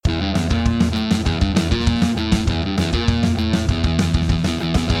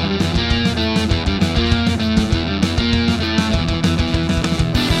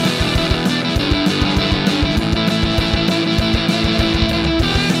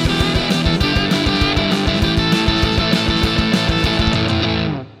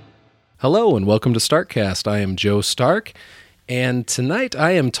Hello and welcome to StarkCast. I am Joe Stark, and tonight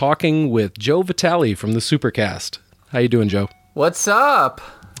I am talking with Joe Vitale from the Supercast. How you doing, Joe? What's up?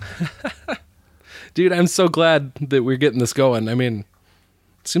 Dude, I'm so glad that we're getting this going. I mean,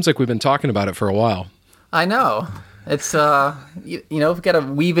 it seems like we've been talking about it for a while. I know. It's, we've got to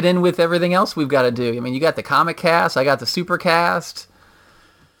weave it in with everything else we've got to do. I mean, you got the Comic Cast, I got the Supercast.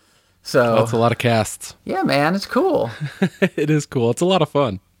 So That's a lot of casts. Yeah, man, it's cool. It is cool. It's a lot of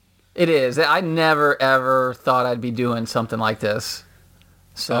fun. It is. I never, ever thought I'd be doing something like this.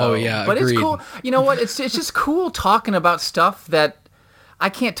 So, but agreed. It's cool. You know what? It's just cool talking about stuff that I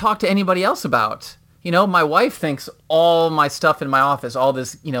can't talk to anybody else about. You know, my wife thinks all my stuff in my office, all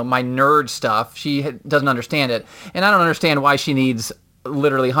this, my nerd stuff, she doesn't understand it. And I don't understand why she needs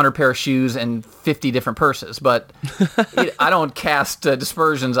literally 100 pair of shoes and 50 different purses. But I don't cast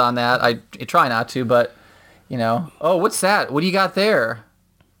dispersions on that. I try not to, but, oh, what's that? What do you got there?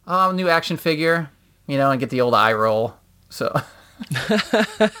 Oh, new action figure, and get the old eye roll. So,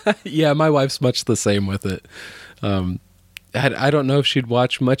 yeah, my wife's much the same with it. I don't know if she'd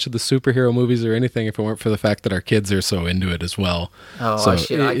watch much of the superhero movies or anything if it weren't for the fact that our kids are so into it as well. Oh, so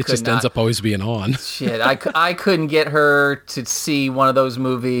shit, it just ends up always being on. Shit, I couldn't get her to see one of those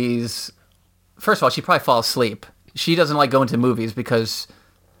movies. First of all, she'd probably fall asleep. She doesn't like going to movies because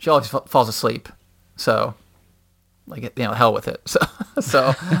she always falls asleep. So, hell with it.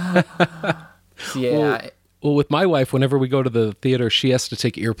 So yeah. Well, with my wife, whenever we go to the theater, she has to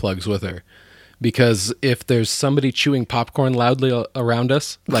take earplugs with her. Because if there's somebody chewing popcorn loudly around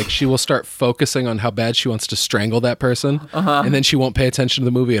us, she will start focusing on how bad she wants to strangle that person, and then she won't pay attention to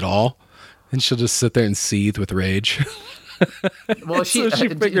the movie at all, and she'll just sit there and seethe with rage. Well, so she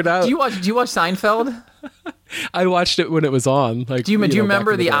figured out. Do you watch Seinfeld? I watched it when it was on. Do you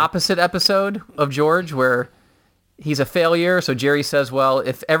remember the opposite episode of George where he's a failure? So Jerry says, "Well,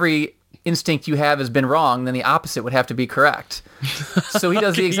 if every instinct you have has been wrong, then the opposite would have to be correct." So he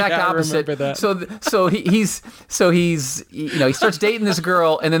does the exact opposite. I remember that. So he's he starts dating this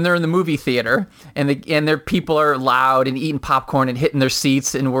girl, and then they're in the movie theater, and their people are loud and eating popcorn and hitting their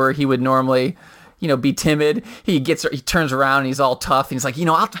seats, and where he would normally be timid, he turns around and he's all tough, and he's like,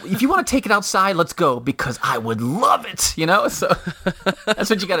 if you want to take it outside, let's go, because I would love it. So that's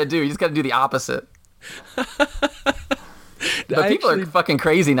what you got to do. You just got to do the opposite. But people are fucking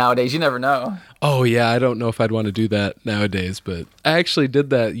crazy nowadays. You never know. Oh, yeah. I don't know if I'd want to do that nowadays, but I actually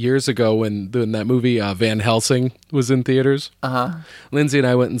did that years ago when that movie Van Helsing was in theaters. Lindsay and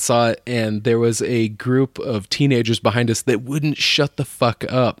I went and saw it, and there was a group of teenagers behind us that wouldn't shut the fuck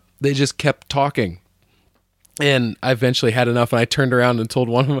up. They just kept talking. And I eventually had enough, and I turned around and told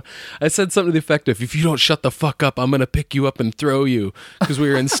one of them, I said something to the effect of, "If you don't shut the fuck up, I'm going to pick you up and throw you," because we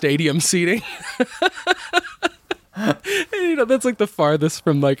were in stadium seating. And, that's the farthest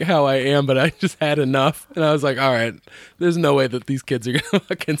from how I am, but I just had enough, and I was like, all right, there's no way that these kids are gonna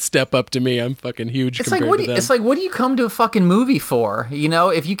fucking step up to me. I'm fucking huge compared to them. It's like, what do you come to a fucking movie for?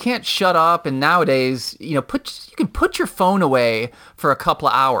 If you can't shut up, and nowadays, you can put your phone away for a couple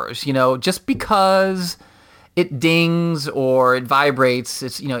of hours, just because it dings or it vibrates.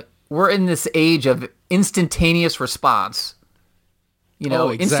 It's, we're in this age of instantaneous response.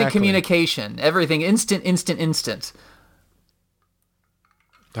 Exactly. Instant communication, everything, instant.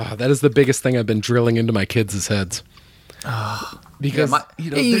 Oh, that is the biggest thing I've been drilling into my kids' heads. Because,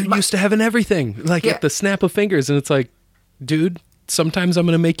 they're used to having everything, at the snap of fingers. And it's like, dude, sometimes I'm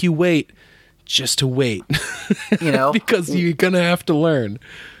going to make you wait just to wait. Because you're going to have to learn.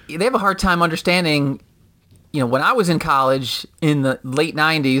 They have a hard time understanding, when I was in college in the late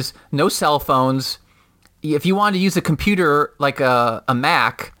 90s, no cell phones. If you wanted to use a computer like a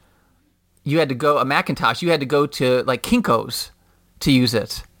Mac, a Macintosh, you had to go to Kinko's to use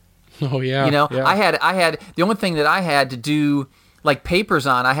it. Oh yeah. Yeah. I had the only thing that I had to do papers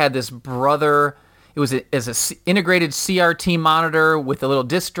on. I had this brother. It was an integrated CRT monitor with a little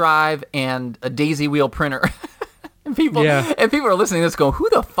disk drive and a daisy wheel printer. and people are listening to this going, "Who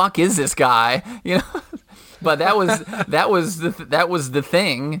the fuck is this guy?" But that was the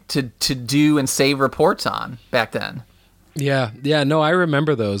thing to do and save reports on back then. Yeah. No, I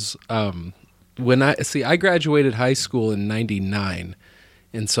remember those. When I graduated high school in '99,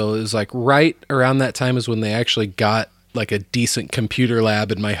 and so it was right around that time is when they actually got a decent computer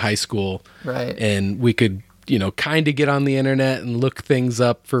lab in my high school, right? And we could kind of get on the internet and look things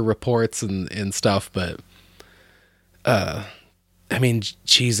up for reports and stuff, but I mean,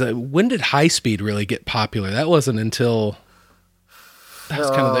 geez, when did high speed really get popular? That wasn't until that was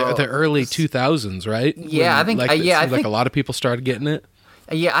kind of the early 2000s, right? Yeah, when, I think a lot of people started getting it.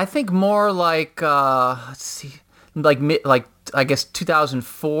 Yeah, I think more let's see, I guess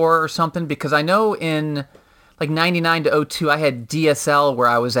 2004 or something, because I know in like 99 to 02 I had DSL where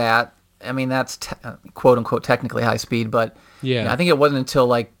I was at. I mean, that's quote unquote technically high speed, but I think it wasn't until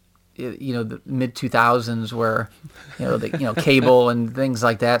like the mid 2000s where cable and things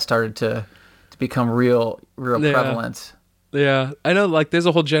like that started to become real prevalent. Yeah, I know. Like, there's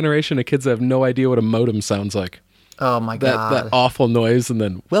a whole generation of kids that have no idea what a modem sounds like. Oh my god, that awful noise, and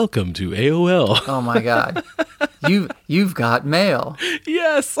then welcome to AOL. Oh my god, you've got mail.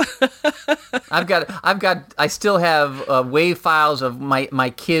 Yes, I still have wave files of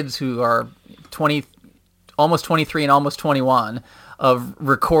my kids who are almost 23 and almost 21 of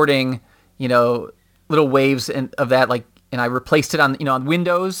recording, little waves of that, like. And I replaced it on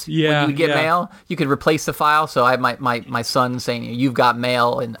Windows. Yeah, when you would get mail, you could replace the file. So I have my son saying, "You've got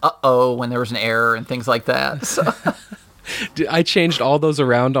mail," and when there was an error and things like that. So. I changed all those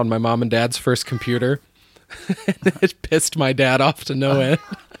around on my mom and dad's first computer. It pissed my dad off to no end.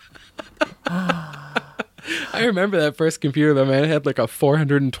 I remember that first computer though, man. It had like a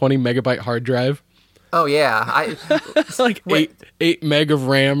 420 megabyte hard drive. Oh yeah, it's like 8 meg of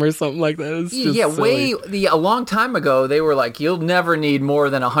RAM or something like that. It's just silly. A long time ago they were like, you'll never need more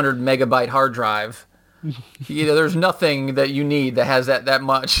than 100 megabyte hard drive. There's nothing that you need that has that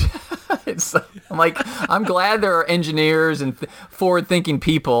much. I'm glad there are engineers and forward-thinking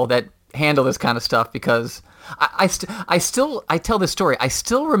people that handle this kind of stuff, because I tell this story. I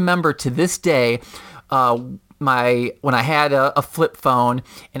still remember to this day when I had a flip phone,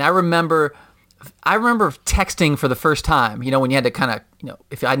 and I remember texting for the first time, when you had to kind of,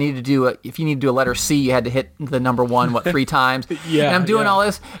 if you need to do a letter C, you had to hit the number 1, 3 times. Yeah. And I'm doing all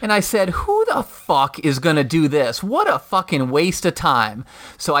this. And I said, who the fuck is going to do this? What a fucking waste of time.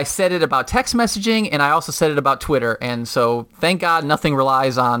 So I said it about text messaging, and I also said it about Twitter. And so thank God nothing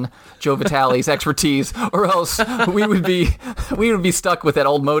relies on Joe Vitale's expertise, or else we would be stuck with that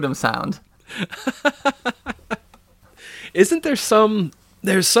old modem sound. Isn't there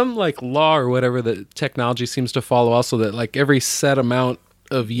there's some like law or whatever that technology seems to follow also, that like every set amount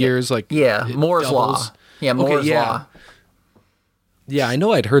of years, Moore's law. Yeah, Moore's law. Yeah, I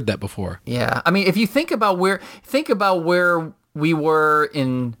know I'd heard that before. Yeah. I mean, if you think about where we were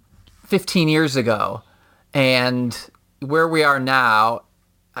in 15 years ago and where we are now,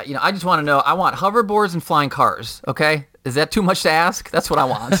 I just want to know, I want hoverboards and flying cars, okay? Is that too much to ask? That's what I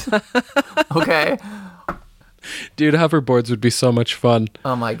want. Okay? Dude, hoverboards would be so much fun.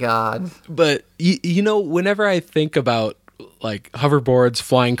 Oh my god. But whenever I think about like hoverboards,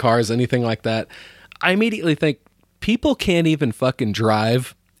 flying cars, anything like that, I immediately think people can't even fucking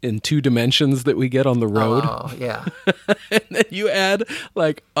drive in 2 dimensions that we get on the road. Oh, yeah. And then you add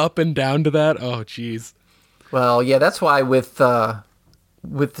like up and down to that. Oh, geez. Well, yeah, that's why with the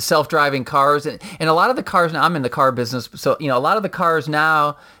self-driving cars and a lot of the cars now, I'm in the car business, so a lot of the cars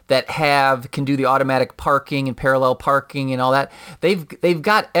now that can do the automatic parking and parallel parking and all that, they've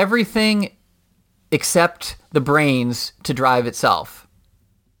got everything except the brains to drive itself.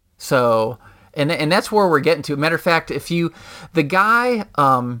 So and that's where we're getting to. Matter of fact, the guy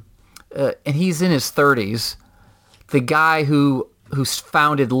and he's in his 30s, the guy who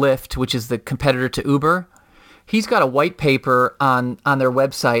founded Lyft, which is the competitor to Uber, he's got a white paper on their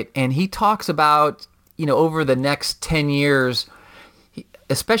website, and he talks about, over the next 10 years,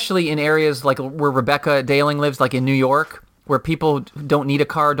 especially in areas like where Rebecca Daling lives, like in New York, where people don't need a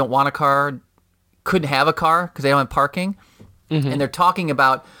car, don't want a car, couldn't have a car because they don't have parking. Mm-hmm. And they're talking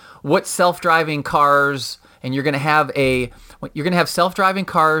about what self-driving cars, and you're going to have self-driving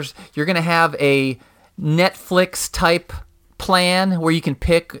cars, you're going to have a Netflix type plan where you can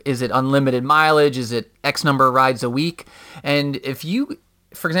pick, is it unlimited mileage, is it X number of rides a week, and if you,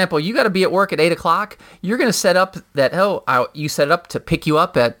 for example, you got to be at work at 8:00, you're going to set up that you set it up to pick you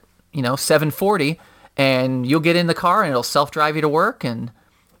up at 7:40, and you'll get in the car and it'll self-drive you to work, and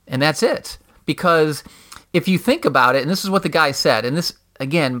that's it. Because if you think about it, and this is what the guy said, and this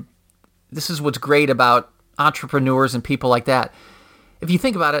is what's great about entrepreneurs and people like that, if you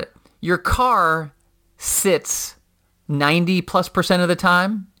think about it, your car sits 90+% of the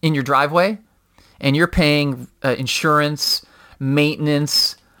time in your driveway, and you're paying insurance,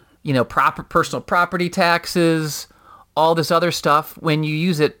 maintenance, personal property taxes, all this other stuff when you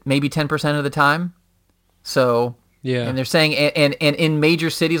use it maybe 10% of the time. So, yeah. And they're saying, and in major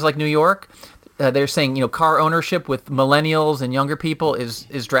cities like New York, they're saying, car ownership with millennials and younger people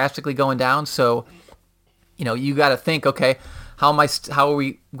is drastically going down. So, you got to think, okay, how are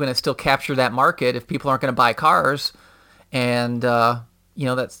we going to still capture that market if people aren't going to buy cars? And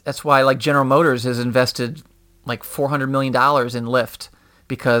that's why like General Motors has invested like $400 million in Lyft,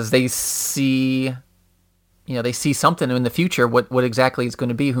 because they see they see something in the future. What exactly it's going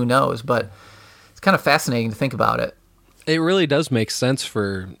to be, who knows? But it's kind of fascinating to think about it. It really does make sense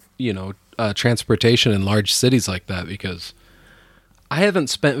for, transportation in large cities like that, because I haven't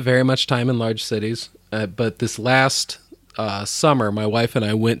spent very much time in large cities, but this last summer, my wife and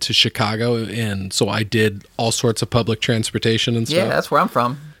I went to Chicago, and so I did all sorts of public transportation and stuff. Yeah, that's where I'm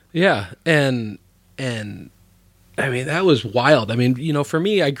from. Yeah, and I mean, that was wild. I mean, for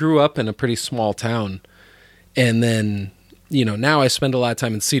me, I grew up in a pretty small town, and then, now I spend a lot of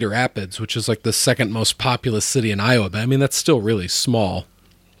time in Cedar Rapids, which is like the second most populous city in Iowa, but I mean, that's still really small.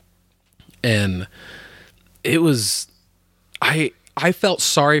 And it was, I felt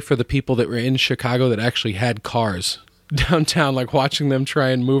sorry for the people that were in Chicago that actually had cars downtown, like watching them try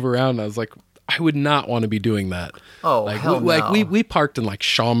and move around. I was like, I would not want to be doing that. Oh, like, hell no. we parked in like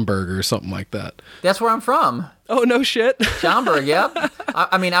Schaumburg or something like that. That's where I'm from. Oh, no shit. Schaumburg, yep.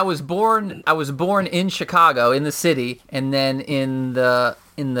 I mean, I was born in Chicago, in the city, and then in the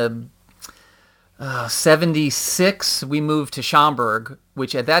 76 we moved to Schaumburg,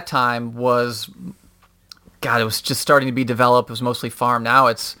 which at that time was, God, it was just starting to be developed. It was mostly farm. Now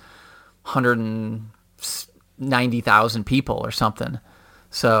it's 190,000 people or something.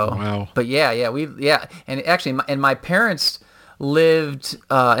 So, wow. But yeah, and actually, my parents lived,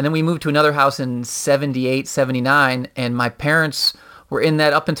 and then we moved to another house in 78, 79, and my parents were in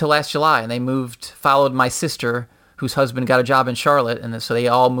that up until last July, and they followed my sister, whose husband got a job in Charlotte, and so they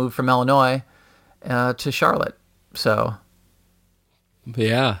all moved from Illinois to Charlotte. So,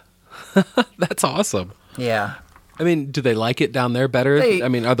 yeah, that's awesome. Yeah. I mean, do they like it down there better?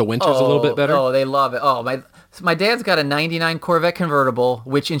 Are the winters a little bit better? Oh, they love it. Oh, my dad's got a 99 Corvette convertible,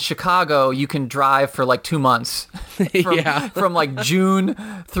 which in Chicago you can drive for like 2 months. From like June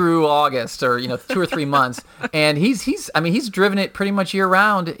through August, or 2 or 3 months. And he's driven it pretty much year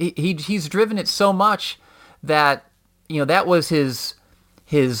round. He's driven it so much that that was his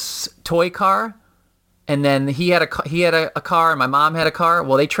toy car, and then he had a car, and my mom had a car.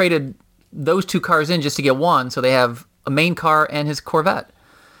 Well, they traded those 2 cars in just to get one, so they have a main car and his Corvette.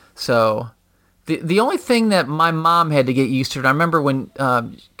 So the only thing that my mom had to get used to, and I remember when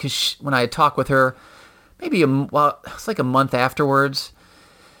when I had talked with her, maybe it was like a month afterwards,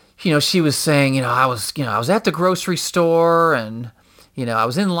 she was saying, I was at the grocery store, and I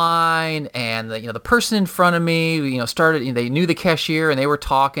was in line, and the person in front of me, started, they knew the cashier, and they were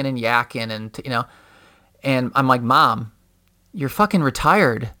talking and yakking, and and I'm like, Mom, you're fucking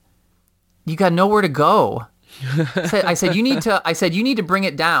retired. You got nowhere to go. I said you need to bring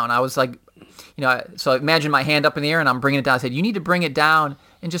it down. I was like, so imagine my hand up in the air and I'm bringing it down. I said, you need to bring it down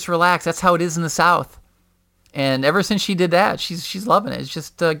and just relax. That's how it is in the South. And ever since she did that, she's loving it. It's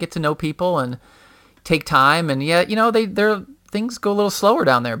just get to know people and take time. And yeah, things go a little slower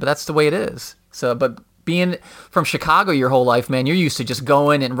down there, but that's the way it is. So, but being from Chicago your whole life, man, you're used to just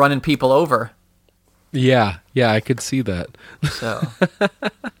going and running people over. Yeah, I could see that. So,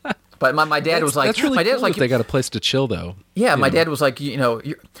 but my dad was like, that's really cool that they got a place to chill though. Yeah, my dad was like,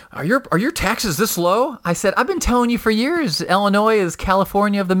 are your taxes this low? I said, I've been telling you for years, Illinois is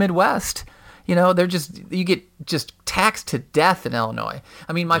California of the Midwest. You get just taxed to death in Illinois.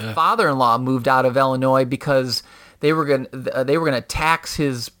 I mean, my father-in-law moved out of Illinois because they were going to tax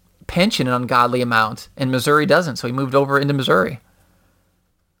his pension an ungodly amount, and Missouri doesn't, so he moved over into Missouri.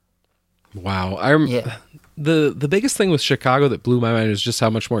 Wow. The biggest thing with Chicago that blew my mind is just how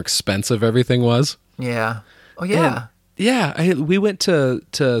much more expensive everything was. Yeah. Oh, yeah. And, we went to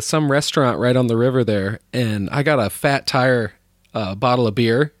some restaurant right on the river there, and I got a Fat Tire bottle of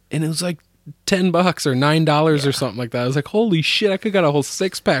beer, and it was like $10 or $9 or something like that. I was like, holy shit, I could got a whole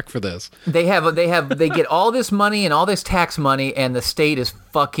 6-pack for this. They get all this money and all this tax money, and the state is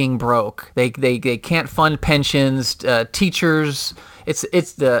fucking broke. They can't fund pensions, teachers. It's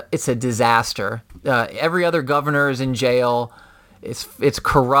a disaster. Every other governor is in jail. It's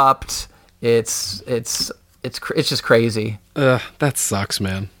corrupt. It's just crazy. That sucks,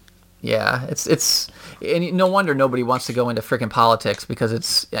 man. Yeah, it's and no wonder nobody wants to go into freaking politics, because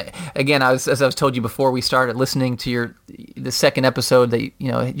it's, again, as I was told you before we started listening to the second episode that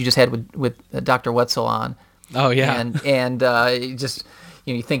you just had with Dr. Wetzel on. Oh yeah, and you just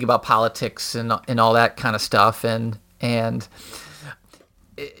you think about politics and all that kind of stuff, and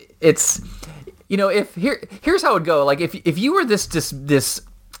it's here's how it would go. Like if you were this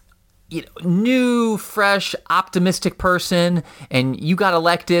new, fresh, optimistic person, and you got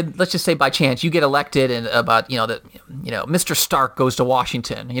elected, let's just say by chance, you get elected, and about, Mr. Stark goes to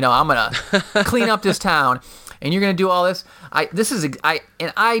Washington, I'm going to clean up this town, and you're going to do all this. I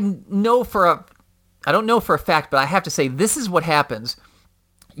don't know for a fact, but I have to say, this is what happens.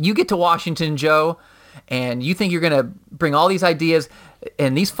 You get to Washington, Joe, and you think you're going to bring all these ideas,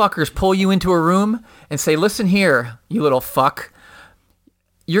 and these fuckers pull you into a room and say, listen here, you little fuck,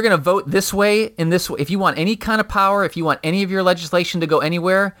 you're going to vote this way and this way. If you want any kind of power, if you want any of your legislation to go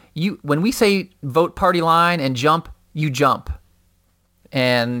anywhere, when we say vote party line and jump, you jump.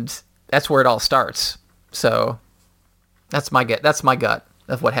 And that's where it all starts. So that's my gut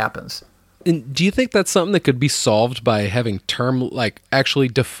of what happens. And do you think that's something that could be solved by having actually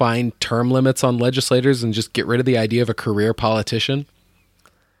defined term limits on legislators and just get rid of the idea of a career politician?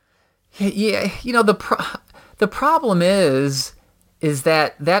 Yeah, the problem is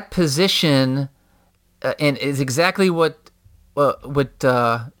that position, and is exactly what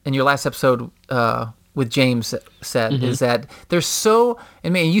in your last episode with James said, is that they're so,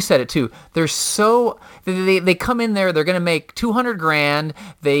 and you said it too, they're so, they come in there, they're going to make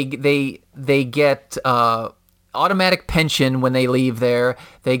 $200,000, they get automatic pension when they leave there,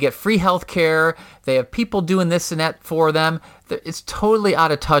 they get free health care, they have people doing this and that for them. It's totally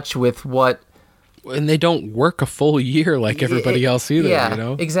out of touch with what... And they don't work a full year like everybody else either,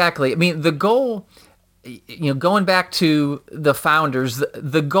 Yeah, exactly. I mean, the goal... going back to the founders,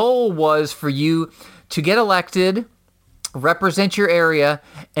 the goal was for you to get elected, represent your area,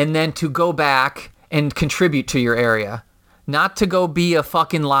 and then to go back and contribute to your area. Not to go be a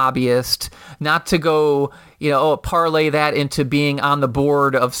fucking lobbyist, not to go, parlay that into being on the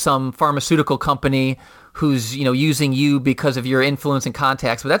board of some pharmaceutical company who's, using you because of your influence and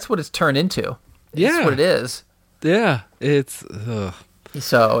contacts. But that's what it's turned into. Yeah. That's what it is. Yeah. It's...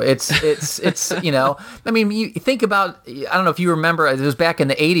 So it's you think about, I don't know if you remember, it was back in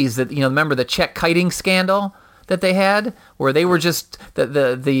the 80s that, remember the check kiting scandal that they had, where they were just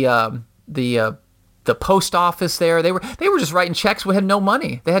the post office there, they were just writing checks. We had no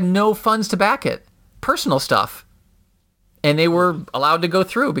money. They had no funds to back it. Personal stuff. And they were allowed to go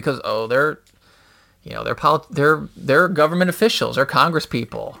through because they're government officials, they're Congress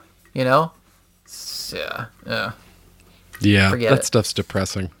people, Yeah. Yeah, Forget that it. stuff's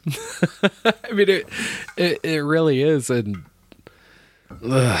depressing. I mean, it really is, and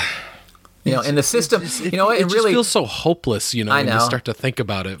in the system, it it just really feels so hopeless. I when know. you start to think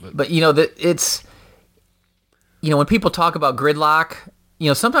about it. But it's when people talk about gridlock,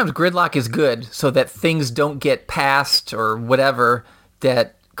 sometimes gridlock is good so that things don't get passed or whatever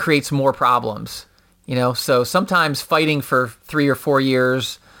that creates more problems. So sometimes fighting for 3 or 4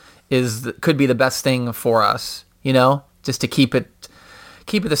 years could be the best thing for us. Just to keep it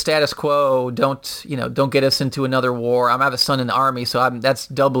the status quo. Don't get us into another war. I have a son in the Army, so that's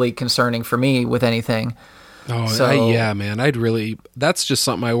doubly concerning for me with anything. Yeah, man. That's just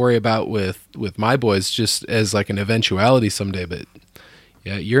something I worry about with my boys, just as like an eventuality someday. But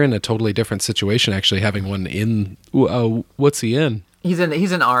yeah, you're in a totally different situation actually, having one in. What's he in? He's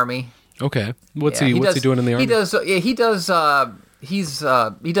in Army. Okay. What's he doing in the Army? He does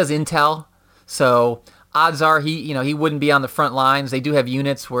intel. So odds are he wouldn't be on the front lines. They do have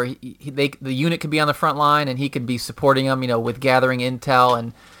units where the unit could be on the front line and he could be supporting them, with gathering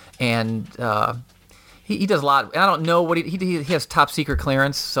intel and he does a lot. I don't know what he has top secret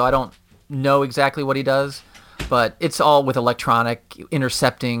clearance, so I don't know exactly what he does, but it's all with electronic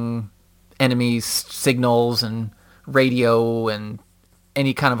intercepting enemy signals and radio and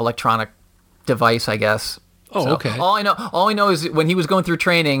any kind of electronic device, I guess. Oh, so, okay. All I know is when he was going through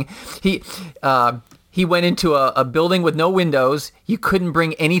training, he went into a building with no windows. You couldn't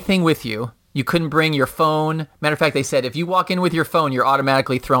bring anything with you. You couldn't bring your phone. Matter of fact, they said if you walk in with your phone, you're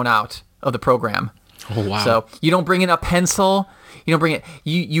automatically thrown out of the program. Oh, wow. So you don't bring in a pencil. You don't bring it.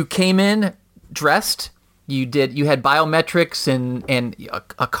 You came in dressed. You had biometrics and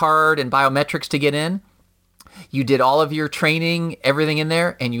a card and biometrics to get in. You did all of your training, everything in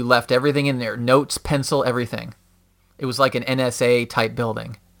there, and you left everything in there. Notes, pencil, everything. It was like an NSA type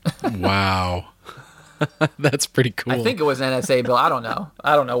building. Wow. That's pretty cool. I think it was an NSA bill. I don't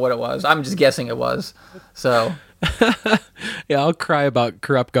know what it was. I'm just guessing it was. So yeah, I'll cry about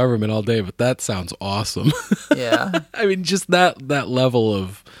corrupt government all day, but that sounds awesome. Yeah. I mean, just that level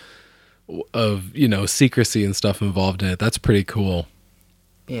of secrecy and stuff involved in it. That's pretty cool.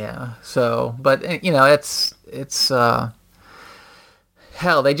 Yeah. So, but it's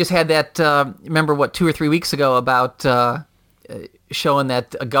hell. They just had that. Remember 2 or 3 weeks ago about showing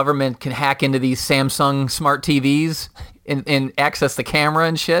that a government can hack into these Samsung smart TVs and access the camera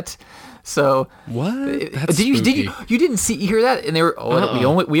and shit. So what? That's did you didn't hear that? And they were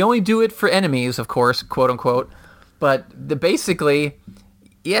we only do it for enemies, of course, quote unquote. But basically,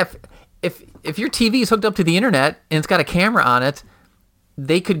 yeah, if your TV is hooked up to the internet and it's got a camera on it,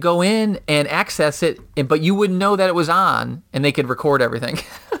 they could go in and access it, but you wouldn't know that it was on, and they could record everything.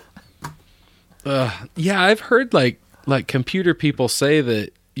 Yeah, I've heard like computer people say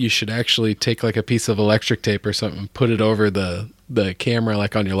that you should actually take like a piece of electric tape or something, put it over the camera,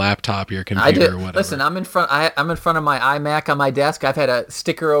 like on your laptop, your computer, or whatever. Listen, I'm in front of my iMac on my desk. I've had a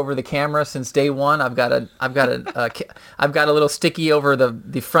sticker over the camera since day one. I've got a little sticky over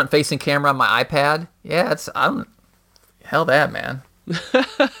the front facing camera on my iPad. Yeah, hell that, man.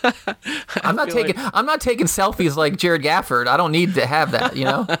 I'm not taking selfies like Jared Gafford. I don't need to have that, you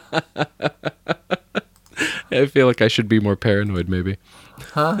know. I feel like I should be more paranoid, maybe.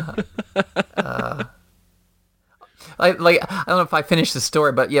 I don't know if I finished the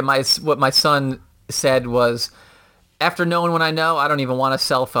story, but yeah, what my son said was, after knowing what I know, I don't even want a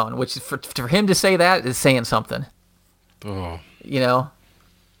cell phone. Which is for him to say that is saying something. Oh, you know.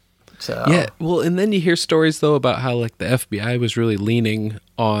 So yeah, well, and then you hear stories though about how like the FBI was really leaning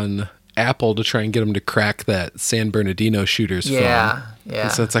on Apple to try and get them to crack that San Bernardino shooter's phone. Yeah.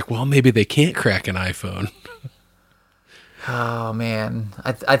 And so it's like, well, maybe they can't crack an iPhone. Oh man,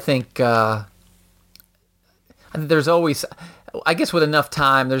 I think there's always, I guess with enough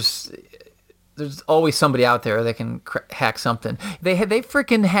time, there's always somebody out there that can hack something. They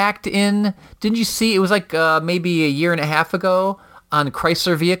freaking hacked in. Didn't you see? It was like maybe a year and a half ago on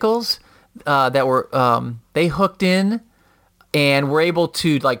Chrysler vehicles that were they hooked in and were able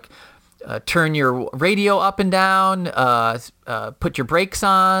to like turn your radio up and down, put your brakes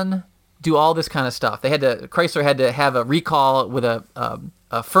on, do all this kind of stuff. Chrysler had to have a recall with a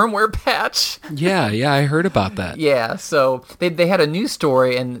firmware patch. Yeah, I heard about that. Yeah, so they had a news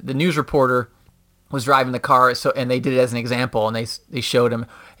story, and the news reporter was driving the car, and they did it as an example, and they showed him.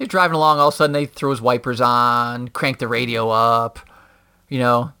 He's driving along, all of a sudden they threw his wipers on, cranked the radio up, you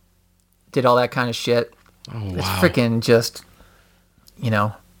know, did all that kind of shit. Oh, wow. It's freaking just, you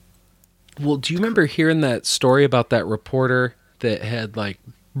know. Well, do you remember hearing that story about that reporter that had like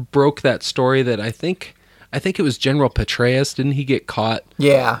broke that story that I think it was General Petraeus? Didn't he get caught?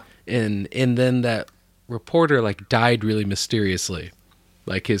 Yeah. And then that reporter like died really mysteriously.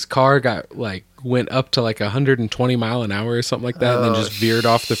 Like his car went up to like 120 mile an hour or something like that, and then just veered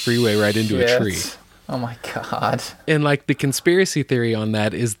off the freeway right into a tree. Oh my God. And like the conspiracy theory on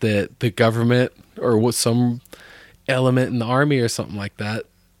that is that the government or some element in the army or something like that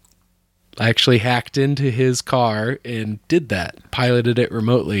actually hacked into his car and did that, piloted it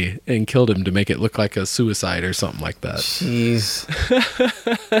remotely and killed him to make it look like a suicide or something like that. Jeez.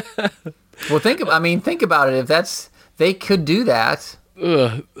 Well, think about it. If they could do that.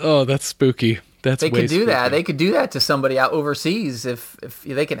 Ugh. Oh, that's spooky. They could do that. They could do that to somebody out overseas if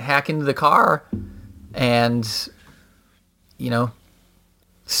they can hack into the car and, you know,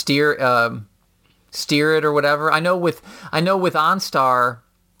 steer it or whatever. I know with OnStar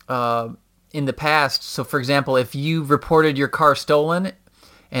in the past. So, for example, if you reported your car stolen,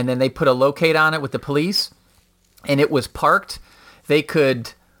 and then they put a locate on it with the police, and it was parked, they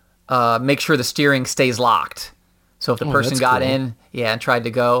could make sure the steering stays locked. So if the person got in, and tried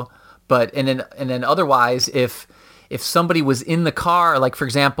to go, and then otherwise, if somebody was in the car, like for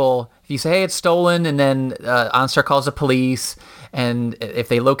example, if you say, hey, it's stolen, and then OnStar calls the police, and if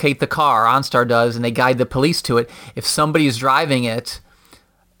they locate the car, OnStar does, and they guide the police to it, if somebody is driving it,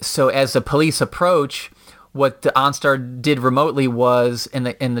 so as the police approach, what the OnStar did remotely was, and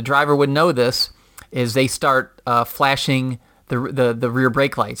the driver would know this, is they start flashing the rear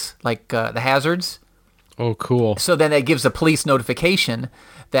brake lights, like the hazards. Oh, cool. So then it gives the police notification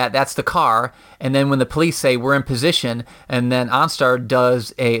that that's the car, and then when the police say we're in position, and then OnStar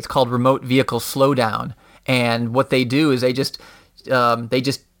does it's called remote vehicle slowdown, and what they do is they just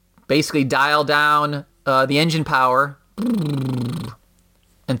basically dial down the engine power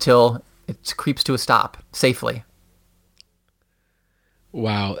until it creeps to a stop safely.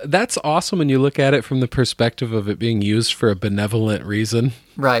 Wow, that's awesome when you look at it from the perspective of it being used for a benevolent reason.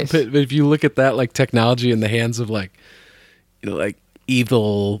 Right. But if you look at that like technology in the hands of like, you know, like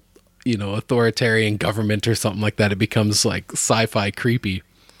evil, you know, authoritarian government or something like that, it becomes like sci-fi creepy.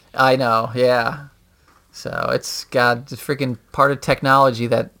 I know, yeah. So it's got the freaking part of technology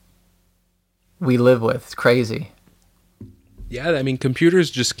that we live with. It's crazy. Yeah, I mean,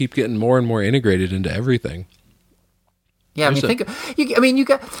 computers just keep getting more and more integrated into everything. Yeah, I mean, you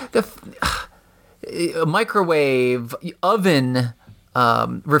got the microwave, oven,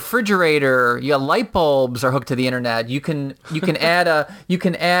 refrigerator. You got light bulbs are hooked to the internet. You can add a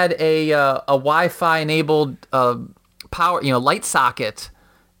Wi-Fi enabled power, light socket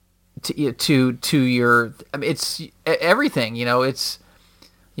to your. I mean, it's everything. It's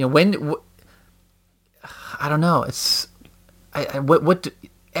when. I don't know. It's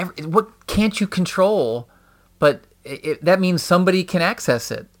what can't you control, but that means somebody can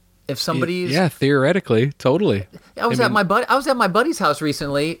access it. If somebody's Yeah, theoretically, totally. I was at my buddy's house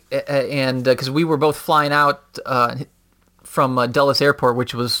recently, and because we were both flying out from Dulles Airport,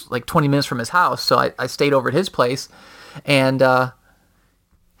 which was like 20 minutes from his house, so I stayed over at his place, and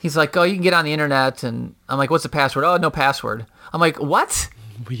he's like, "Oh, you can get on the internet," and I'm like, "What's the password?" "Oh, no password." I'm like, "What?"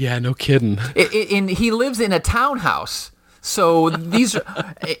 Yeah, no kidding. And he lives in a townhouse. So these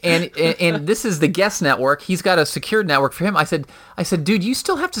and this is the guest network. He's got a secured network for him. I said, dude, you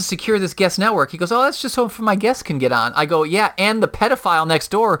still have to secure this guest network. He goes, oh, that's just so my guests can get on. I go, yeah, and the pedophile next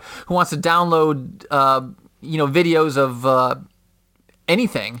door who wants to download, videos of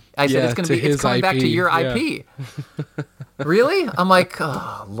anything. I said, it's coming back to your IP. Really? I'm like,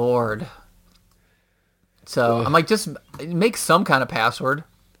 oh Lord. So I'm like, just make some kind of password.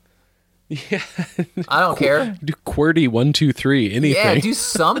 Yeah. I don't care. Do QWERTY123, anything. Yeah, do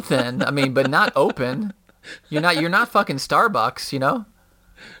something. I mean, but not open. You're not fucking Starbucks, you know?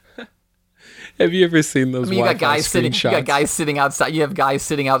 Have you ever seen those you got Wi-Fi guys screenshots? you got guys sitting outside. You have guys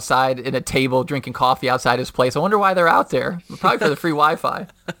sitting outside in a table drinking coffee outside his place. I wonder why they're out there. Probably for the free Wi-Fi.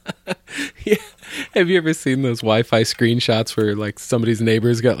 Yeah. Have you ever seen those Wi-Fi screenshots where like somebody's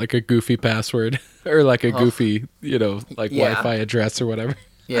neighbor's got like a goofy password or like a goofy, Wi-Fi address or whatever?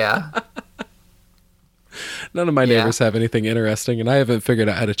 Yeah. None of my neighbors have anything interesting, and I haven't figured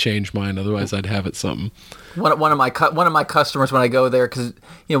out how to change mine. Otherwise, I'd have it something. One of my customers, when I go there, because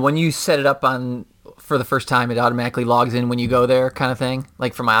when you set it up for the first time, it automatically logs in when you go there, kind of thing.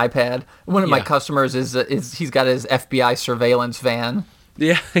 Like for my iPad. One of my customers is he's got his FBI surveillance van.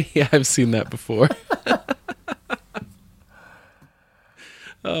 Yeah, I've seen that before.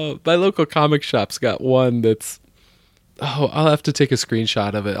 My local comic shop's got one that's. Oh, I'll have to take a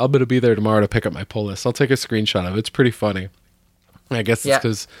screenshot of it. I'm going to be there tomorrow to pick up my pull list. I'll take a screenshot of it. It's pretty funny. I guess it's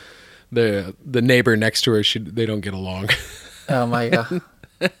because the neighbor next to her, they don't get along. Oh, my God.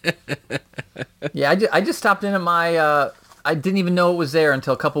 Yeah, I just stopped in at my... I didn't even know it was there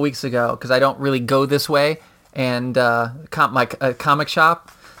until a couple weeks ago because I don't really go this way. And my comic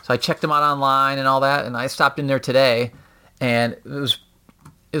shop. So I checked them out online and all that. And I stopped in there today. And it was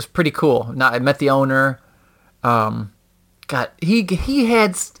pretty cool. I met the owner. God, he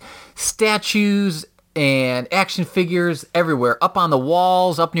had statues and action figures everywhere, up on the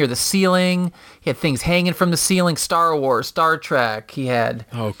walls, up near the ceiling. He had things hanging from the ceiling, Star Wars, Star Trek. He had...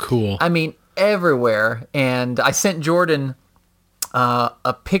 Oh, cool. I mean, everywhere. And I sent Jordan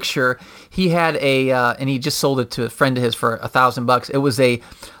a picture. He had and he just sold it to a friend of his for $1,000. It was a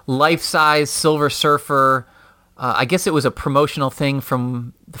life-size Silver Surfer. I guess it was a promotional thing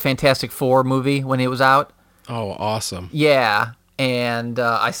from the Fantastic Four movie when it was out. Oh, awesome. Yeah. And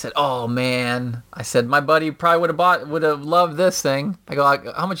I said, oh, man. I said, my buddy probably would have loved this thing. I go,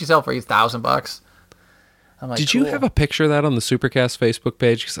 how much you sell for? He's $1,000. I'm like, Did you have a picture of that on the Supercast Facebook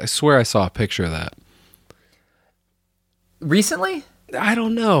page? Because I swear I saw a picture of that. Recently? I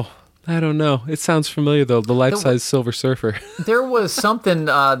don't know. It sounds familiar, though. The life-size Silver Surfer. There was something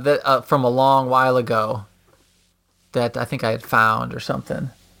that from a long while ago that I think I had found or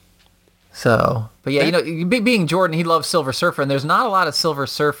something. So, but yeah, being Jordan, he loves Silver Surfer, and there's not a lot of Silver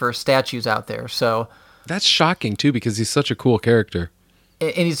Surfer statues out there. So that's shocking too, because he's such a cool character,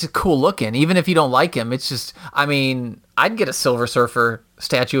 and he's cool looking. Even if you don't like him, it's just, I mean, I'd get a Silver Surfer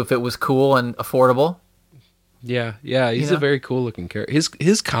statue if it was cool and affordable. Yeah, he's a very cool looking character.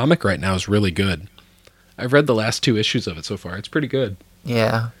 His comic right now is really good. I've read the last 2 issues of it so far. It's pretty good.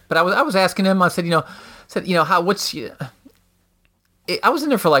 Yeah, but I was asking him. I said, I was in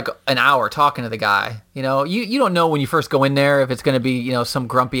there for like an hour talking to the guy. You don't know when you first go in there if it's going to be, some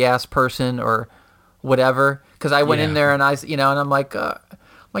grumpy ass person or whatever. Because I went in there and and I'm like,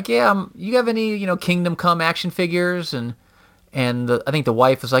 you have any, Kingdom Come action figures? And I think the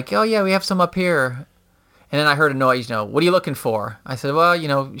wife was like, oh yeah, we have some up here. And then I heard a noise, what are you looking for? I said, well,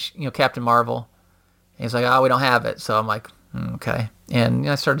 Captain Marvel. And he's like, oh, we don't have it. So I'm like, okay. And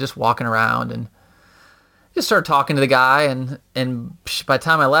I started just walking around and just started talking to the guy, and by the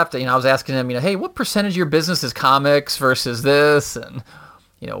time I left, I was asking him, hey, what percentage of your business is comics versus this, and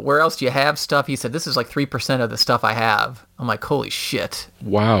where else do you have stuff? He said, this is like 3% of the stuff I have. I'm like, holy shit!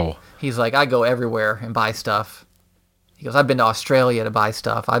 Wow. He's like, I go everywhere and buy stuff. He goes, I've been to Australia to buy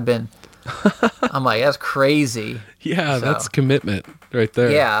stuff. I'm like, that's crazy. Yeah, that's commitment right there.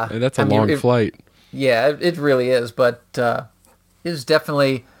 Yeah, and that's a long flight. Yeah, it really is, but it was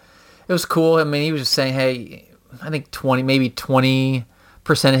definitely. It was cool. I mean, he was just saying, hey, I think 20%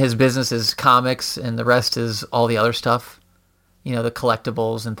 of his business is comics, and the rest is all the other stuff, the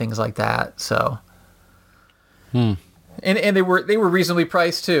collectibles and things like that. So, and they were reasonably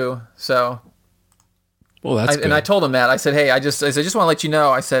priced too. So, Well, that's good. And I told him that. I said, hey, I just want to let you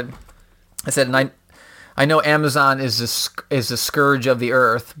know. I said, and I know Amazon is a scourge of the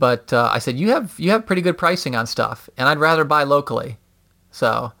earth, but I said you have pretty good pricing on stuff, and I'd rather buy locally.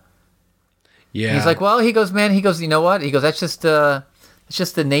 So yeah, he's like, well, he goes, you know what? He goes, that's just it's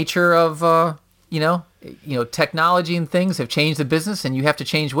just the nature of technology and things have changed the business, and you have to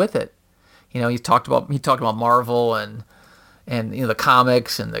change with it. He talked about Marvel and the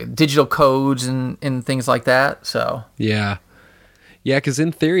comics and the digital codes and things like that. So yeah, because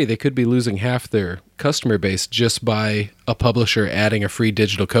in theory they could be losing half their customer base just by a publisher adding a free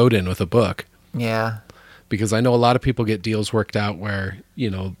digital code in with a book. Yeah, because I know a lot of people get deals worked out where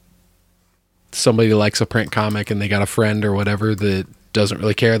somebody likes a print comic and they got a friend or whatever that doesn't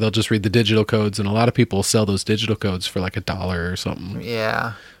really care. They'll just read the digital codes, and a lot of people sell those digital codes for like $1 or something.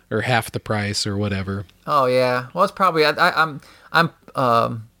 Yeah. Or half the price or whatever. Oh yeah. Well, it's probably I'm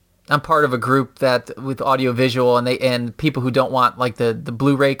part of a group that with audiovisual and people who don't want like the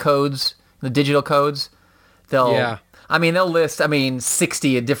Blu-ray codes, the digital codes, they'll list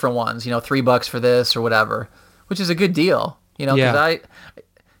 60 different ones, $3 for this or whatever, which is a good deal, because I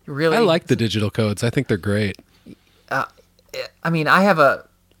like the digital codes. I think they're great. I have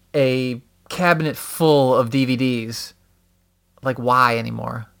a cabinet full of DVDs. Like, why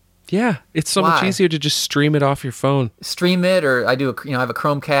anymore? Yeah, it's so much easier to just stream it off your phone. Stream it, or I do I have a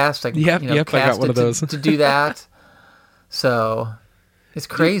Chromecast. I got one of those to do that. So it's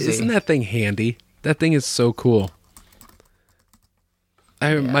crazy. Isn't that thing handy? That thing is so cool.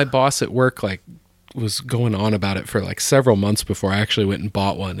 My boss at work was going on about it for several months before I actually went and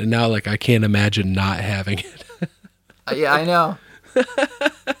bought one, and now I can't imagine not having it. Yeah, I know.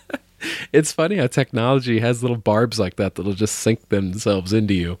 It's funny how technology has little barbs like that that'll just sink themselves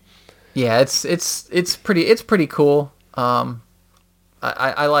into you. Yeah, it's pretty cool. I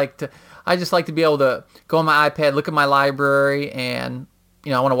just like to be able to go on my iPad, look at my library, and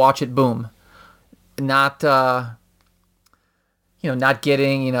I want to watch it. Boom, not not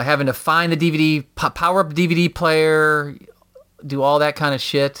getting having to find the DVD, power up the DVD player, do all that kind of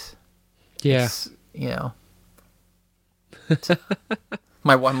shit. Yeah,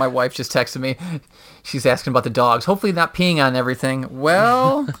 My wife just texted me. She's asking about the dogs. Hopefully not peeing on everything.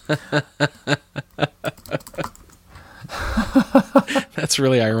 Well... That's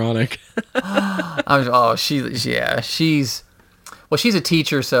really ironic. She's a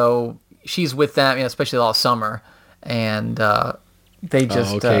teacher, so she's with them, especially all summer. And they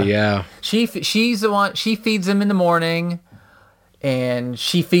just... She's the one... She feeds them in the morning, and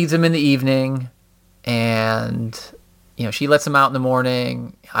she feeds them in the evening, and... she lets them out in the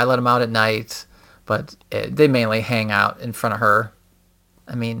morning. I let them out at night, but they mainly hang out in front of her.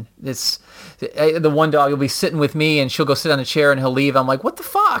 It's the one dog will be sitting with me, and she'll go sit on a chair, and he'll leave. I'm like, what the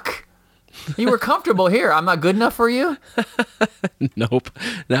fuck? You were comfortable here. I'm not good enough for you? Nope.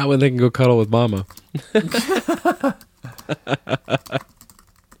 Not when they can go cuddle with mama.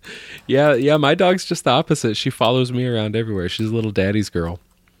 Yeah. My dog's just the opposite. She follows me around everywhere. She's a little daddy's girl.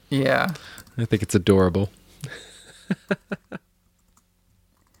 Yeah. I think it's adorable.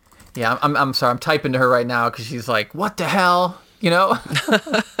 Yeah, I'm sorry. I'm typing to her right now because she's like, "What the hell?"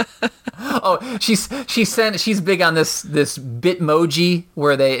 Oh, she's big on this Bitmoji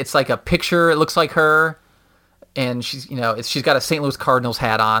where it's like a picture. It looks like her, and she's she's got a St. Louis Cardinals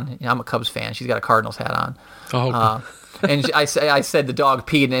hat on. I'm a Cubs fan. She's got a Cardinals hat on. Oh. And I said the dog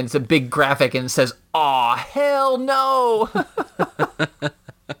peed, and it's a big graphic, and it says, "Aw, hell no."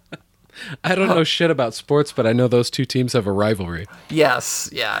 I don't know shit about sports, but I know those two teams have a rivalry. Yes.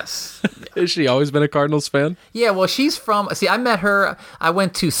 Has she always been a Cardinals fan? Yeah, well, she's from... See, I met her... I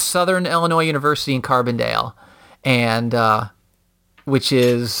went to Southern Illinois University in Carbondale, and which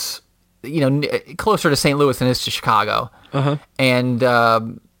is, closer to St. Louis than it is to Chicago. Uh-huh. And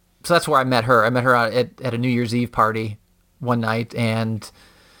so that's where I met her. I met her out at a New Year's Eve party one night, and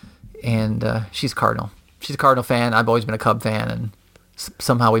she's Cardinal. She's a Cardinal fan. I've always been a Cub fan, and...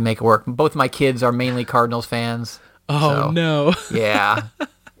 somehow we make it work. Both my kids are mainly Cardinals fans. Oh, so, no. Yeah.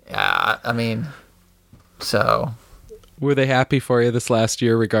 So. Were they happy for you this last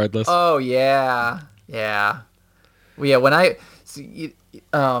year regardless? Oh, yeah. Well, yeah, when I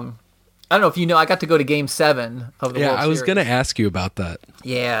don't know if you know, I got to go to Game 7 of the World Series. Yeah, I was going to ask you about that.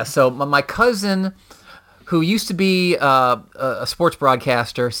 Yeah, so my cousin, who used to be a sports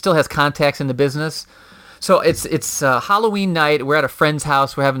broadcaster, still has contacts in the business. So it's Halloween night. We're at a friend's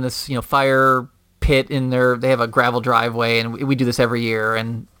house. We're having this fire pit in there. They have a gravel driveway, and we do this every year.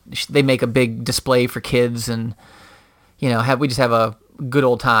 And they make a big display for kids, and we just have a good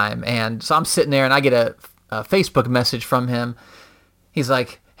old time. And so I'm sitting there, and I get a Facebook message from him. He's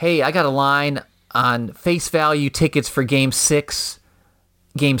like, "Hey, I got a line on face value tickets for Game 6,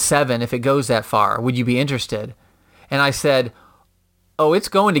 Game 7, if it goes that far. Would you be interested? And I said, oh, it's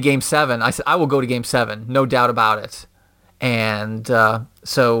going to Game 7. I said, I will go to Game 7, no doubt about it. And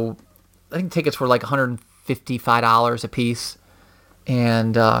so I think tickets were like $155 a piece.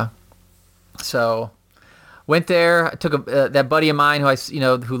 And so went there. I took that buddy of mine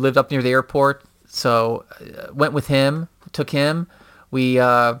who lived up near the airport. So went with him, took him. We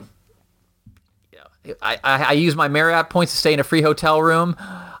I used my Marriott points to stay in a free hotel room.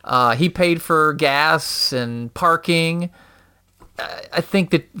 He paid for gas and parking. I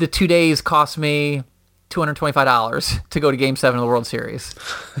think that the 2 days cost me $225 to go to Game 7 of the World Series.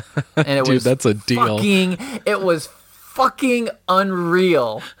 And it Dude, was that's a deal. It was fucking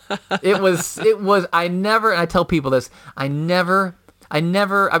unreal. It was, and I tell people this, I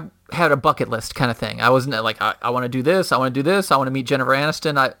had a bucket list kind of thing. I wasn't like, I want to do this, I want to do this, I want to meet Jennifer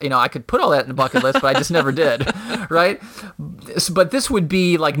Aniston. I could put all that in a bucket list, but I just never did, right? But this would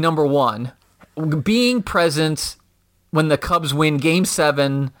be like number one, being present when the Cubs win Game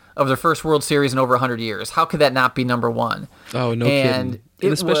 7 of their first World Series in over 100 years. How could that not be number one? Oh, no kidding.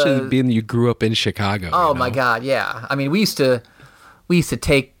 And especially being you grew up in Chicago. Oh, my God, yeah. I mean, we used to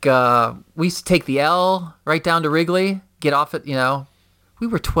take the L right down to Wrigley, get off at, we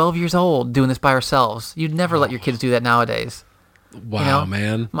were 12 years old doing this by ourselves. You'd never let your kids do that nowadays. Wow,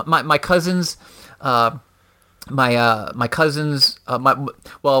 man. My cousins, my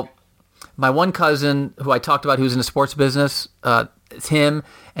one cousin who I talked about who's in the sports business, it's him,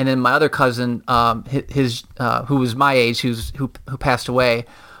 and then my other cousin, who was my age, who passed away.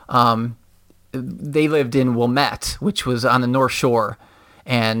 They lived in Wilmette, which was on the North Shore,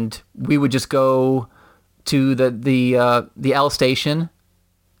 and we would just go to the L station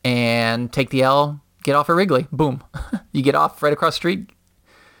and take the L, get off at Wrigley. Boom, you get off right across the street,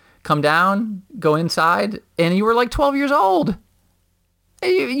 come down, go inside, and you were like 12 years old.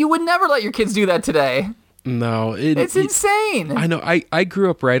 You would never let your kids do that today. No. It's insane. I know. I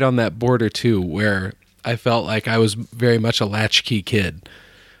grew up right on that border, too, where I felt like I was very much a latchkey kid,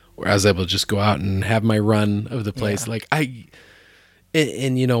 where I was able to just go out and have my run of the place. Yeah. Like,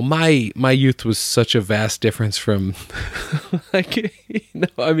 my youth was such a vast difference from,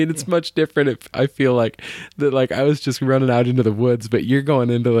 it's much different. If I feel like that, like I was just running out into the woods, but you're going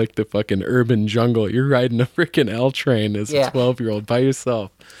into like the fucking urban jungle. You're riding a freaking L train as a 12-year-old by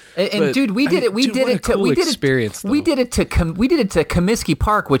yourself. And dude, we did it to Comiskey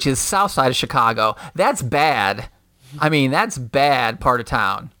Park, which is south side of Chicago. That's bad. I mean, that's bad part of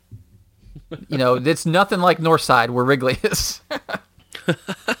town. It's nothing like north side where Wrigley is.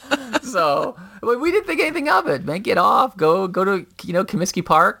 So we didn't think anything of it, man. Get off, go to Comiskey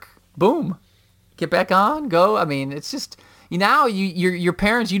Park, boom, get back on, go. I mean, it's just now your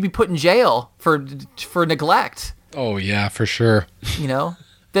parents, you'd be put in jail for neglect. Oh yeah, for sure.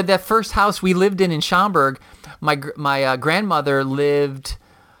 That first house we lived in Schaumburg, my grandmother lived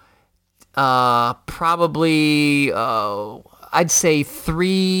probably I'd say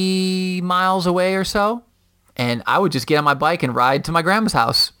 3 miles away or so. And I would just get on my bike and ride to my grandma's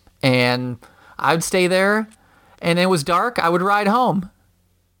house. And I would stay there. And it was dark. I would ride home.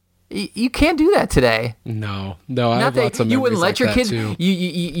 You can't do that today. No. I have lots of memories you wouldn't let like your that kids, too.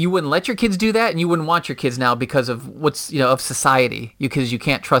 You wouldn't let your kids do that, and you wouldn't want your kids now because of what's of society. Because you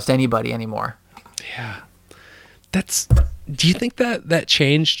can't trust anybody anymore. Yeah. Do you think that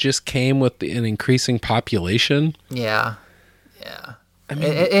change just came with an increasing population? Yeah. I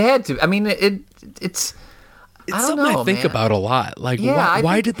mean, it had to. I mean, it's something I think about a lot. Like,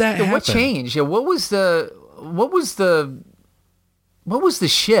 why did that happen? What changed? What was the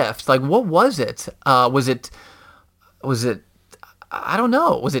shift? Like, what was it? Was it? I don't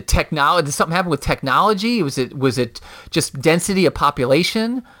know. Was it technology? Did something happen with technology? Was it just density of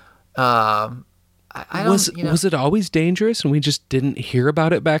population? Was it always dangerous and we just didn't hear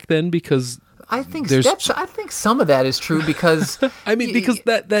about it back then? Because I think some of that is true because because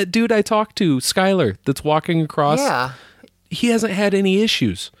that dude I talked to, Skyler, that's walking across, he hasn't had any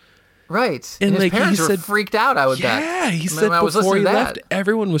issues. Right. And his parents were freaked out, I would bet. Yeah, he said before he left,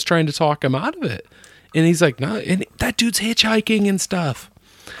 everyone was trying to talk him out of it. And he's like, no, and that dude's hitchhiking and stuff.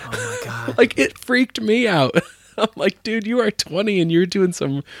 Oh my God. Like, it freaked me out. I'm like, dude, you are 20 and you're doing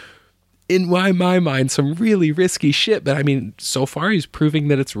some, in my mind, some really risky shit. But I mean, so far he's proving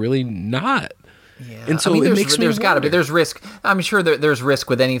that it's really not. Yeah. And so there's got to be, there's risk. I'm sure there's risk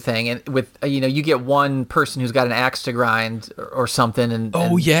with anything. And with, you get one person who's got an axe to grind or something. And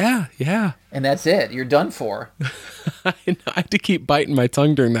yeah. And that's it. You're done for. I had to keep biting my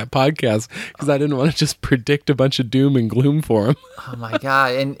tongue during that podcast because I didn't want to just predict a bunch of doom and gloom for him. Oh my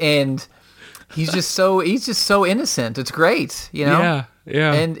God. And he's just so innocent. It's great, you know. Yeah,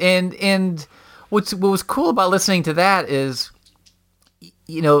 yeah. And what was cool about listening to that is,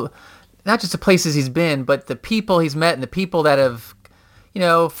 you know, not just the places he's been, but the people he's met and the people that have, you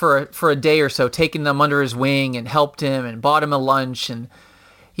know, for a day or so taken them under his wing and helped him and bought him a lunch. And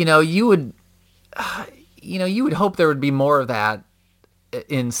you would hope there would be more of that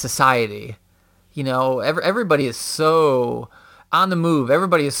in society. You know, everybody is so on the move.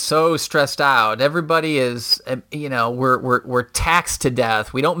 Everybody is so stressed out. Everybody is, you know, we're taxed to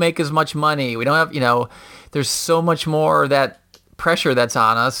death. We don't make as much money. We don't have, you know, there's so much more of that pressure that's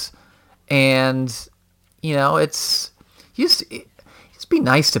on us. And, you know, it's just be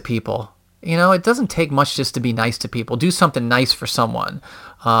nice to people. You know, it doesn't take much just to be nice to people. Do something nice for someone.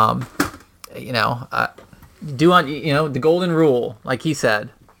 You know, the golden rule, like he said.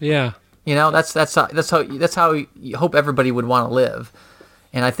 Yeah. You know, that's how you hope everybody would want to live.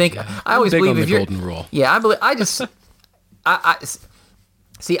 And I think I always believe if you're golden rule. Yeah, I believe. I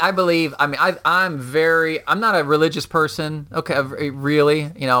believe. I mean, I'm not a religious person. Okay,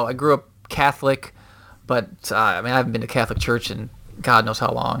 really. You know, I grew up Catholic, but I mean, I haven't been to Catholic church in God knows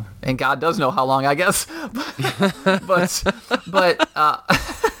how long, and God does know how long, I guess. but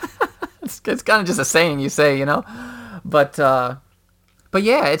it's kind of just a saying you say, you know. But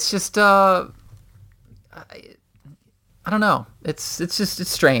yeah, it's just I don't know. It's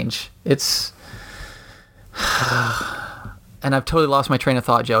strange. It's and I've totally lost my train of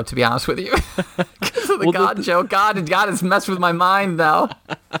thought, Joe, to be honest with you. Because of the God joke. God has messed with my mind now.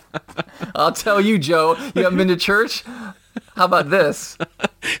 I'll tell you, Joe, you haven't been to church? How about this?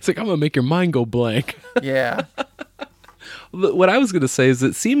 It's like, I'm going to make your mind go blank. Yeah. What I was going to say is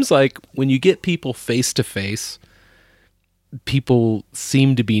it seems like when you get people face to face, people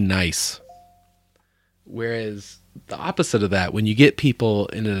seem to be nice. Whereas the opposite of that, when you get people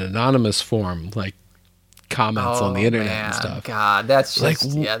in an anonymous form, like comments on the internet and stuff. God, that's just, like,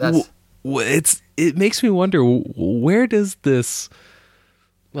 it makes me wonder, where does this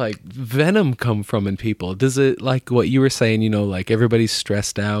like venom come from in people? Does it, like what you were saying, you know, like everybody's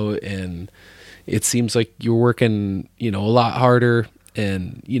stressed out and it seems like you're working, you know, a lot harder.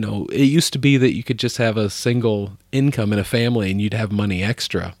 And, you know, it used to be that you could just have a single income in a family and you'd have money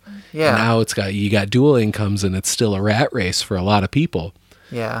extra. Yeah. And now you got dual incomes and it's still a rat race for a lot of people.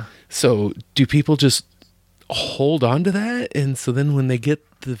 Yeah. So do people just hold on to that? And so then when they get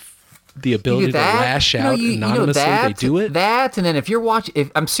the ability to lash out anonymously, they do it? That, and then if you're watching,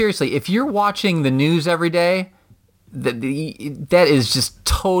 if you're watching the news every day, that is just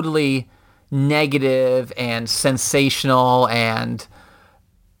totally negative and sensational and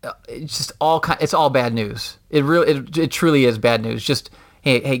it's just it's all bad news. It truly is bad news. Just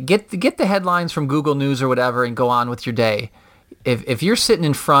hey, get the headlines from Google News or whatever and go on with your day. If you're sitting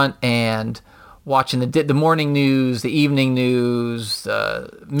in front and watching the morning news, the evening news,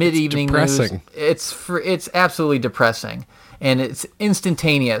 mid-evening news, it's absolutely depressing and it's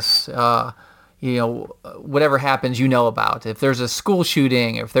instantaneous. You know, whatever happens, you know about. If there's a school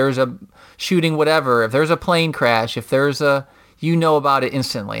shooting, if there's a shooting, whatever, if there's a plane crash, you know about it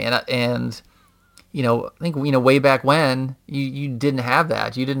instantly. And you know, I think, you know, way back when you didn't have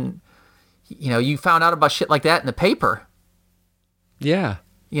that. You didn't, you know, you found out about shit like that in the paper. Yeah.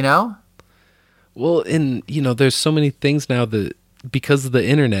 You know? Well, and, you know, there's so many things now that because of the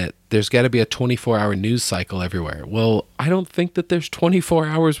internet, there's got to be a 24-hour news cycle everywhere. Well, I don't think that there's 24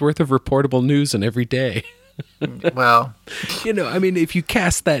 hours worth of reportable news in every day. Well, you know, I mean, if you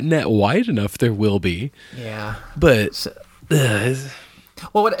cast that net wide enough, there will be. Yeah. But,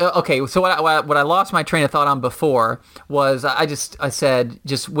 well, so what I lost my train of thought on before was I said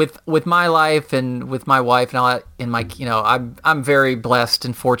just with my life and with my wife and all that, in my, you know, I'm very blessed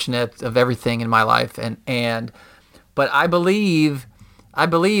and fortunate of everything in my life but I believe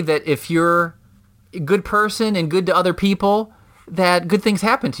that if you're a good person and good to other people, that good things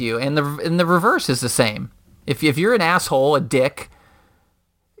happen to you, and the reverse is the same. If you're an asshole, a dick,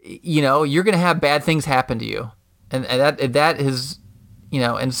 you know, you're gonna have bad things happen to you, and that is, you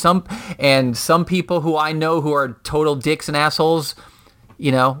know, and some people who I know who are total dicks and assholes,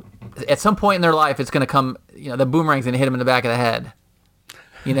 you know, at some point in their life it's gonna come, you know, the boomerang's gonna hit them in the back of the head.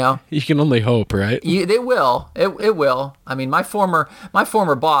 You know, you can only hope, right? It will. It will. I mean, my former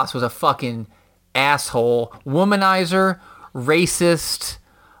boss was a fucking asshole, womanizer, racist,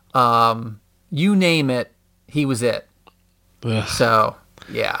 you name it, he was it. Ugh. So,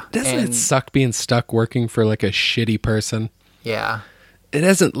 yeah. Doesn't it suck being stuck working for like a shitty person? Yeah.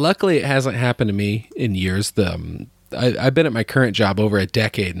 Luckily it hasn't happened to me in years. I've been at my current job over a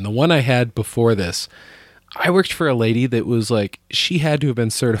decade, and the one I had before this, I worked for a lady that was like, she had to have been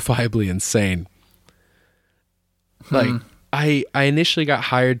certifiably insane. Like, I initially got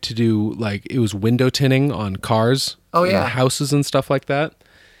hired to do, like, it was window tinting on cars. Oh, yeah. Houses and stuff like that.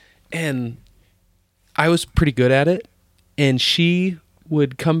 And I was pretty good at it. And she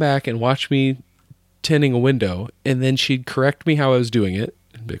would come back and watch me tinting a window. And then she'd correct me how I was doing it.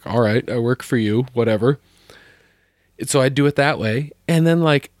 And be like, all right, I work for you, whatever. And so I'd do it that way. And then,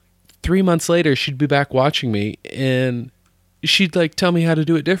 like, 3 months later, she'd be back watching me. And she'd, like, tell me how to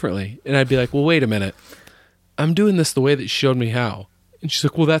do it differently. And I'd be like, well, wait a minute. I'm doing this the way that she showed me how. And she's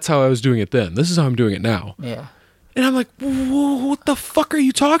like, well, that's how I was doing it then. This is how I'm doing it now. Yeah. And I'm like, whoa, what the fuck are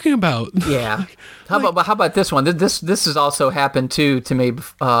you talking about? Yeah. How about this one? This has also happened to me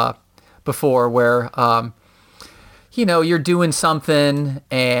before, where you're doing something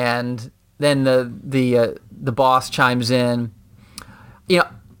and then the boss chimes in.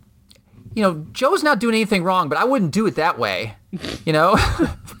 Joe's not doing anything wrong, but I wouldn't do it that way.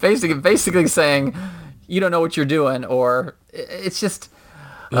 Basically saying, you don't know what you're doing, or it's just,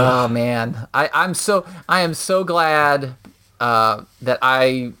 oh man, I am so glad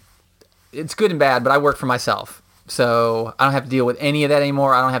that it's good and bad, but I work for myself, so I don't have to deal with any of that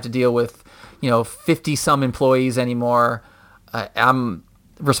anymore. I don't have to deal with 50 some employees anymore. I'm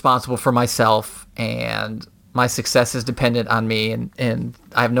responsible for myself, and my success is dependent on me, and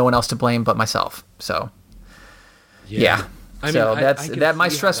I have no one else to blame but myself. So yeah. My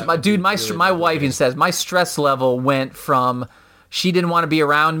stress, my wife even says my stress level went from she didn't want to be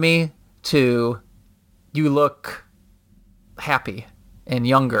around me to you look happy and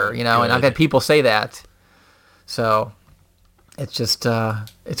younger, and I've had people say that. So it's just,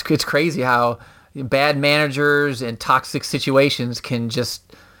 it's crazy how bad managers and toxic situations can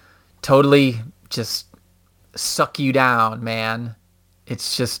just totally just suck you down, man.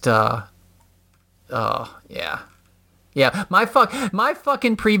 It's just, yeah. Yeah, my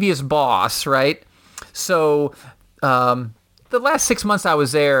fucking previous boss, right? So, the last 6 months I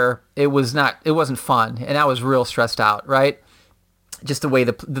was there, it wasn't fun, and I was real stressed out, right? Just the way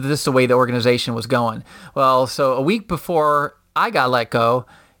the organization was going. Well, so a week before I got let go,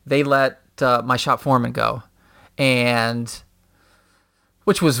 they let my shop foreman go, and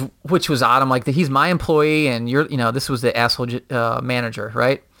which was odd. I'm like, he's my employee, and this was the asshole manager,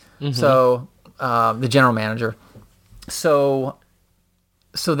 right? Mm-hmm. So the general manager. So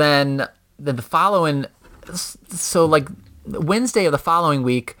then the following, so like Wednesday of the following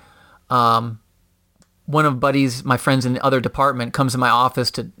week, one of my friends in the other department comes in my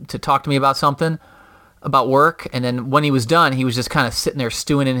office to talk to me about something, about work. And then when he was done, he was just kind of sitting there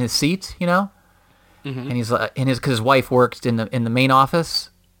stewing in his seat, mm-hmm. And he's like, because his wife worked in the main office,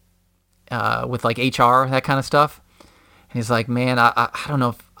 with like HR, that kind of stuff. And he's like, man, I don't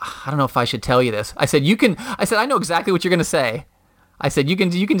know if I should tell you this. I said, I know exactly what you're going to say. I said, you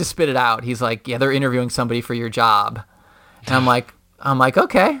can just spit it out. He's like, yeah, they're interviewing somebody for your job. And I'm like,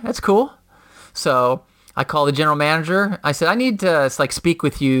 okay, that's cool. So I called the general manager. I said, I need to speak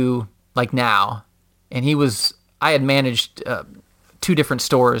with you like now. And I had managed 2 different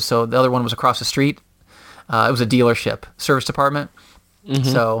stores. So the other one was across the street. It was a dealership, service department. Mm-hmm.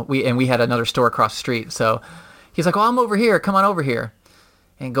 So we had another store across the street. So he's like, oh, I'm over here. Come on over here.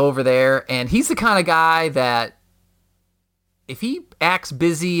 And go over there. And he's the kind of guy that if he acts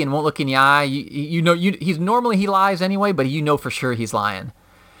busy and won't look in the eye, he's normally he lies anyway, but for sure he's lying.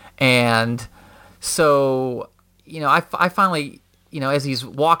 And so, I finally, as he's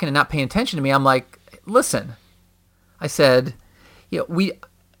walking and not paying attention to me, I'm like, listen, I said,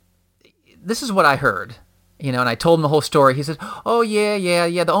 this is what I heard. And I told him the whole story. He said, oh, yeah.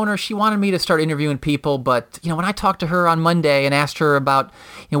 The owner, she wanted me to start interviewing people. But, when I talked to her on Monday and asked her about,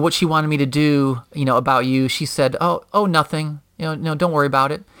 what she wanted me to do, about you, she said, oh, nothing. No, don't worry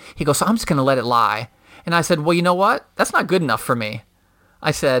about it. He goes, so I'm just going to let it lie. And I said, well, you know what? That's not good enough for me.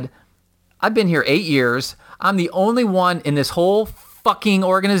 I said, I've been here 8 years. I'm the only one in this whole fucking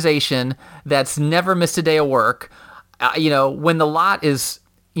organization that's never missed a day of work. When the lot is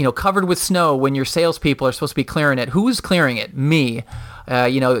covered with snow, when your salespeople are supposed to be clearing it, who's clearing it? Me.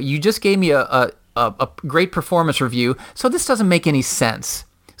 You just gave me a great performance review, so this doesn't make any sense.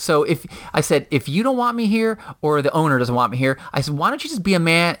 So if you don't want me here, or the owner doesn't want me here, I said, why don't you just be a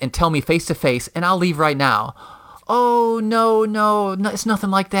man and tell me face to face, and I'll leave right now. Oh, no, it's nothing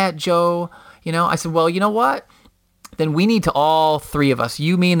like that, Joe. I said, well, you know what? Then we need to all 3 of us,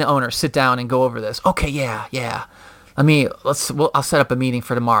 you, me, and the owner, sit down and go over this. Okay, yeah. I'll set up a meeting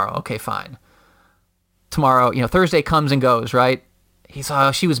for tomorrow. Okay, fine. Tomorrow, Thursday comes and goes, right? He's,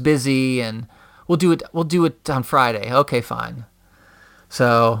 she was busy, and we'll do it on Friday. Okay, fine.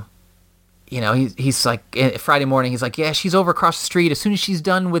 So he's like, Friday morning, he's like, yeah, she's over across the street. As soon as she's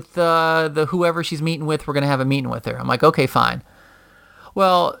done with the whoever she's meeting with, we're going to have a meeting with her. I'm like, okay, fine.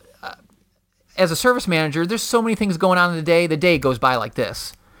 Well, as a service manager, there's so many things going on in the day. The day goes by like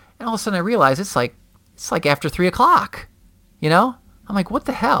this. And all of a sudden I realize it's like after 3:00, I'm like, what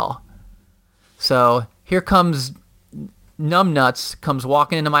the hell? So here comes Numbnuts, comes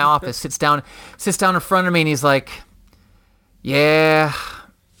walking into my office, sits down in front of me, and he's like, yeah,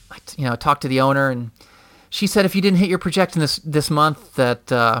 talk to the owner, and she said if you didn't hit your projection this month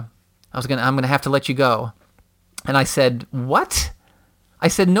that I'm gonna have to let you go. And I said, what? I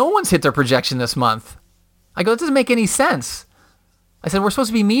said, no one's hit their projection this month. I go, it doesn't make any sense. I said, we're supposed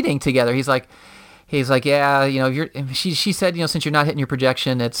to be meeting together. He's like, yeah, she said, since you're not hitting your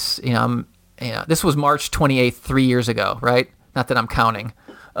projection, it's, this was March 28th, 3 years ago, right? Not that I'm counting.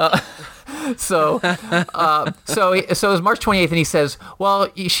 So it was March 28th, and he says, well,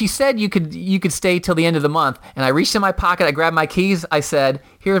 she said you could stay till the end of the month. And I reached in my pocket, I grabbed my keys. I said,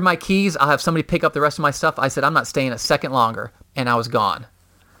 here's my keys. I'll have somebody pick up the rest of my stuff. I said, I'm not staying a second longer. And I was gone.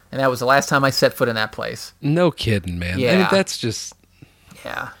 And that was the last time I set foot in that place. No kidding, man. Yeah. I mean, that's just...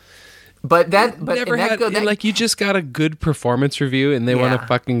 Yeah. You just got a good performance review and they want to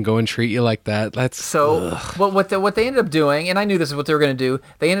fucking go and treat you like that. That's so. What they ended up doing, and I knew this is what they were going to do.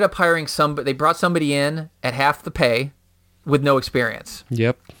 They ended up hiring somebody. They brought somebody in at half the pay, with no experience.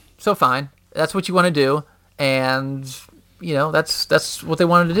 Yep. So fine, that's what you want to do, and that's what they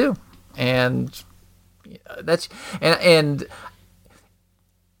wanted to do, and that's and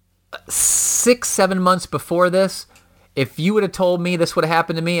 6-7 months before this. If you would have told me this would have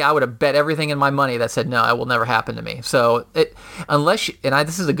happened to me, I would have bet everything in my money that said, no, it will never happen to me. So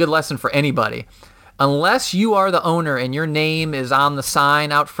this is a good lesson for anybody. Unless you are the owner and your name is on the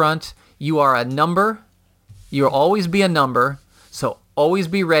sign out front, you are a number. You'll always be a number. So always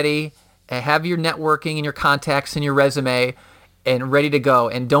be ready and have your networking and your contacts and your resume and ready to go.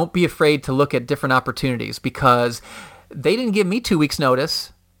 And don't be afraid to look at different opportunities, because they didn't give me 2 weeks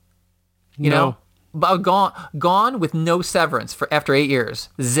notice. You know? But gone with no severance after 8 years.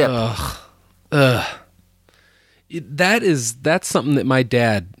 Zip. That's something that my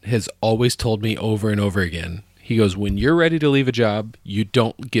dad has always told me over and over again. He goes, when you're ready to leave a job, you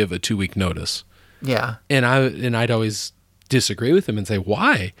don't give a 2-week notice. Yeah. And I'd always disagree with him and say,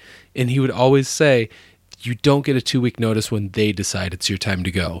 why? And he would always say, you don't get a 2-week notice when they decide it's your time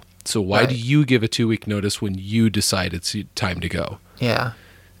to go. So why do you give a 2-week notice when you decide it's your time to go? Yeah.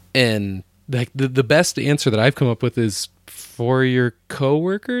 And like the best answer that I've come up with is for your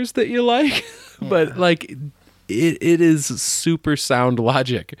coworkers that you like, but like it is super sound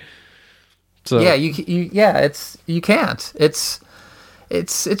logic. So yeah, you can't.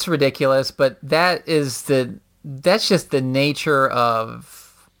 It's ridiculous, but that's just the nature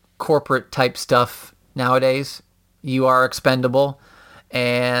of corporate type stuff nowadays. You are expendable,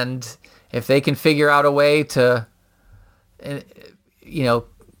 and if they can figure out a way to,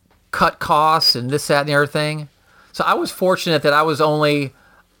 cut costs and this, that, and the other thing. So I was fortunate that I was only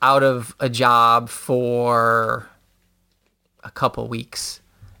out of a job for a couple weeks,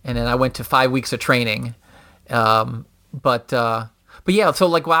 and then I went to 5 weeks of training. But yeah, so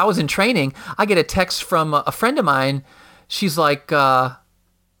like while I was in training, I get a text from a friend of mine. She's like,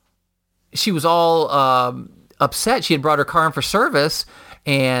 she was all upset. She had brought her car in for service,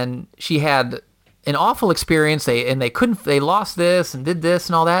 and she had an awful experience. They lost this and did this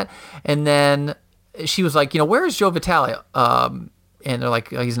and all that. And then she was like, where is Joe Vitale? And they're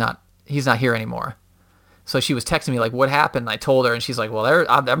like, oh, he's not here anymore. So she was texting me like, what happened? And I told her, and she's like, well,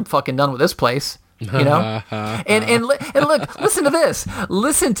 I'm fucking done with this place, and look,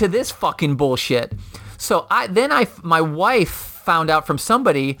 listen to this fucking bullshit. So my wife found out from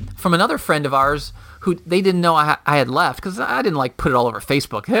another friend of ours, who they didn't know I had left, because I didn't like put it all over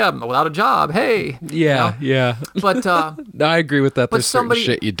Facebook. Hey, I'm without a job. Hey. Yeah, yeah. But no, I agree with that. There's certain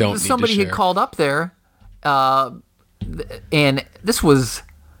shit you don't need to share. Somebody had called up there, and this was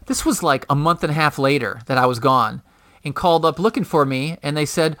like a month and a half later that I was gone, and called up looking for me, and they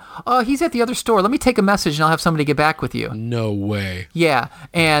said, oh, he's at the other store. Let me take a message, and I'll have somebody get back with you. No way. Yeah,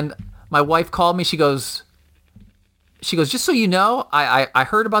 and my wife called me. She goes, just so you know, I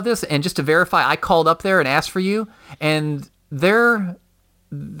heard about this, and just to verify, I called up there and asked for you, and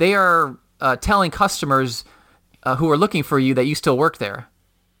they are telling customers who are looking for you that you still work there.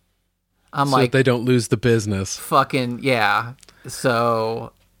 I'm so like, they don't lose the business. Fucking yeah.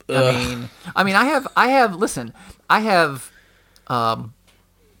 So I mean, I have. Listen, I have.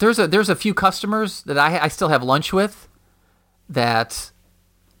 There's a few customers that I still have lunch with that.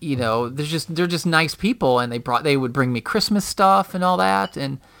 They're just nice people, and they would bring me Christmas stuff and all that,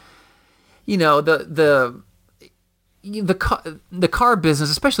 and the car business,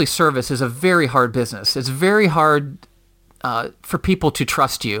 especially service, is a very hard business. It's very hard for people to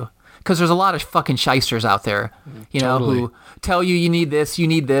trust you because there's a lot of fucking shysters out there, Totally. who tell you need this,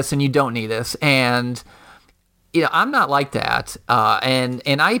 and you don't need this. And I'm not like that. And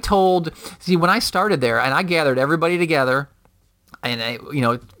I when I started there, and I gathered everybody together, and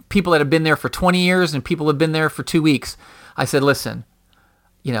people that have been there for 20 years and people have been there for 2 weeks. I said, listen,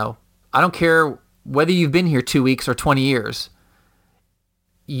 I don't care whether you've been here 2 weeks or 20 years.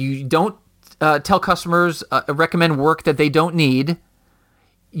 You don't tell customers, recommend work that they don't need.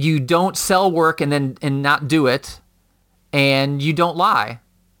 You don't sell work and not do it, and you don't lie.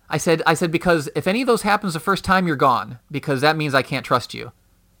 I said because if any of those happens the first time, you're gone, because that means I can't trust you,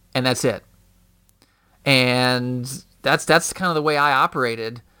 and that's it. And that's kind of the way I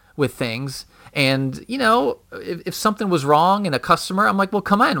operated with things. And if something was wrong in a customer, I'm like, well,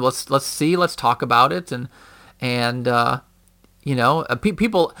 come on, let's see, let's talk about it. And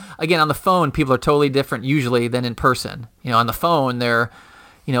people, again, on the phone, people are totally different usually than in person. On the phone, they're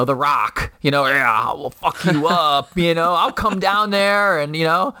The Rock, yeah, we'll fuck you up, I'll come down there, and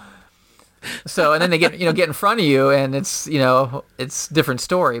so, and then they get in front of you, and it's it's a different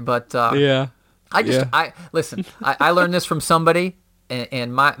story. But yeah, I listen. I learned this from somebody.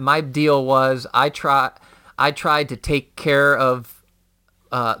 And my deal was I tried to take care of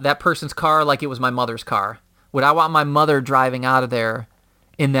that person's car like it was my mother's car. Would I want my mother driving out of there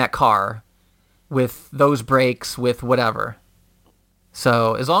in that car with those brakes, with whatever?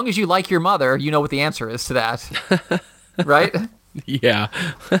 So as long as you like your mother, you know what the answer is to that, right? Yeah.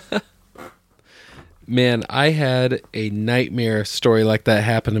 Man, I had a nightmare story like that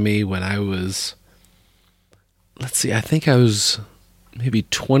happen to me when I was, let's see, I think I was maybe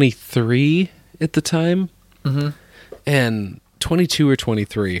 23 at the time, and 22 or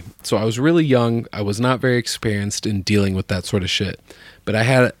 23. So I was really young. I was not very experienced in dealing with that sort of shit. But I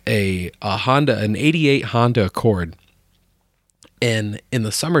had a Honda, an 88 Honda Accord. And in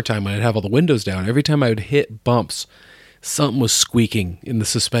the summertime, when I'd have all the windows down, every time I would hit bumps, something was squeaking in the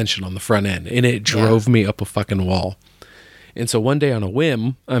suspension on the front end, and it drove me up a fucking wall. And so one day on a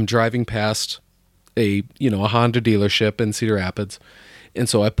whim, I'm driving past a Honda dealership in Cedar Rapids. And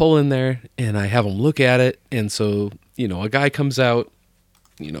so I pull in there and I have them look at it. And so, a guy comes out,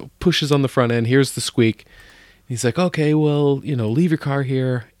 pushes on the front end. Here's the squeak. He's like, okay, well, leave your car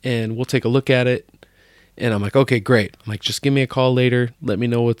here and we'll take a look at it. And I'm like, okay, great. I'm like, just give me a call later. Let me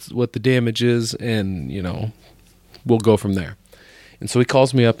know what the damage is. And, we'll go from there. And so he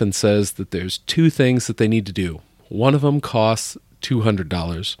calls me up and says that there's two things that they need to do. One of them costs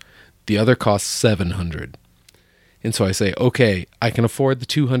 $200. The other costs $700. And so I say, okay, I can afford the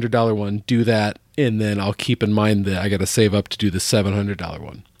 $200 one, do that, and then I'll keep in mind that I got to save up to do the $700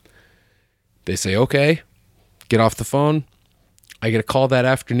 one. They say, okay, get off the phone. I get a call that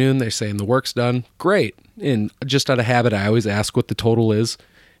afternoon. They're saying the work's done. Great. And just out of habit, I always ask what the total is.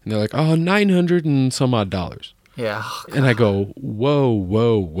 And they're like, oh, $900 and some odd dollars. Yeah. And I go,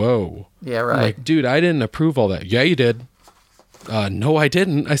 whoa. Yeah, right. I'm like, dude, I didn't approve all that. Yeah, you did. No, I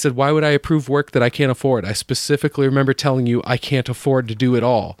didn't. I said, why would I approve work that I can't afford? I specifically remember telling you I can't afford to do it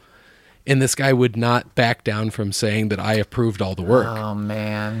all. And this guy would not back down from saying that I approved all the work. Oh,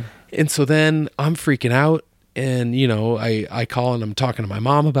 man. And so then I'm freaking out. And, I call and I'm talking to my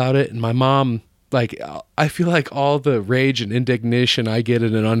mom about it. And my mom, like, I feel like all the rage and indignation I get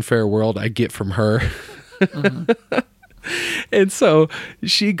in an unfair world, I get from her. Mm-hmm. And so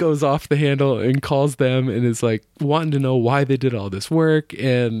she goes off the handle and calls them and is like wanting to know why they did all this work.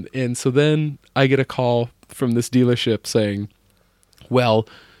 And so then I get a call from this dealership saying, well,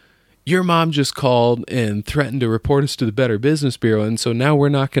 your mom just called and threatened to report us to the Better Business Bureau. And so now we're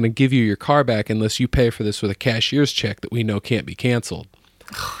not going to give you your car back unless you pay for this with a cashier's check that we know can't be canceled.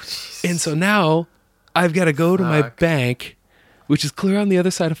 Oh, and so now I've got to go to my bank, which is clear on the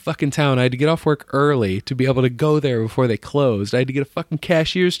other side of fucking town. I had to get off work early to be able to go there before they closed. I had to get a fucking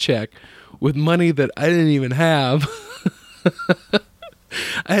cashier's check with money that I didn't even have.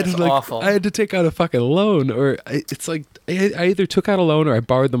 Awful. I had to take out a fucking loan, or it's like I either took out a loan or I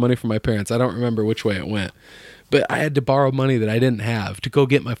borrowed the money from my parents. I don't remember which way it went, but I had to borrow money that I didn't have to go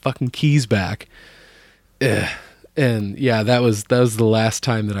get my fucking keys back. And yeah, that was the last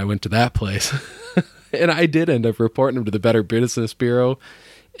time that I went to that place. And I did end up reporting him to the Better Business Bureau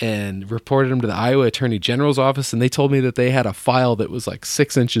and reported him to the Iowa Attorney General's office. And they told me that they had a file that was like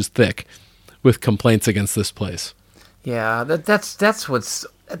 6 inches thick with complaints against this place. Yeah, that's what's...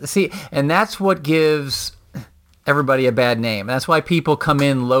 See, and that's what gives everybody a bad name. That's why people come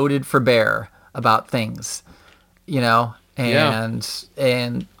in loaded for bear about things, And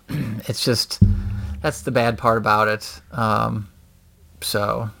it's just, that's the bad part about it.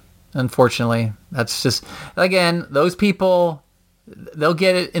 So unfortunately, that's just, again, those people, they'll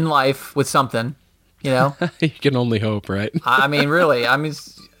get it in life with something, you know? You can only hope, right? I mean, really, I mean,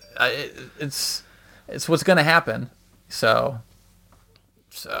 it's what's going to happen. So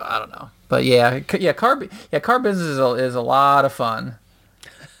I don't know, but car business is a lot of fun.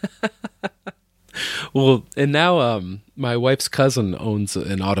 Well, and now my wife's cousin owns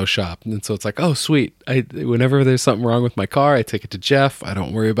an auto shop, and so it's like, oh, sweet. Whenever there's something wrong with my car, I take it to Jeff. I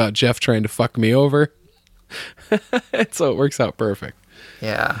don't worry about Jeff trying to fuck me over. And so it works out perfect.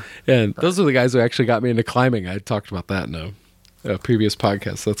 Yeah. And those are the guys who actually got me into climbing. I talked about that in a previous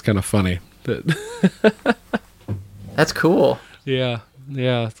podcast. So that's kind of funny. That's cool. Yeah.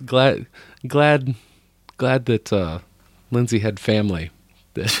 Glad that Lindsay had family.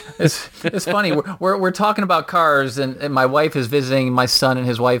 It's funny. We're talking about cars, and my wife is visiting my son and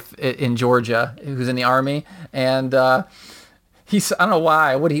his wife in Georgia, who's in the Army, and I don't know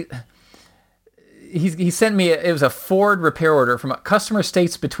why. He sent me it was a Ford repair order from a customer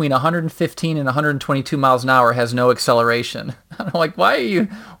states between 115 and 122 miles an hour has no acceleration. I'm like, what are you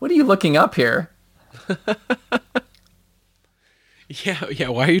looking up here? Yeah.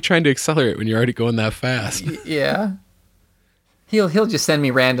 Why are you trying to accelerate when you're already going that fast? Yeah. He'll just send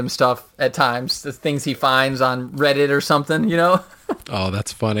me random stuff at times, the things he finds on Reddit or something, you know? Oh,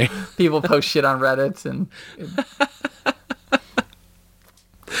 that's funny. People post shit on Reddit and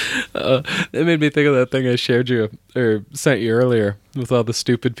it made me think of that thing I shared you or sent you earlier with all the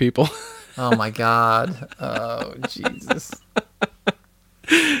stupid people. Oh my God. Oh, Jesus.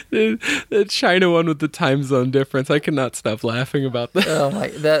 The China one with the time zone difference. I cannot stop laughing about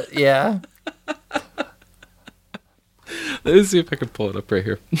that. Yeah. Let me see if I can pull it up right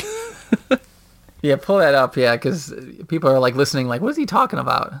here. Yeah, pull that up, yeah, because people are like listening, like, what is he talking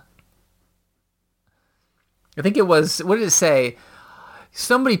about? I think it was, what did it say?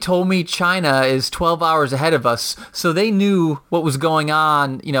 Somebody told me China is 12 hours ahead of us, so they knew what was going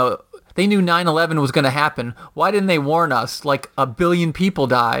on, you know, they knew 9/11 was going to happen. Why didn't they warn us? Like, 1 billion people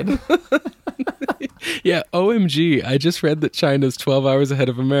died. Yeah, OMG, I just read that China's 12 hours ahead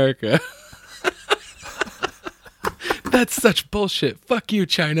of America. That's such bullshit. Fuck you,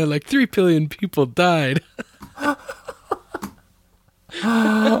 China. Like 3 billion people died.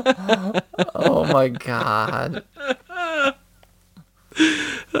 Oh my God.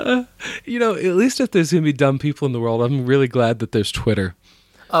 You know, at least if there's going to be dumb people in the world, I'm really glad that there's Twitter.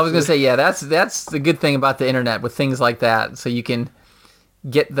 I was going to say, yeah, that's the good thing about the internet with things like that. So you can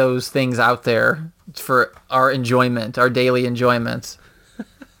get those things out there for our enjoyment, our daily enjoyment.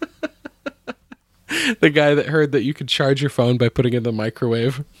 The guy that heard that you could charge your phone by putting it in the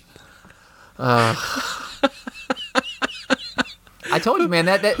microwave. I told you, man,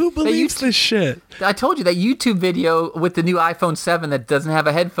 that who believes this shit? I told you that YouTube video with the new iPhone 7 that doesn't have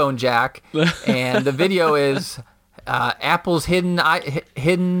a headphone jack, and the video is Apple's hidden,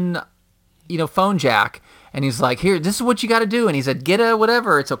 phone jack, and he's like, "Here, this is what you got to do," and he said, "Get a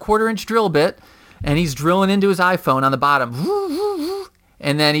whatever, it's a 1/4-inch drill bit," and he's drilling into his iPhone on the bottom,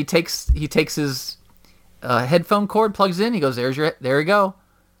 and then he takes his headphone cord, plugs in, he goes, there you go.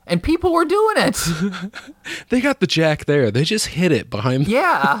 And people were doing it. They got the jack there. They just hid it behind.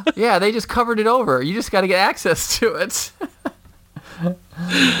 Yeah, they just covered it over. You just got to get access to it.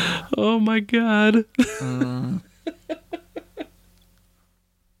 Oh my God.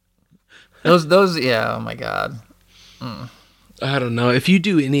 Those, yeah. Oh my God. I don't know if you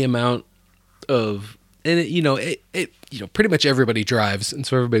do any amount of, and it pretty much everybody drives, and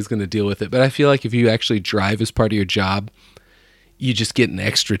so everybody's going to deal with it. But I feel like if you actually drive as part of your job, you just get an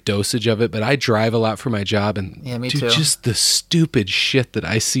extra dosage of it. But I drive a lot for my job, and yeah, me too. Just the stupid shit that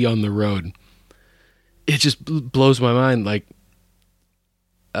I see on the road, it just blows my mind. Like,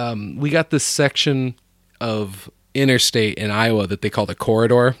 we got this section of interstate in Iowa that they call the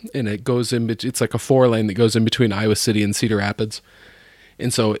corridor, and it goes in. It's like a 4-lane that goes in between Iowa City and Cedar Rapids.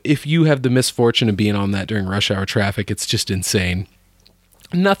 And so if you have the misfortune of being on that during rush hour traffic, it's just insane.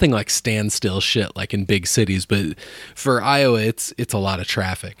 Nothing like standstill shit like in big cities, but for Iowa, it's a lot of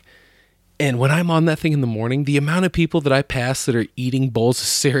traffic. And when I'm on that thing in the morning, the amount of people that I pass that are eating bowls of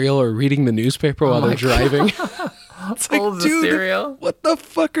cereal or reading the newspaper while they're driving. It's like, bowls dude, of cereal? What the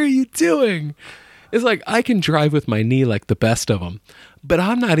fuck are you doing? It's like, I can drive with my knee like the best of them, but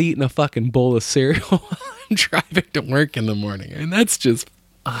I'm not eating a fucking bowl of cereal while I'm driving to work in the morning. And that's just...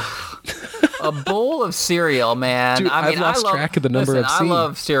 A bowl of cereal, man. Dude, I mean, I've lost track of the number of I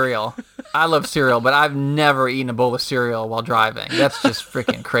love cereal. I love cereal, but I've never eaten a bowl of cereal while driving. That's just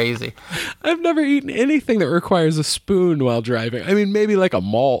freaking crazy. I've never eaten anything that requires a spoon while driving. I mean, maybe like a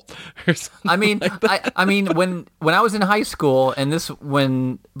malt or something. I mean, I mean, when I was in high school, and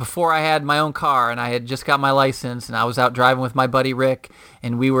before I had my own car, and I had just got my license, and I was out driving with my buddy Rick,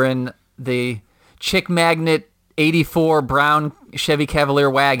 and we were in the Chick Magnet 84 brown Chevy Cavalier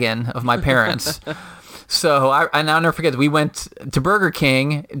wagon of my parents. So I'll never forget, we went to Burger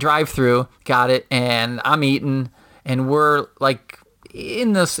King, drive-through, got it, and I'm eating, and we're like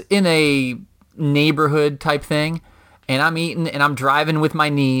in a neighborhood type thing, and I'm eating, and I'm driving with my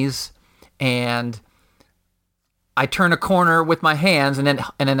knees, and I turn a corner with my hands, and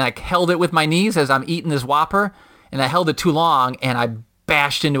then I held it with my knees as I'm eating this Whopper, and I held it too long, and I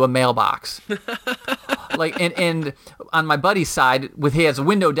bashed into a mailbox. Like, and on my buddy's side, with his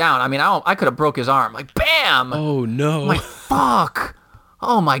window down, I mean, I could have broke his arm. Like, bam! Oh, no. I'm like, fuck!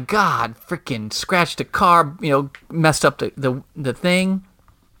 Oh, my God. Freaking scratched the car, messed up the thing.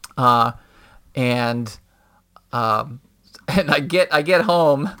 And I get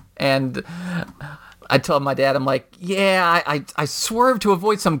home, and I told my dad, I'm like, yeah, I swerved to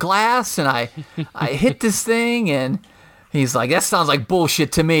avoid some glass, and I hit this thing, and he's like, that sounds like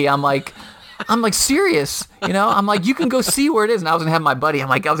bullshit to me. I'm like, serious, I'm like, you can go see where it is. And I was gonna have my buddy, I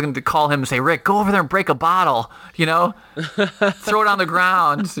was gonna call him and say, Rick, go over there and break a bottle, throw it on the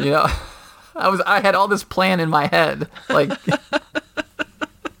ground, I had all this plan in my head, like,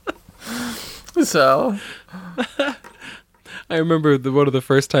 so. I remember one of the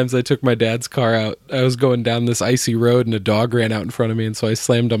first times I took my dad's car out, I was going down this icy road and a dog ran out in front of me, and so I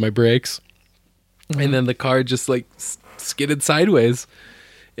slammed on my brakes. Mm-hmm. And then the car just like skidded sideways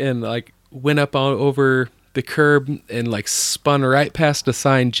and like went up over the curb and like spun right past a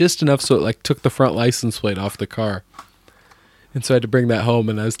sign just enough so it like took the front license plate off the car. And so I had to bring that home,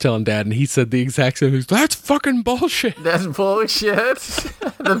 and I was telling Dad, and he said the exact same thing. That's fucking bullshit. That's bullshit.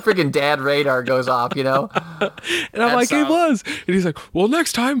 The freaking dad radar goes off, And I'm like, it was. And he's like, well,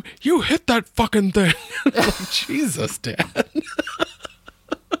 next time you hit that fucking thing. Like, Jesus, Dad.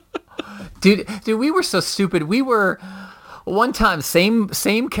 Dude, we were so stupid. We were one time same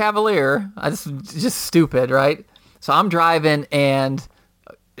Cavalier. Just stupid, right? So I'm driving, and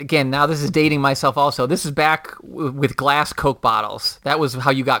again, now this is dating myself also. This is back with glass Coke bottles. That was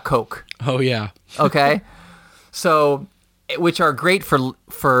how you got Coke. Oh, yeah. Okay? So, which are great for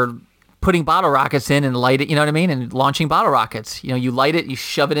putting bottle rockets in and light it, you know what I mean? And launching bottle rockets. You light it, you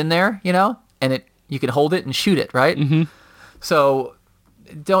shove it in there, and you can hold it and shoot it, right? Mm-hmm. So,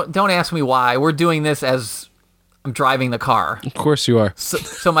 don't ask me why. We're doing this as I'm driving the car. Of course you are.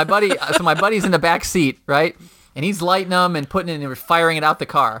 So my buddy's in the back seat, right? And he's lighting them and putting it and firing it out the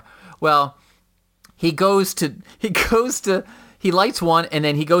car. Well, he lights one, and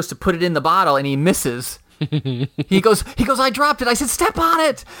then he goes to put it in the bottle, and he misses. He goes, I dropped it. I said, step on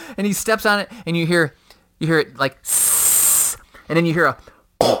it. And he steps on it, and you hear it like, and then you hear a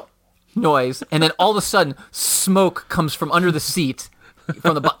noise, and then all of a sudden, smoke comes from under the seat, and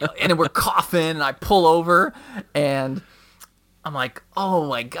then we're coughing, and I pull over, and I'm like, oh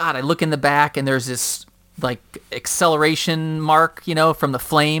my God. I look in the back, and there's this like acceleration mark, from the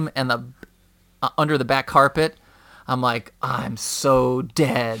flame and the under the back carpet. I'm like, I'm so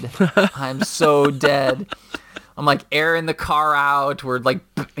dead. I'm so dead. I'm like airing the car out. We're like,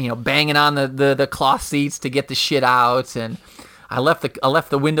 banging on the cloth seats to get the shit out. And I left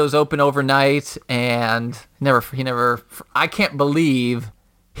the windows open overnight, and I can't believe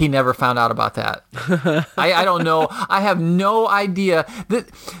he never found out about that. I don't know. I have no idea.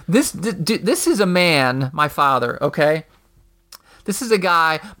 This is a man, my father, okay? This is a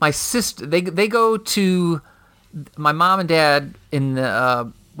guy, my sister, they go to, my mom and dad,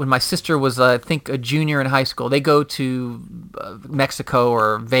 when my sister was, I think, a junior in high school, they go to Mexico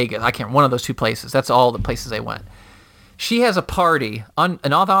or Vegas. I can't remember, one of those two places. That's all the places they went. She has a party, an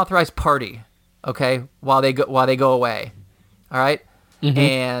unauthorized party, okay, while they go away, all right? Mm-hmm.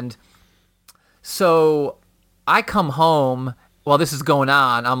 And so I come home while this is going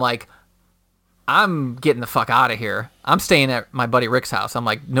on. I'm like, I'm getting the fuck out of here. I'm staying at my buddy Rick's house. I'm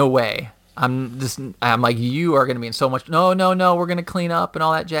like, no way. I'm like, you are going to be in so much. No, we're going to clean up and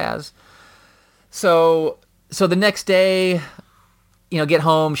all that jazz. So the next day, get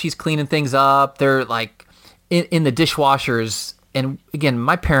home. She's cleaning things up. They're like in the dishwashers. And again,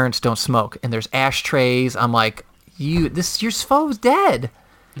 my parents don't smoke, and there's ashtrays. I'm like, your phone's dead.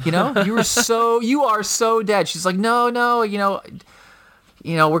 You are so dead. She's like, no,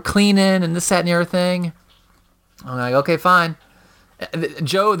 we're cleaning and this, that, and the other thing. I'm like, okay, fine.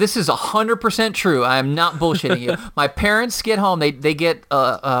 Joe, this is 100% true. I am not bullshitting you. My parents get home. They get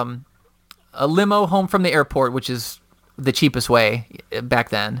a limo home from the airport, which is the cheapest way back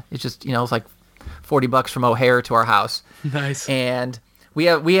then. It's just, it's like $40 from O'Hare to our house. Nice. And we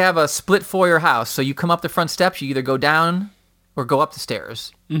have a split foyer house. So you come up the front steps, you either go down or go up the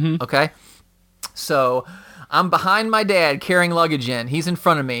stairs. Mm-hmm. Okay? So I'm behind my dad carrying luggage in. He's in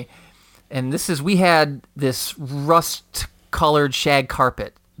front of me. And we had this rust-colored shag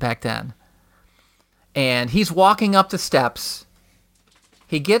carpet back then. And he's walking up the steps.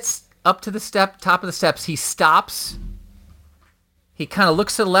 He gets up to the top of the steps. He stops. He kind of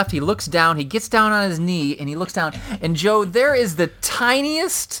looks to the left. He looks down. He gets down on his knee, and he looks down. And, Joe, there is the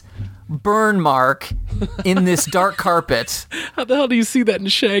tiniest burn mark in this dark carpet. How the hell do you see that in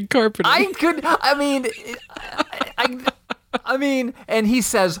shag carpet? And he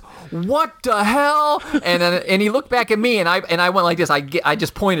says, "What the hell?" And he looked back at me, and I went like this. I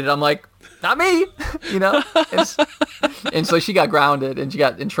just pointed. I'm like, "Not me," And so she got grounded and she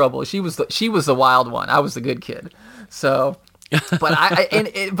got in trouble. She was the wild one. I was the good kid. So, but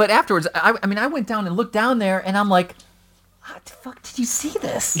but afterwards, I went down and looked down there, and I'm like, "How the fuck did you see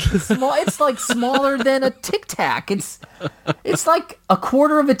this? It's like smaller than a Tic Tac. It's like a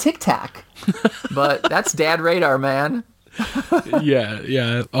quarter of a Tic Tac." But that's Dad radar, man.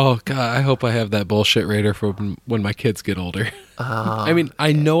 Yeah. Oh God, I hope I have that bullshit radar for when my kids get older.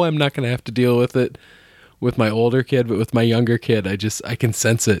 I know I'm not going to have to deal with it with my older kid, but with my younger kid, I can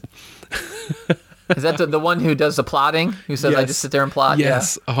sense it. Is that the one who does the plotting? Who says, yes. I just sit there and plot?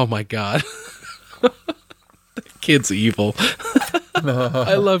 Yes. Yeah. Oh my God. The kid's evil.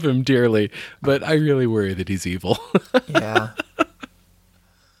 I love him dearly, but I really worry that he's evil. Yeah.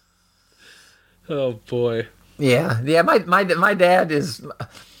 Oh boy. Yeah. My dad is.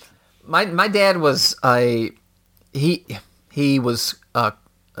 My dad was he was a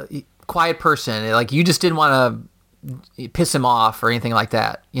quiet person. Like, you just didn't want to piss him off or anything like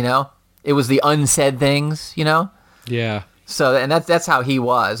that. It was the unsaid things. Yeah. So, and that's how he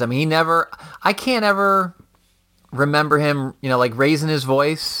was. I mean, I can't ever remember him, like raising his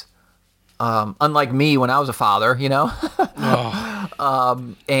voice. Unlike me when I was a father,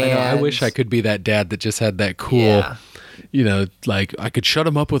 Oh. And I wish I could be that dad that just had that cool, like I could shut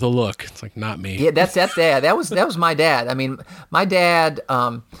him up with a look. It's like, not me. Yeah, that's dad. That was my dad. I mean, my dad,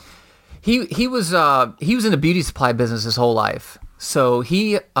 he was in the beauty supply business his whole life. So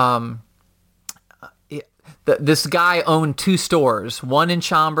this guy owned 2 stores, one in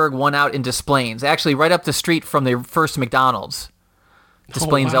Schaumburg, one out in Des Plaines, actually right up the street from the first McDonald's, Des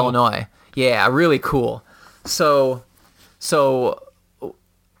Plaines, Illinois. Yeah, really cool. So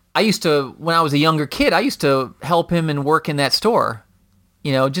I used to, when I was a younger kid, I used to help him and work in that store,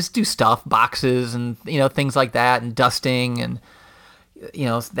 just do stuff, boxes and, things like that, and dusting and,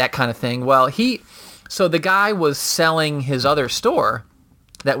 that kind of thing. Well, so the guy was selling his other store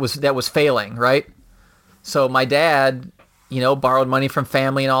that was failing, right? So my dad, borrowed money from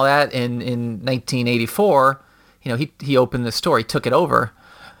family and all that. In 1984, he opened the store. He took it over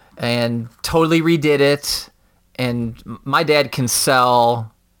and totally redid it. And my dad can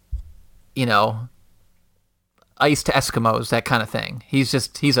sell, ice to Eskimos, that kind of thing.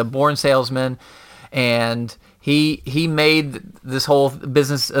 He's a born salesman, and he made this whole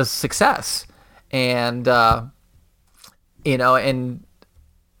business a success. And, and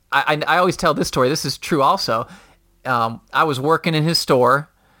I always tell this story. This is true also. I was working in his store,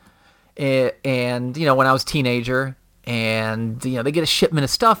 and, when I was a teenager, and, they get a shipment of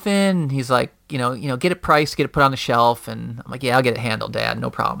stuff in, and he's like, get it priced, get it put on the shelf. And I'm like, yeah, I'll get it handled, Dad. No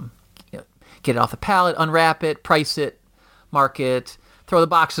problem. Get it off the pallet, unwrap it, price it, mark it, throw the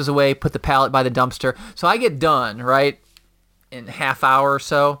boxes away, put the pallet by the dumpster. So I get done, right, in a half hour or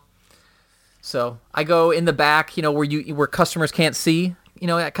so. So I go in the back, where customers can't see,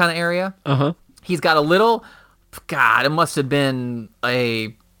 that kind of area. Uh-huh. He's got a little, God, it must have been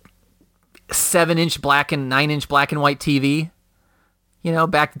a 7-inch black and 9-inch black and white TV.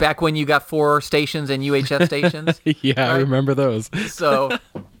 Back when you got 4 stations and UHF stations. Yeah, right? I remember those.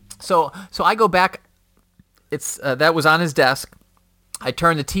 So I go back. It's that was on his desk. I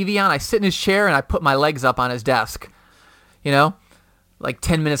turn the TV on. I sit in his chair and I put my legs up on his desk. Like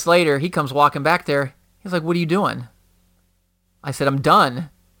 10 minutes later, he comes walking back there. He's like, "What are you doing?" I said, "I'm done."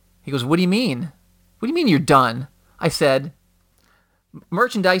 He goes, "What do you mean? What do you mean you're done?" I said,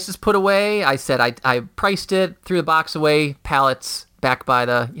 "Merchandise is put away." I said, I priced it, threw the box away, pallets back by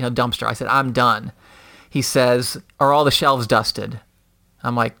the dumpster. I said, "I'm done." He says, "Are all the shelves dusted?"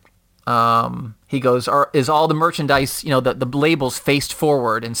 I'm like, he goes, "Is all the merchandise, the labels faced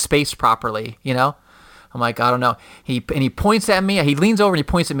forward and spaced properly, I'm like, "I don't know." He points at me. He leans over and he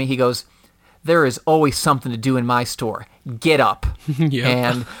points at me. He goes, there is always something to do in my store. Get up.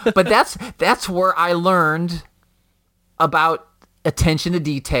 Yeah. But that's where I learned about attention to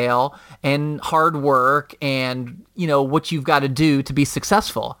detail and hard work and, what you've got to do to be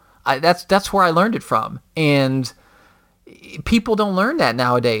successful. That's where I learned it from. And people don't learn that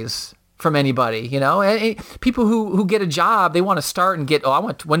nowadays from anybody, people who get a job, they want to start and get,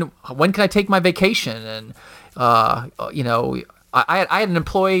 when can I take my vacation? And, I had an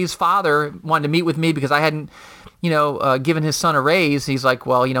employee's father wanted to meet with me because I hadn't, given his son a raise. He's like,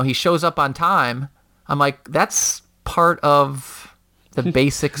 well, he shows up on time. I'm like, that's part of the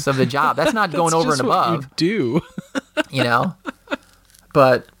basics of the job. That's not going over and above. What you do.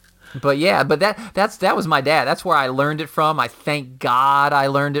 But that was my dad. That's where I learned it from. I thank God I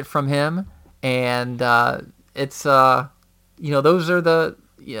learned it from him. And it's those are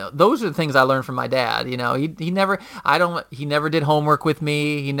the things I learned from my dad. He never did homework with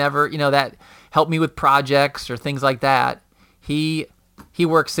me. He never, that helped me with projects or things like that. He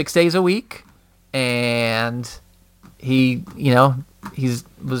worked 6 days a week, and he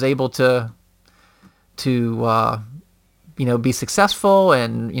was able to be successful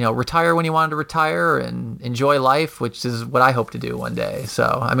and, retire when he wanted to retire and enjoy life, which is what I hope to do one day.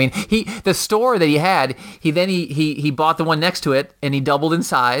 So, I mean, the store that he had, he bought the one next to it and he doubled in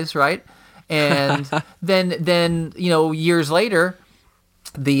size, right? And then, years later,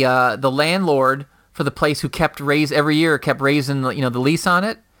 the landlord for the place who kept raising the lease on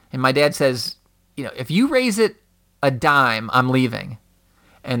it. And my dad says, if you raise it a dime, I'm leaving.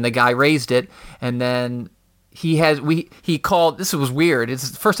 And the guy raised it, and then he called, this was weird. It's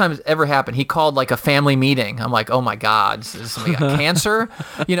the first time it's ever happened. He called like a family meeting. I'm like, oh my God, is somebody got cancer?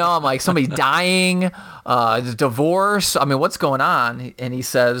 I'm like, somebody's dying, divorce. I mean, what's going on? And he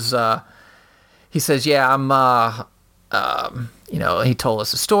says, yeah, I'm, he told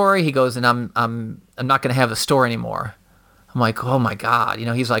us a story. He goes, and I'm not going to have the store anymore. I'm like, oh my God.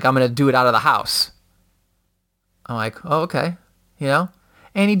 He's like, I'm going to do it out of the house. I'm like, oh, okay.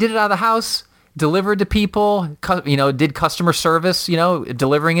 And he did it out of the house, delivered to people, did customer service,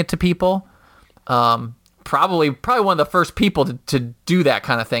 delivering it to people. Probably one of the first people to do that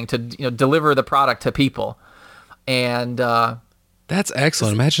kind of thing, to, deliver the product to people. And that's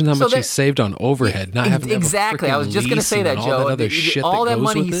excellent. Imagine how much he saved on overhead. Not having exactly. I was just going to say that, Joe. All that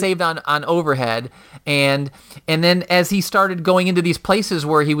money he saved on overhead, and then as he started going into these places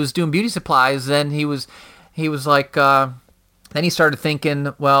where he was doing beauty supplies, then he was like, then he started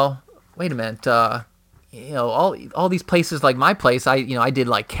thinking, well, wait a minute, all these places like my place, I did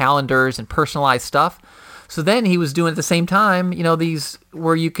like calendars and personalized stuff. So then he was doing at the same time, these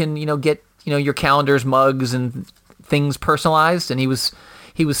where you can, get, your calendars, mugs, and things personalized, and he was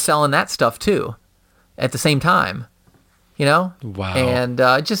selling that stuff too, at the same time, Wow. And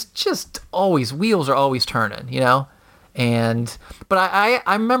just always, wheels are always turning, But I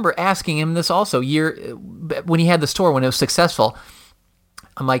remember asking him this also when he had the store, when it was successful.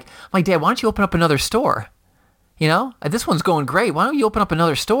 I'm like, Dad, why don't you open up another store? This one's going great. Why don't you open up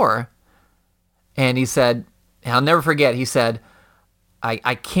another store? And he said, and I'll never forget, he said,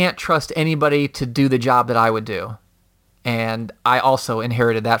 I can't trust anybody to do the job that I would do. And I also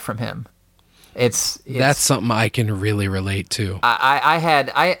inherited that from him. It's that's something I can really relate to.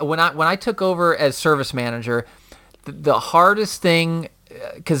 When I took over as service manager, the hardest thing,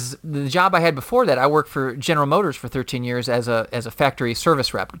 because the job I had before that, I worked for General Motors for 13 years as a factory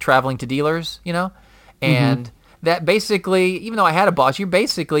service rep, traveling to dealers, and that basically, even though I had a boss, you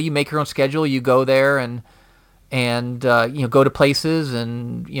make your own schedule, you go there and go to places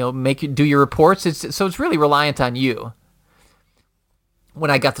and do your reports. So it's really reliant on you. When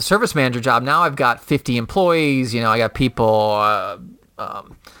I got the service manager job, now I've got 50 employees. I got people. I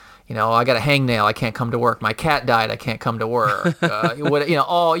got a hangnail. I can't come to work. My cat died. I can't come to work.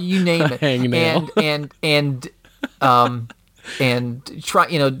 All you name it. Hangnail. And try.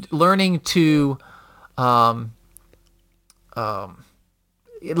 Learning to,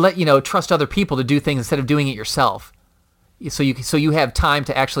 trust other people to do things instead of doing it yourself. So you have time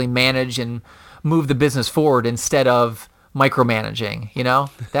to actually manage and move the business forward instead of micromanaging.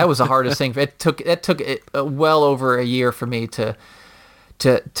 That was the hardest thing. It took well over a year for me to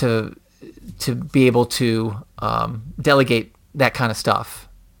be able to delegate that kind of stuff,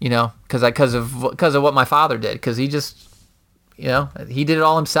 because of what my father did, because he just, he did it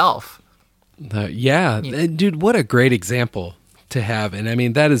all himself. Dude, what a great example to have. And I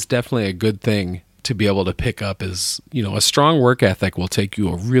mean, that is definitely a good thing to be able to pick up is, a strong work ethic will take you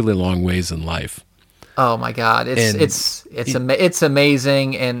a really long ways in life. Oh my God. It's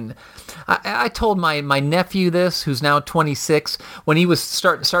amazing. And I told my nephew this, who's now 26, when he was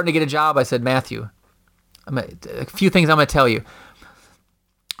starting to get a job. I said, Matthew, a few things I'm going to tell you.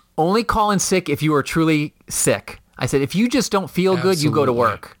 Only call in sick if you are truly sick. I said, if you just don't feel good, you go to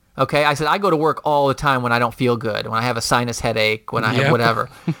work. Okay? I said, I go to work all the time when I don't feel good, when I have a sinus headache, when I have whatever.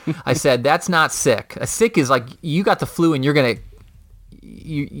 I said, that's not sick. A sick is like you got the flu and you're going to,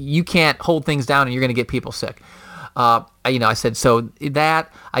 you can't hold things down and you're going to get people sick. I said, so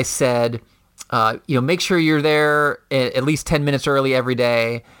that, I said, make sure you're there at least 10 minutes early every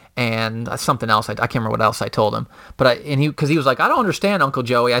day. And something else, I can't remember what else I told him. Because he was like, I don't understand, Uncle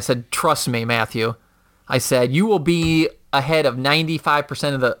Joey. I said, trust me, Matthew. I said, you will be ahead of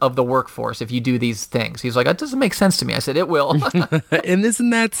 95% of the workforce if you do these things. He's like, that doesn't make sense to me. I said, it will. And isn't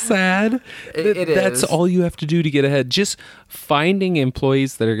that sad? That's all you have to do to get ahead. Just finding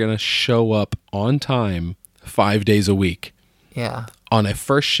employees that are going to show up on time 5 days a week. Yeah. On a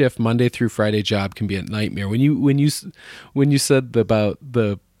first shift Monday through Friday job can be a nightmare. When you said about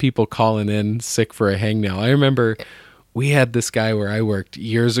the people calling in sick for a hangnail, I remember we had this guy where I worked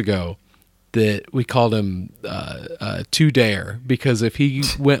years ago that we called him two-dayer, because if he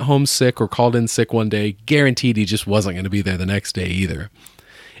went home sick or called in sick one day, guaranteed he just wasn't going to be there the next day either.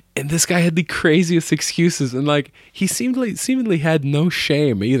 And this guy had the craziest excuses, and like he seemingly had no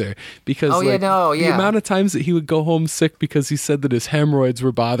shame either, because the amount of times that he would go home sick because he said that his hemorrhoids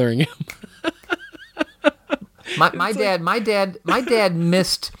were bothering him. My dad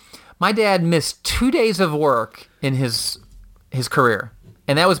missed 2 days of work in his career,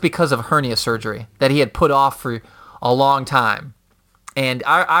 and that was because of hernia surgery that he had put off for a long time. And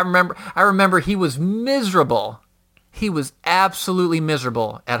I remember he was miserable. He was absolutely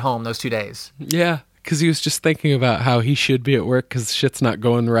miserable at home those 2 days. Yeah, because he was just thinking about how he should be at work because shit's not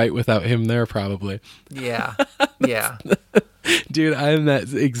going right without him there, probably. Yeah. Dude, I am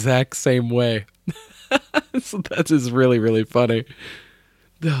that exact same way. So that is really, really funny.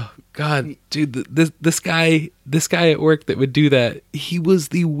 Oh, God, dude, this guy at work that would do that, he was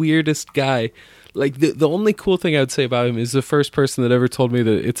the weirdest guy. Like, the only cool thing I would say about him is the first person that ever told me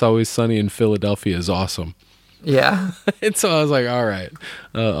that It's Always Sunny in Philadelphia is awesome. Yeah, and so I was like, "All right,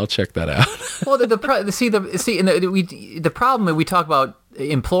 I'll check that out." Well, the problem when we talk about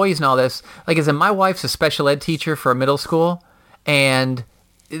employees and all this, like, is that my wife's a special ed teacher for a middle school, and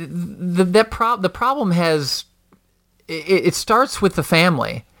the problem has it starts with the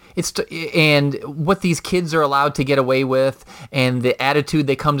family. And what these kids are allowed to get away with, and the attitude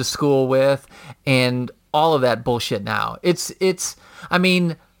they come to school with, and all of that bullshit. Now, I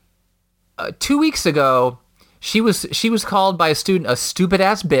mean, 2 weeks ago, she was called by a student a stupid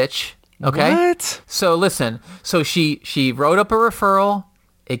ass bitch. Okay. What? So listen. So she wrote up a referral.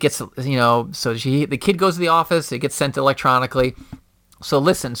 It gets, so the kid goes to the office. It gets sent electronically. So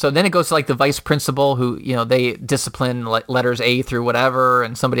listen. So then it goes to like the vice principal, who they discipline like letters A through whatever,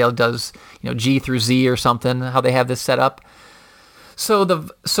 and somebody else does G through Z or something. How they have this set up. So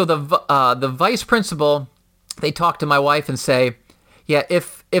the vice principal, they talk to my wife and say, yeah,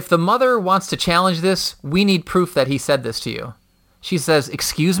 if the mother wants to challenge this, we need proof that he said this to you. She says,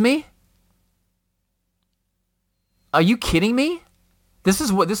 excuse me? Are you kidding me? This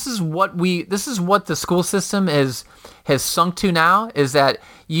is what the school system has sunk to now, is that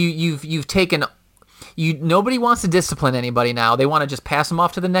you've taken, nobody wants to discipline anybody now. They want to just pass them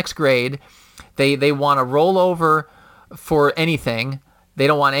off to the next grade. They want to roll over for anything. They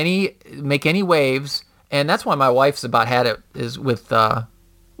don't want make any waves. And that's why my wife's about had it is with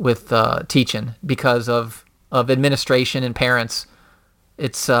teaching, because of administration and parents.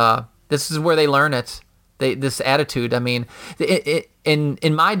 It's this is where they learn it. This attitude. I mean,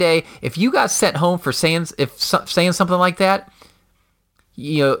 in my day, if you got sent home for saying something like that,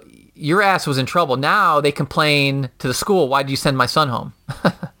 your ass was in trouble. Now they complain to the school, why did you send my son home?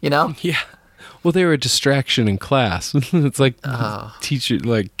 Yeah. Well, they were a distraction in class. It's like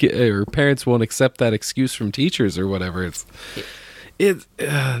or parents won't accept that excuse from teachers or whatever. It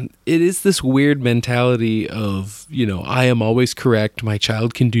is this weird mentality of, I am always correct. My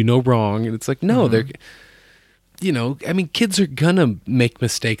child can do no wrong. And it's like, no, they're, kids are gonna make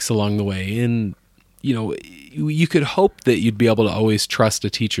mistakes along the way. And, you could hope that you'd be able to always trust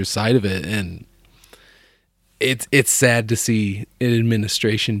a teacher's side of it. And it's sad to see an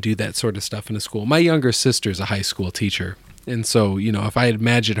administration do that sort of stuff in a school. My younger sister's a high school teacher. And so, if I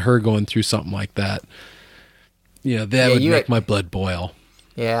imagined her going through something like that, that would make my blood boil.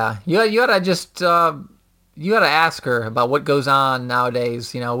 Yeah. You gotta just, you gotta ask her about what goes on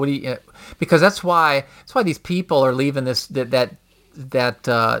nowadays. What do you, because that's why these people are leaving that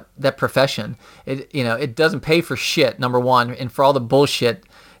profession. It doesn't pay for shit, number one. And for all the bullshit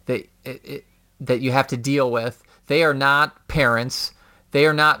that you have to deal with. They are not parents. They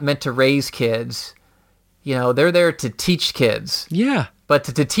are not meant to raise kids. You know, they're there to teach kids. Yeah. But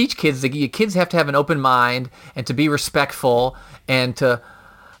to teach kids, the kids have to have an open mind and to be respectful and to,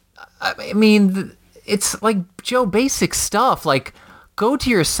 I mean, it's like, Joe, basic stuff. Like, go to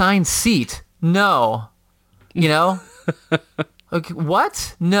your assigned seat. No. You know? Like,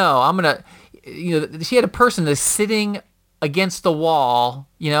 what? No, I'm going to, you know, she had a person that's sitting against the wall,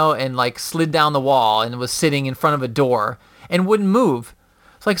 you know, and like slid down the wall and was sitting in front of a door and wouldn't move.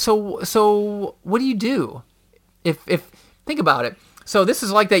 It's like, so what do you do? If think about it. So this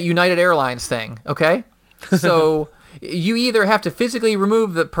is like that United Airlines thing, okay? So you either have to physically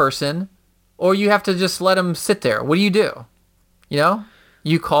remove the person or you have to just let them sit there. What do? You know?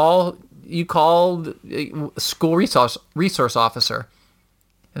 You call school resource officer.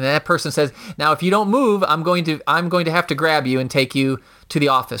 And that person says, "Now if you don't move, I'm going to have to grab you and take you to the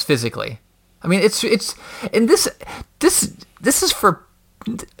office physically." I mean, it's and this is for,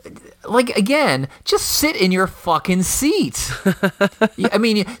 like, again, just sit in your fucking seat. I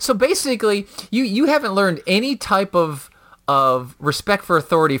mean, so basically, you haven't learned any type of respect for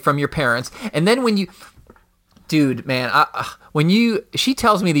authority from your parents, and then when you, dude, man, she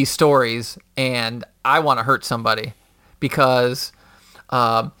tells me these stories, and I want to hurt somebody because,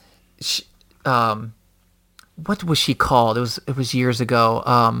 what was she called? It was years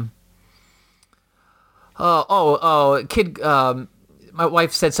ago. Kid. My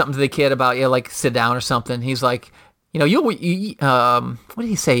wife said something to the kid about, yeah, like, sit down or something. He's like, you know, what did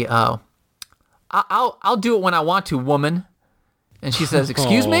he say? I'll do it when I want to, woman. And she says,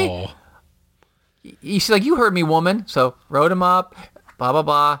 excuse me? She's like, you heard me, woman. So wrote him up, blah, blah,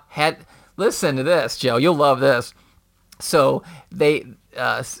 blah. Listen to this, Joe. You'll love this. So the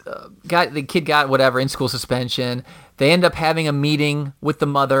kid got whatever, in-school suspension. They end up having a meeting with the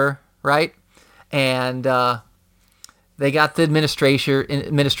mother, right? And they got the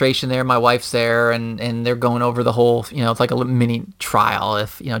administration there. My wife's there, and they're going over the whole, you know, it's like a mini trial,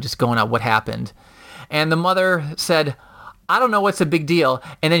 if, you know, just going on what happened. And the mother said, I don't know what's a big deal.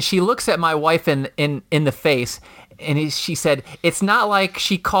 And then she looks at my wife in the face, and she said, it's not like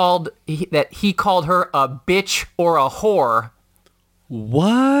he called her a bitch or a whore.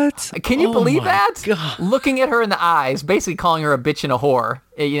 What? Can you believe that? God. Looking at her in the eyes, basically calling her a bitch and a whore,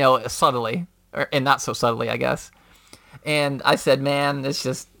 you know, subtly, and not so subtly, I guess. And I said, man, this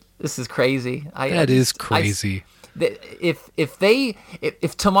is crazy. That is crazy.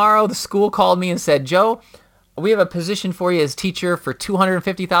 If tomorrow the school called me and said, Joe, we have a position for you as teacher for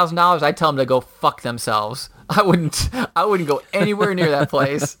 $250,000, I'd tell them to go fuck themselves. I wouldn't go anywhere near that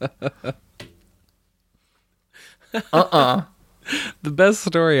place. The best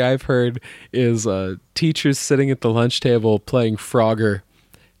story I've heard is teachers sitting at the lunch table playing Frogger.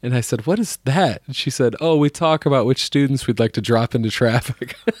 And I said, what is that? And she said, oh, we talk about which students we'd like to drop into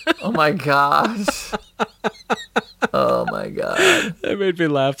traffic. Oh, my gosh. Oh, my God. That made me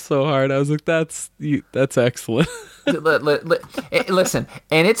laugh so hard. I was like, that's excellent. Listen,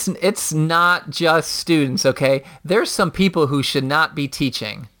 and it's not just students, okay? There's some people who should not be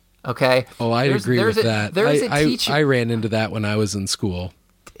teaching, okay? Oh, I agree with that. There's a teacher. I ran into that when I was in school.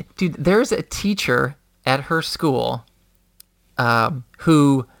 Dude, there's a teacher at her school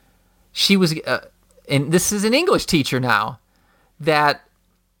who she was, and this is an English teacher now, that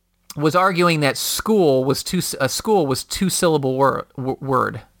was arguing that school was two-syllable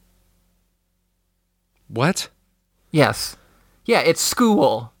word. What? Yes. Yeah, it's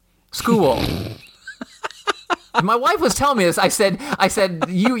school. School. My wife was telling me this. I said,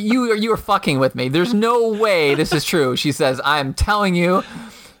 you are fucking with me. There's no way this is true. She says, I am telling you.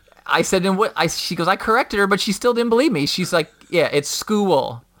 I said, and what? She goes, I corrected her, but she still didn't believe me. She's like, yeah, it's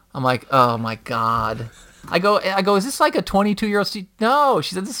school. I'm like, oh my God. I go, is this like a 22-year-old? No.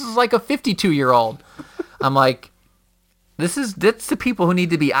 She said, this is like a 52-year-old. I'm like, that's the people who need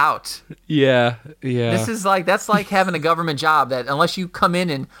to be out. Yeah. That's like having a government job that unless you come in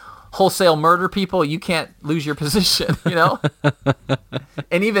and wholesale murder people, you can't lose your position, you know?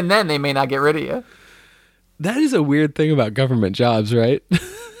 And even then, they may not get rid of you. That is a weird thing about government jobs, right?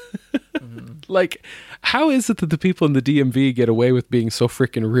 Mm-hmm. Like, how is it that the people in the DMV get away with being so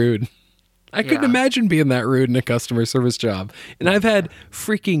freaking rude? I couldn't imagine being that rude in a customer service job. And I've had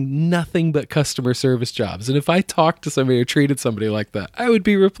freaking nothing but customer service jobs. And if I talked to somebody or treated somebody like that, I would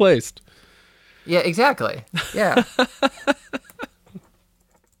be replaced. Yeah, exactly. Yeah.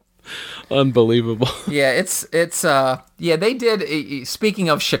 Unbelievable. Yeah, it's they did, speaking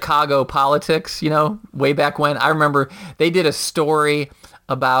of Chicago politics, you know, way back when, I remember they did a story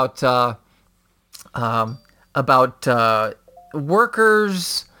about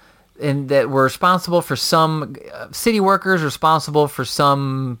workers and that were responsible for some city workers, responsible for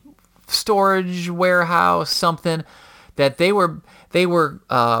some storage warehouse, something that they were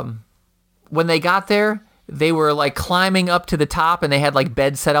when they got there, they were like climbing up to the top, and they had like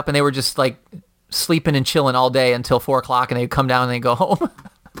beds set up, and they were just like sleeping and chilling all day until 4:00, and they'd come down and they'd go home.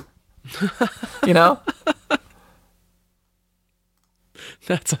 You know?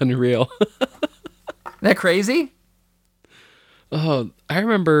 That's unreal. Isn't that crazy? Oh, I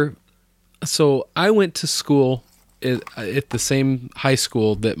remember. So I went to school at the same high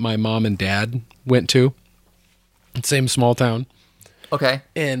school that my mom and dad went to, same small town. Okay.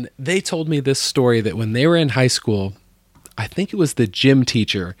 And they told me this story that when they were in high school, I think it was the gym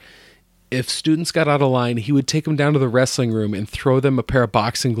teacher, if students got out of line, he would take them down to the wrestling room and throw them a pair of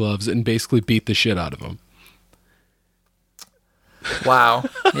boxing gloves and basically beat the shit out of them. Wow.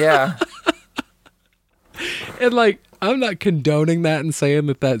 Yeah. And like, I'm not condoning that and saying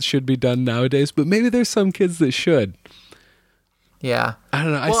that should be done nowadays, but maybe there's some kids that should. Yeah. I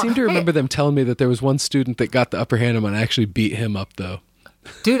don't know. I seem to remember them telling me that there was one student that got the upper hand and actually beat him up, though.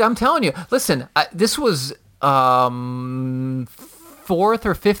 Dude, I'm telling you. Listen, this was 4th or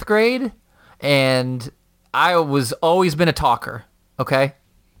 5th grade, and I was always been a talker. Okay.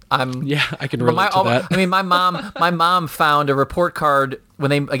 Yeah, I can relate to that. I mean, my mom found a report card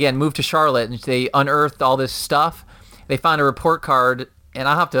when they again moved to Charlotte, and they unearthed all this stuff. They found a report card, and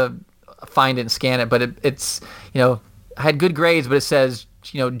I'll have to find it and scan it. But it's I had good grades, but it says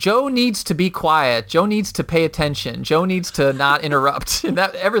Joe needs to be quiet. Joe needs to pay attention. Joe needs to not interrupt.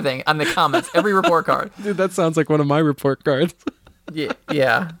 That everything on the comments, every report card. Dude, that sounds like one of my report cards.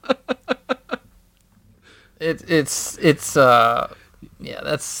 Yeah. It's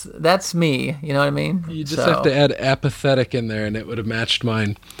that's me. You know what I mean? You just have to add apathetic in there, and it would have matched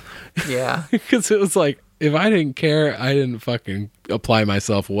mine. Yeah. Because it was like, if I didn't care, I didn't fucking apply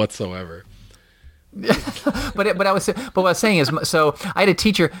myself whatsoever. But what I was saying is, so I had a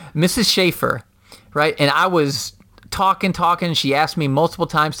teacher, Mrs. Schaefer, right? And I was talking. She asked me multiple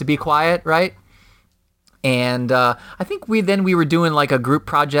times to be quiet, right? And I think we were doing like a group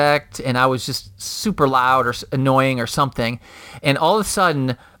project, and I was just super loud or annoying or something. And all of a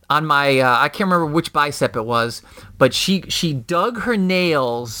sudden, on my I can't remember which bicep it was, but she dug her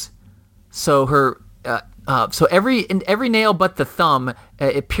nails, so her so every nail but the thumb,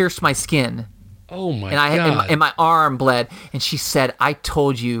 it pierced my skin. Oh my God! And my arm bled. And she said, "I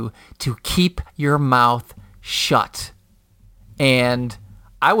told you to keep your mouth shut." And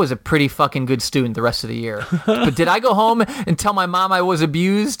I was a pretty fucking good student the rest of the year. But did I go home and tell my mom I was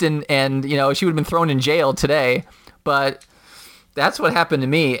abused and she would have been thrown in jail today? But that's what happened to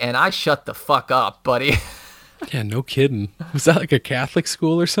me, and I shut the fuck up, buddy. Yeah, no kidding. Was that like a Catholic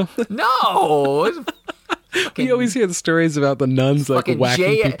school or something? No. You always hear the stories about the nuns like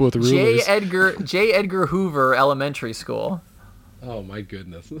whacking people with rulers. J. Edgar Hoover Elementary School. Oh my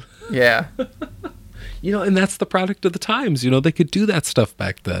goodness. Yeah. And that's the product of the times. They could do that stuff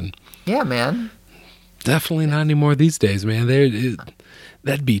back then. Yeah, man. Definitely not anymore these days, man.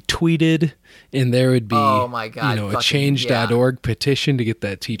 That'd be tweeted, and there would be, oh my God, a change.org petition to get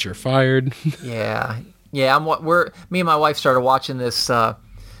that teacher fired. Yeah. Yeah, me and my wife started watching this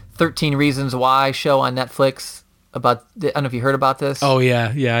 13 Reasons Why show on Netflix about, I don't know if you heard about this. Oh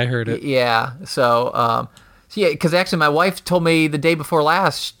yeah, I heard it. Yeah, so because actually my wife told me the day before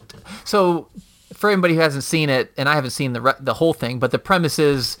last. So for everybody who hasn't seen it, and I haven't seen the whole thing, but the premise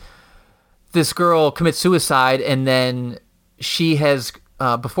is this girl commits suicide, and then she has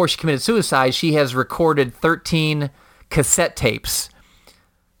before she committed suicide, she has recorded 13 cassette tapes.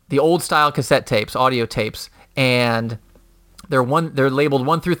 The old style cassette tapes, audio tapes, and they're labeled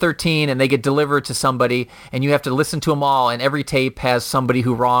 1 through 13, and they get delivered to somebody, and you have to listen to them all, and every tape has somebody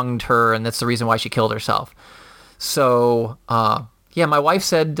who wronged her, and that's the reason why she killed herself. So, yeah, my wife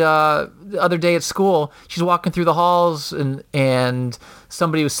said the other day at school, she's walking through the halls, and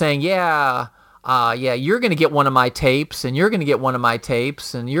somebody was saying, yeah, you're going to get one of my tapes, and you're going to get one of my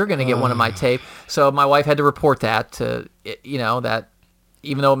tapes, and you're going to get one of my tapes. So my wife had to report that to, that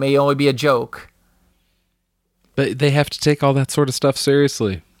even though it may only be a joke. But they have to take all that sort of stuff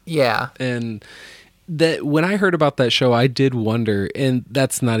seriously. Yeah. And that when I heard about that show, I did wonder, and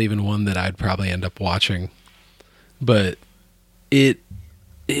that's not even one that I'd probably end up watching, but it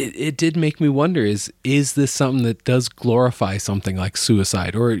did make me wonder, is this something that does glorify something like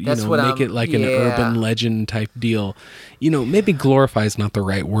suicide, or make it like an urban legend type deal? Maybe glorify is not the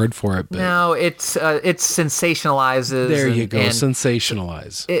right word for it, but no, it sensationalizes. There you go,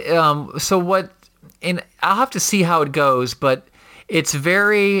 sensationalize. So what? And I'll have to see how it goes, but it's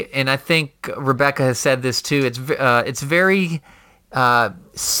very, and I think Rebecca has said this too. It's very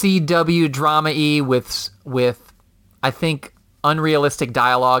CW drama-y with I think unrealistic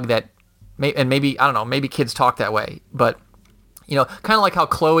dialogue that maybe I don't know, maybe kids talk that way, but kind of like how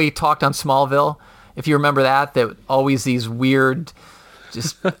Chloe talked on Smallville, if you remember that always these weird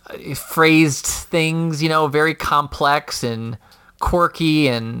just phrased things, very complex and quirky,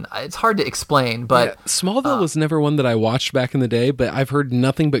 and it's hard to explain, but Smallville was never one that I watched back in the day, but I've heard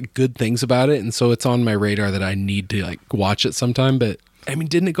nothing but good things about it, and so it's on my radar that I need to watch it sometime. But I mean,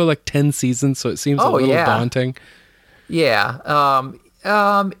 didn't it go 10 seasons, so it seems a little daunting?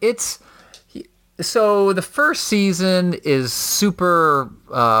 It's so the first season is super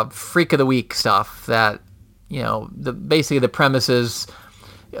freak of the week stuff that basically the premise is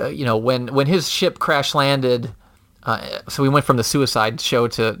when his ship crash landed. So we went from the Suicide Show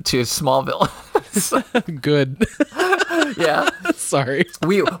to Smallville. Good. Yeah. Sorry.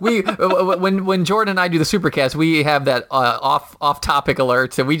 We when Jordan and I do the Supercast, we have that off topic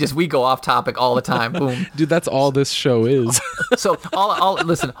alert, and we go off topic all the time. Boom. Dude, that's all this show is. So all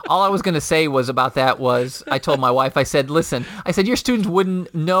I was gonna say was about that was I told my wife, I said your students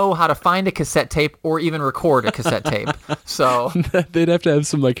wouldn't know how to find a cassette tape or even record a cassette tape. So they'd have to have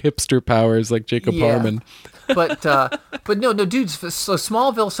some hipster powers like Jacob Harmon. But no, dudes. So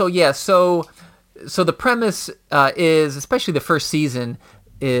Smallville. So the premise is, especially the first season,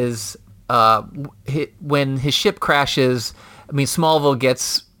 is when his ship crashes. I mean, Smallville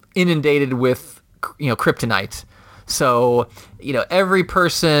gets inundated with kryptonite. So every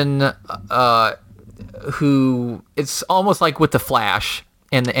person who, it's almost like with the Flash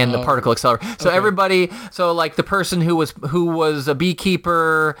and the particle accelerator. So everybody, the person who was a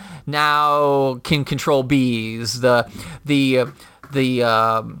beekeeper now can control bees. The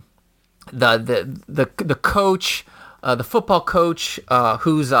coach, the football coach,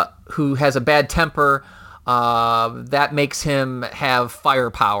 who has a bad temper, that makes him have fire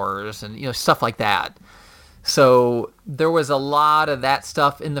powers and stuff like that. So there was a lot of that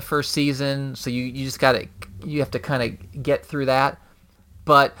stuff in the first season. So you have to kind of get through that.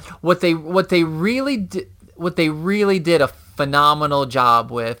 But what they really did a phenomenal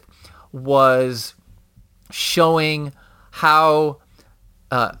job with was showing how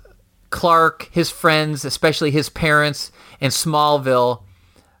Clark, his friends, especially his parents, and Smallville,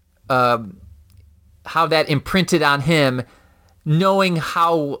 how that imprinted on him, knowing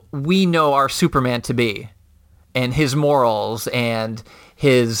how we know our Superman to be, and his morals, and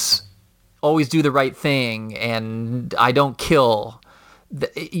his always do the right thing, and I don't kill.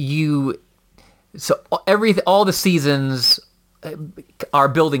 All the seasons are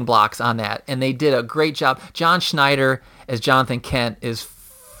building blocks on that, and they did a great job. John Schneider as Jonathan Kent is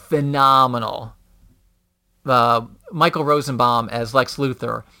phenomenal. Michael Rosenbaum as Lex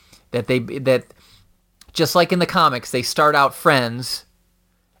Luthor, that just like in the comics, they start out friends,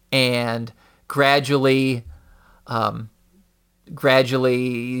 and gradually, that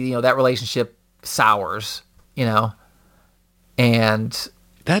relationship sours, and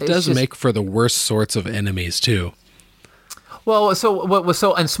that does make for the worst sorts of enemies too. Well, so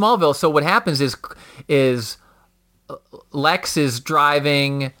in Smallville, so what happens is Lex is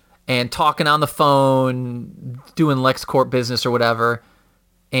driving and talking on the phone, doing LexCorp business or whatever,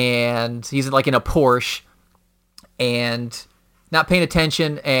 and he's in a Porsche and not paying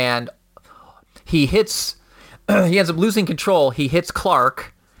attention, and he ends up losing control. He hits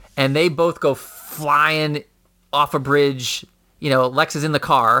Clark, and they both go flying off a bridge. Lex is in the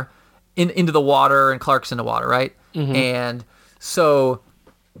car, into the water, and Clark's in the water, right? Mm-hmm. And so,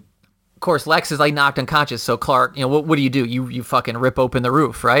 of course, Lex is knocked unconscious. So Clark, what do? You fucking rip open the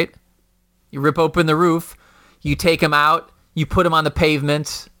roof, right? You rip open the roof, you take him out, you put him on the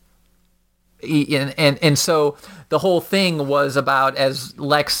pavement, and so the whole thing was about, as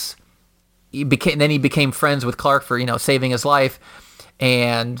Lex he became friends with Clark for saving his life,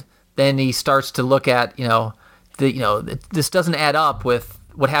 and then he starts to look at this doesn't add up with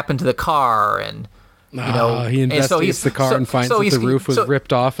what happened to the car, and he investigates the car and finds that the roof was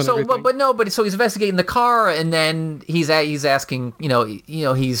ripped off and everything. So he's investigating the car, and then he's asking,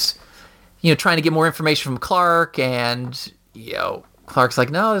 he's trying to get more information from Clark, and Clark's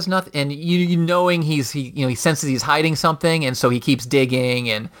like, no, there's nothing, and knowing he senses he's hiding something, and so he keeps digging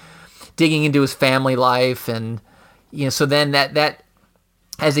into his family life, and so then that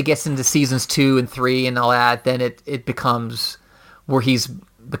as it gets into seasons 2 and 3 and all that, then it becomes where he's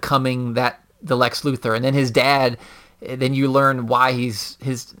becoming the Lex Luthor, and then his dad. Then you learn why his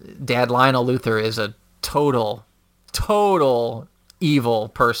dad, Lionel Luthor, is a total evil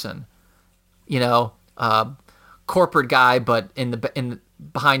person. Corporate guy, but in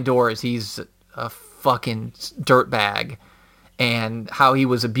behind doors, he's a fucking dirtbag. and how he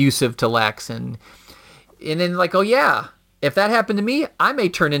was abusive to Lex, and then like, oh yeah, if that happened to me, I may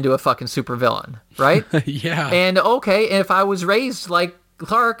turn into a fucking supervillain, right? Yeah. And okay, if I was raised like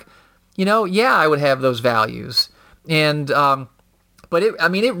Clark, yeah, I would have those values. And but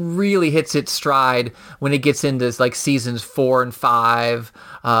it really hits its stride when it gets into like seasons 4 and 5.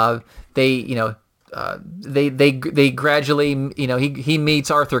 They gradually, he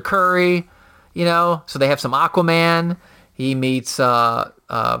meets Arthur Curry, so they have some Aquaman. He meets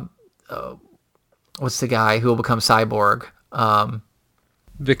what's the guy who will become Cyborg?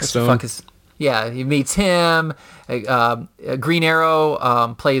 Vic Stone. He meets him. Green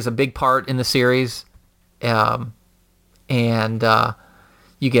Arrow plays a big part in the series, and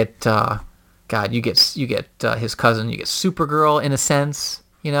you get his cousin. You get Supergirl in a sense,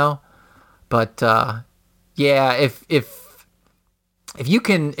 But yeah, if you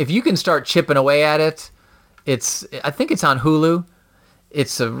can start chipping away at it, I think it's on Hulu.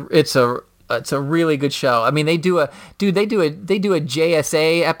 It's a really good show. I mean, they do a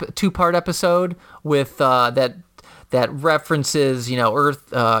JSA 2-part episode with that references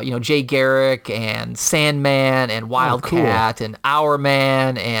Earth, Jay Garrick and Sandman and Wildcat and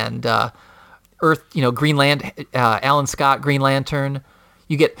Hourman and Earth, Alan Scott, Green Lantern.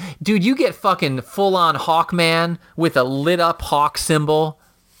 You get fucking full on Hawkman with a lit up hawk symbol,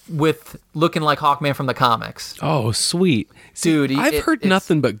 with looking like Hawkman from the comics. Oh, sweet. Dude, I've heard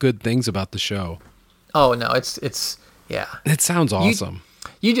nothing but good things about the show. Oh no, it's yeah. It sounds awesome.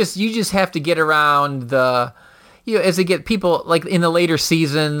 You just have to get around the, as they get people like in the later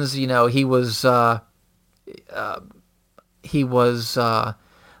seasons, he was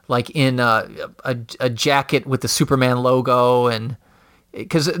like in a jacket with the Superman logo, and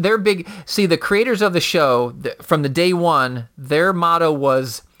because they're big. See, the creators of the show from the day one, their motto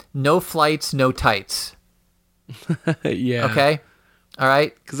was no flights, no tights. Yeah. Okay. All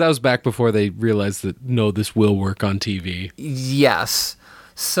right. Because that was back before they realized that this will work on TV. Yes.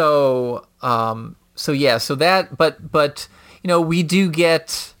 So that, but we do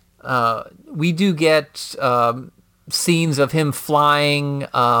get scenes of him flying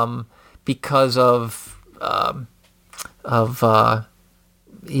because of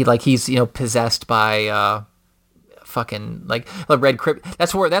he's possessed by fucking like the red crypt.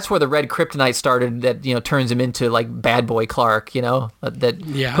 That's where the red kryptonite started. That turns him into like bad boy Clark.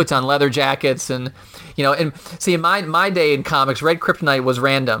 That puts on leather jackets and and see, in my day in comics, red kryptonite was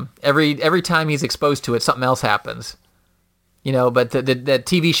random. Every time he's exposed to it, something else happens. But the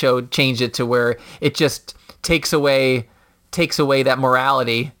TV show changed it to where it just takes away that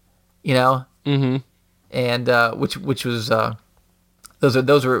morality. Mm-hmm. And which was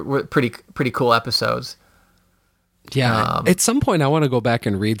those were pretty cool episodes. Yeah. At some point I want to go back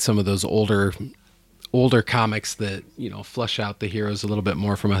and read some of those older comics that, flesh out the heroes a little bit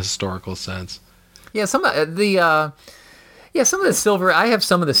more from a historical sense. Yeah, some of the Silver. I have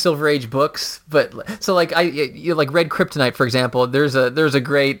some of the Silver Age books, but so like like Red Kryptonite, for example. There's a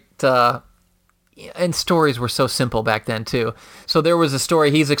great and stories were so simple back then too. So there was a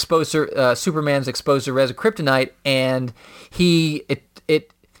story. He's exposed to Superman's exposed to Red Kryptonite, and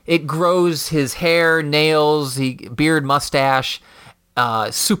it grows his hair, nails, beard, mustache,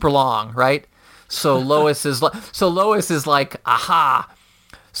 super long, right? So Lois is like, aha,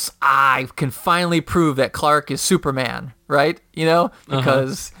 I can finally prove that Clark is Superman, right?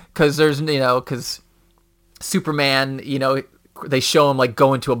 Because there's Superman, they show him like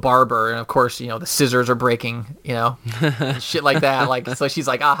going to a barber, and of course, the scissors are breaking, shit like that. Like, so she's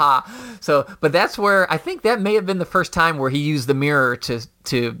like, aha. So, but that's where I think that may have been the first time where he used the mirror to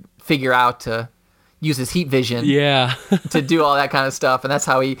figure out to use his heat vision, to do all that kind of stuff, and that's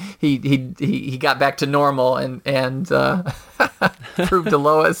how he got back to normal and proved to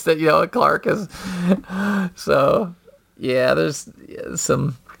Lois that Clark is. So, yeah, there's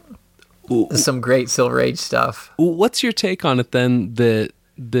some great Silver Age stuff. What's your take on it then? That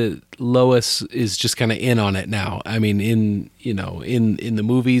Lois is just kind of in on it now. I mean, in the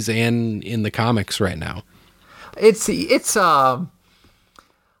movies and in the comics right now. See,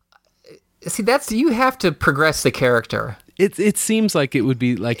 you have to progress the character. It seems like it would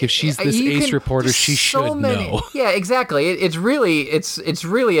be like if she's this ace reporter, she should know. Yeah, exactly. It's really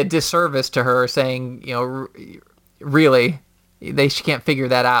a disservice to her saying, really. She can't figure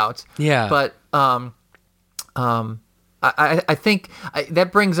that out. Yeah. But I think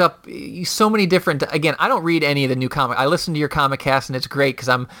that brings up so many different. Again, I don't read any of the new comic. I listen to your comic cast, and it's great because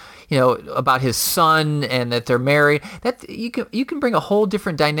I'm, about his son and that they're married. That you can bring a whole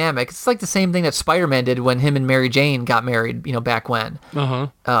different dynamic. It's like the same thing that Spider-Man did when him and Mary Jane got married. Back when. Uh-huh.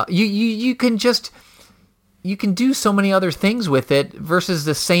 You can just. you can do so many other things with it versus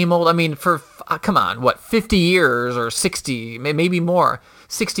the same old. I mean, come on, what, 50 years or 60, maybe more,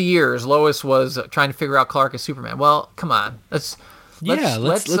 60 years, Lois was trying to figure out Clark as Superman. Well, come on, let's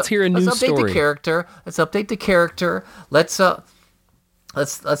hear a new let's update story. the character. Let's update the character. Let's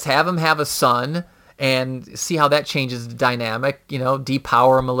have him have a son and see how that changes the dynamic. You know,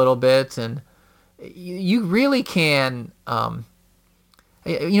 depower him a little bit, and you really can.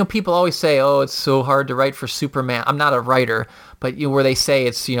 You know, people always say, "Oh, it's so hard to write for Superman." I'm not a writer, but where they say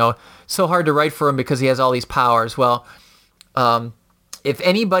it's so hard to write for him because he has all these powers. Well, if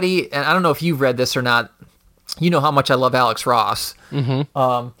anybody, and I don't know if you've read this or not, you know how much I love Alex Ross.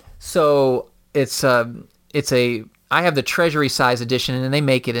 Mm-hmm. So it's I have the Treasury size edition, and they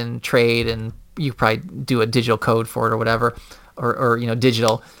make it in trade, and you probably do a digital code for it or whatever, or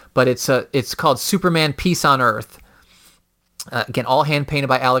digital. But it's called Superman: Peace on Earth. Again, all hand painted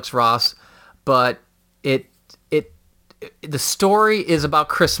by Alex Ross, but the story is about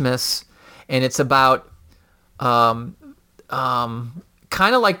Christmas, and it's about kind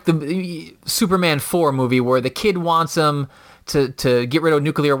of like the Superman 4 movie where the kid wants him to get rid of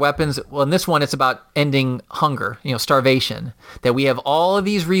nuclear weapons. Well, in this one, it's about ending hunger, starvation. That we have all of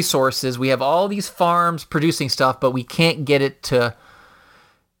these resources, we have all these farms producing stuff, but we can't get it to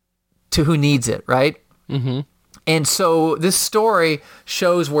who needs it, right? Mm-hmm. And so this story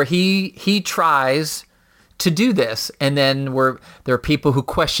shows where he tries to do this, and then there are people who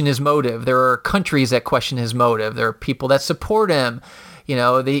question his motive. There are countries that question his motive. There are people that support him.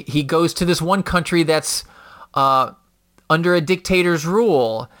 He goes to this one country that's under a dictator's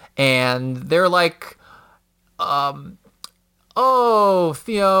rule, and they're like, like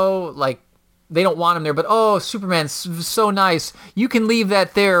they don't want him there, but Superman's so nice. You can leave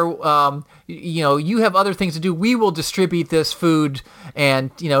that there. You have other things to do. We will distribute this food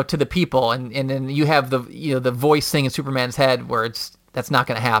and to the people, and then you have the voice thing in Superman's head where that's not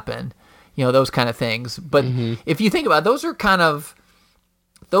going to happen. Those kind of things. But if you think about it,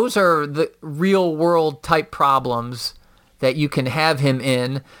 those are the real world type problems that you can have him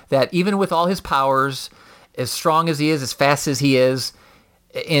in. That even with all his powers, as strong as he is, as fast as he is,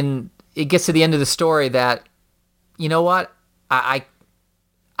 it gets to the end of the story that, you know what, I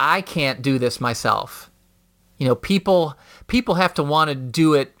can't do this myself. People have to want to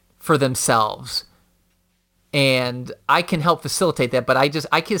do it for themselves, and I can help facilitate that. But I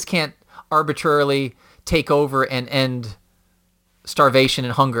just can't arbitrarily take over and end starvation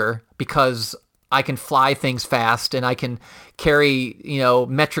and hunger because I can fly things fast and I can carry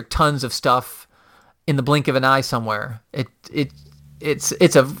metric tons of stuff in the blink of an eye somewhere.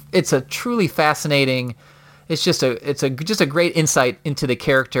 It's a truly fascinating. It's just a great insight into the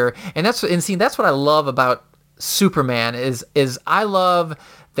character, and that's what I love about Superman is I love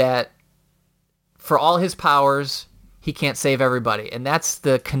that for all his powers, he can't save everybody, and that's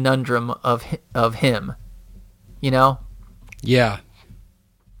the conundrum of him. Yeah.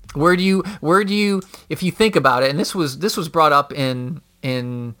 Where do you if you think about it, and this was brought up in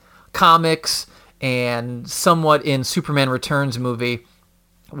comics and somewhat in Superman Returns movie,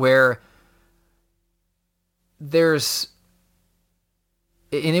 where it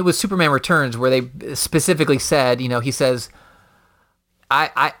was Superman Returns where they specifically said, he says,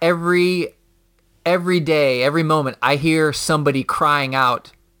 I every day, every moment, I hear somebody crying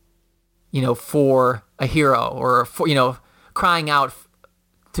out, for a hero or for, crying out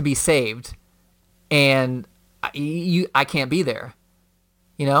to be saved, and I can't be there,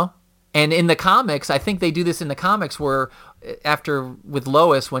 And in the comics, I think they do this in the comics where after with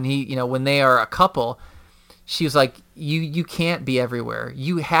Lois, when when they are a couple, she was like, you can't be everywhere.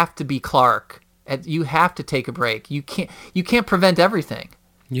 You have to be Clark. You have to take a break. You can't prevent everything.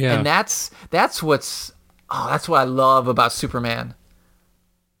 Yeah. And that's what I love about Superman.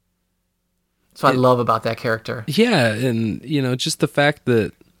 That's what I love about that character. Yeah, and just the fact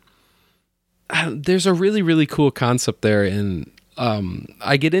that there's a really, really cool concept there, and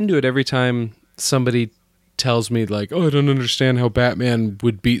I get into it every time somebody tells me like, "Oh, I don't understand how Batman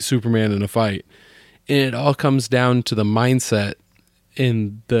would beat Superman in a fight." And it all comes down to the mindset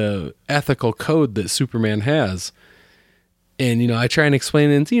and the ethical code that Superman has. And, I try and explain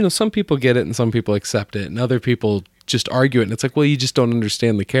it, and, some people get it and some people accept it, and other people just argue it. And it's like, well, you just don't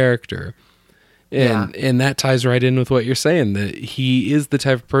understand the character. And that ties right in with what you're saying, that he is the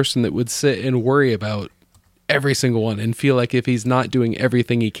type of person that would sit and worry about every single one and feel like if he's not doing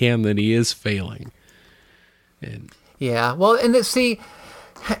everything he can, then he is failing. Yeah. Well, and with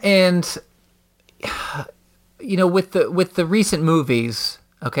the recent movies,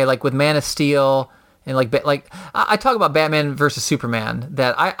 okay, like with Man of Steel And I talk about Batman versus Superman,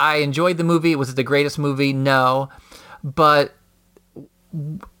 that I enjoyed the movie. Was it the greatest movie? No. But,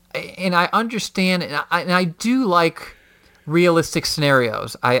 and I understand, and I do like realistic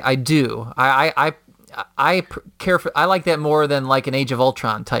scenarios. I do. I care for, I like that more than like an Age of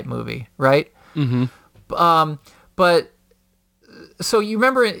Ultron type movie, right? Mm-hmm. But so you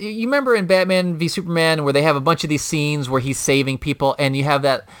remember in Batman v Superman where they have a bunch of these scenes where he's saving people, and you have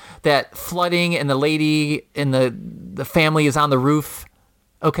that flooding, and the lady and the family is on the roof,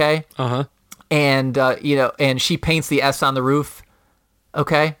 okay? And and she paints the S on the roof,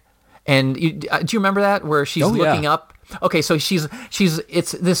 okay? And do you remember that where she's looking up? Okay, so she's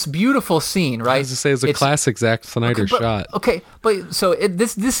it's this beautiful scene, right? I was to say it's a classic Zack Snyder shot. Okay, but so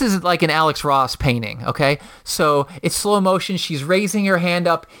this is like an Alex Ross painting, okay? So it's slow motion, she's raising her hand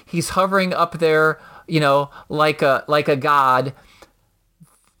up, he's hovering up there, like a god.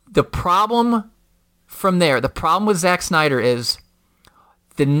 The problem with Zack Snyder is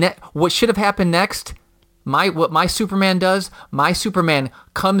what should have happened next. What my Superman does, my Superman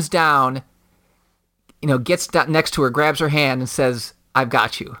comes down, gets down next to her, grabs her hand, and says, "I've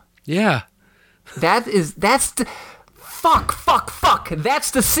got you." Yeah. That's the fuck.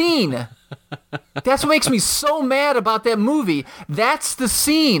 That's the scene. That's what makes me so mad about that movie. That's the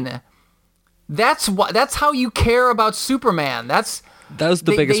scene. That's how you care about Superman. That was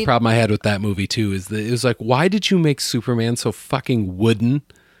the biggest problem I had with that movie too. Is that it was like, why did you make Superman so fucking wooden?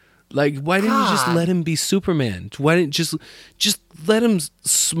 Like, why didn't you just let him be Superman? Why didn't just let him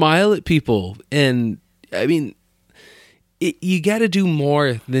smile at people? And I mean, you got to do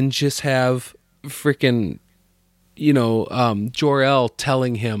more than just have freaking, Jor-El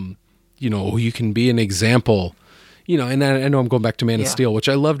telling him, you can be an example. And I know I'm going back to Man of Steel, which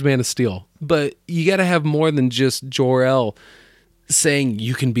I loved Man of Steel, but you got to have more than just Jor-El saying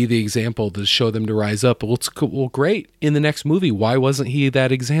you can be the example to show them to rise up. Well, great. In the next movie, why wasn't he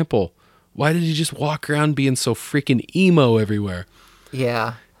that example? Why did he just walk around being so freaking emo everywhere?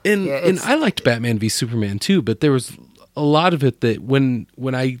 Yeah. And I liked Batman v Superman too, but there was a lot of it that when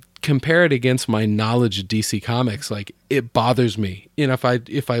I compare it against my knowledge of DC Comics, like, it bothers me. And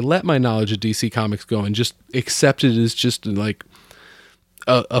if I let my knowledge of DC Comics go and just accept it as just like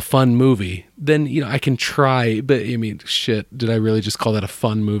a fun movie, then I can try. But I mean, shit, did I really just call that a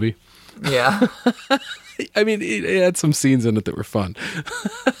fun movie? Yeah. I mean, it had some scenes in it that were fun.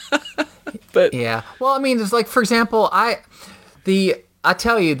 But yeah, well, I mean, it's like, for example, I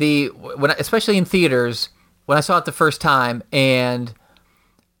tell you, especially in theaters, when I saw it the first time, and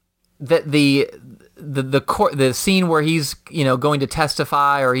the scene where he's going to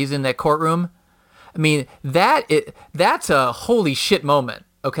testify, or he's in that courtroom. I mean, that's a holy shit moment,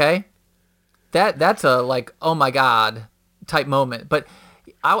 okay? That's a like, oh my God type moment. But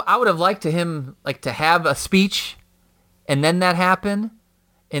I would have liked to have a speech, and then that happen.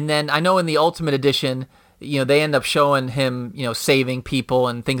 And then I know in the Ultimate Edition, they end up showing him, saving people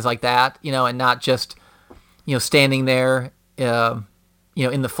and things like that, and not just, standing there, in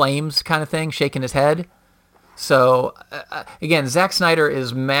the flames kind of thing, shaking his head. So, again, Zack Snyder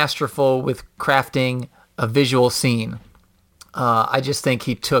is masterful with crafting a visual scene. I just think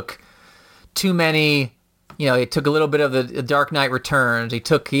he took too many, he took a little bit of the Dark Knight Returns.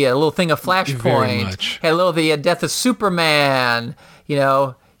 He had a little thing of Flashpoint. Had a little of the Death of Superman. He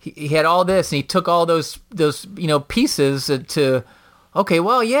had all this, and he took all those pieces to, okay,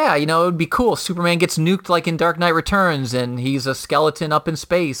 well, yeah, it would be cool. Superman gets nuked like in Dark Knight Returns, and he's a skeleton up in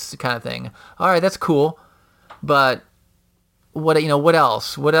space kind of thing. All right, that's cool. But what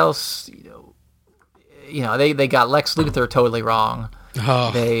else? What else? They got Lex Luthor totally wrong. Oh.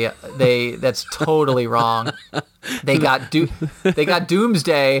 That's totally wrong. They got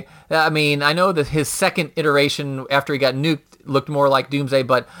Doomsday. I mean, I know that his second iteration after he got nuked looked more like Doomsday,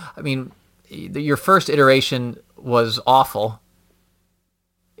 but I mean, your first iteration was awful.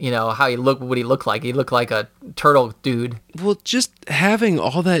 How he looked, what he looked like. He looked like a turtle dude. Well, just having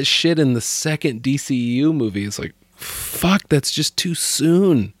all that shit in the second DCEU movie is like, fuck, that's just too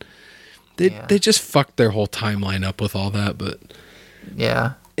soon. They just fucked their whole timeline up with all that, but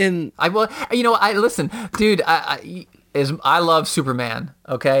yeah. And I listen, dude, I love Superman.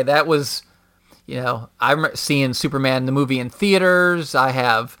 Okay, that was, I'm seeing Superman the movie in theaters. I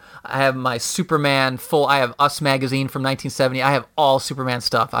have my Superman I have Us magazine from 1970. I have all Superman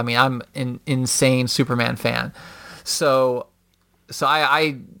stuff. I mean, I'm an insane Superman fan. So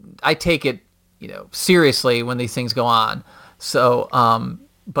I take it, seriously when these things go on. So,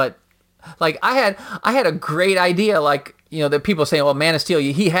 but like I had a great idea, like, that people saying, well, Man of Steel,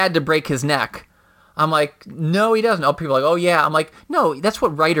 he had to break his neck. I'm like, no, he doesn't. Oh, people are like, oh yeah. I'm like, no, that's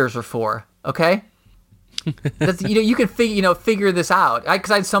what writers are for. Okay. That's, you can figure this out.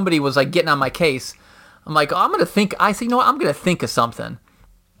 Because somebody was like getting on my case. I'm like, oh, I'm gonna think. I said, you know what? I'm gonna think of something.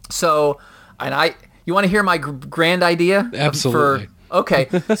 So, you want to hear my grand idea? Absolutely. Okay.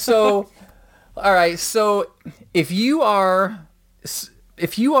 So, all right. So, if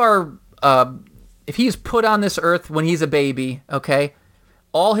he's put on this earth when he's a baby, okay,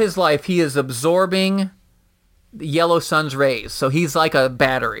 all his life he is absorbing the yellow sun's rays. So he's like a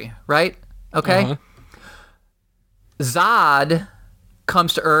battery, right? Okay. Uh-huh. Zod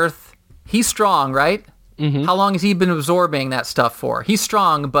comes to Earth. He's strong, right? Mm-hmm. How long has he been absorbing that stuff for? He's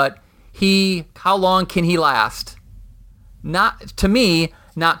strong, but how long can he last? Not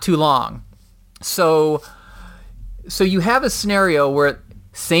too long. So you have a scenario where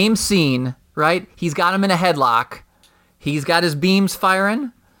same scene, right? He's got him in a headlock. He's got his beams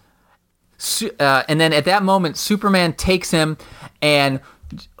firing. And then at that moment, Superman takes him and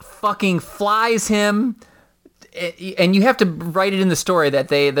fucking flies him. And you have to write it in the story that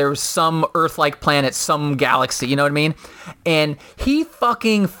there was some Earth-like planet, some galaxy, you know what I mean? And he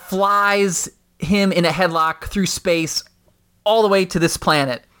fucking flies him in a headlock through space all the way to this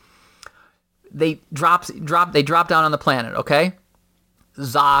planet. They drop down on the planet, okay?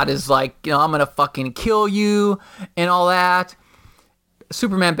 Zod is like, I'm gonna fucking kill you and all that.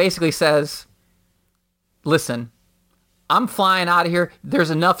 Superman basically says, listen, I'm flying out of here. There's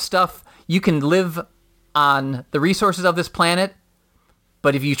enough stuff. You can live on the resources of this planet,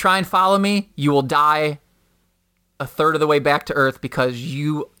 but if you try and follow me, you will die a third of the way back to Earth because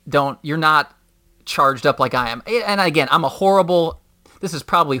you're not charged up like I am. And again, this is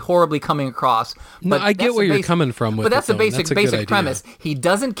probably horribly coming across. But no, I get where you're coming from with it. But that's the basic premise. He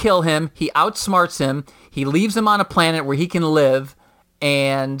doesn't kill him. He outsmarts him. He leaves him on a planet where he can live,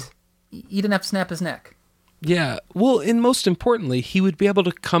 and he didn't have to snap his neck. Yeah, well, and most importantly, he would be able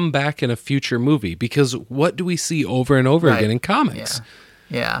to come back in a future movie, because what do we see over and over again in comics?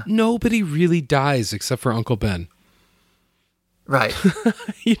 Yeah. Nobody really dies except for Uncle Ben. Right.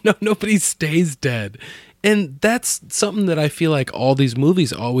 Nobody stays dead. And that's something that I feel like all these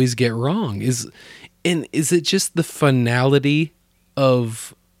movies always get wrong. Is it just the finality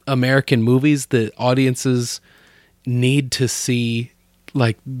of American movies that audiences need to see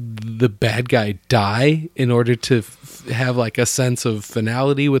like the bad guy die in order to have like a sense of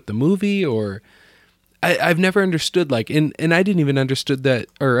finality with the movie? Or I've never understood and I didn't even understand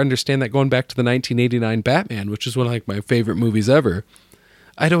that going back to the 1989 Batman, which is one of like my favorite movies ever.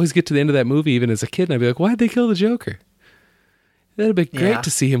 I'd always get to the end of that movie even as a kid and I'd be like, why'd they kill the Joker? That'd be great to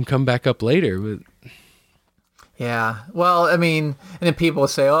see him come back up later. But yeah, well, I mean, and then people will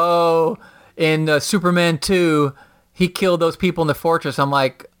say, oh, in Superman 2 he killed those people in the fortress. I'm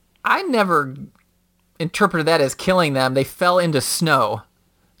like, I never interpreted that as killing them. They fell into snow,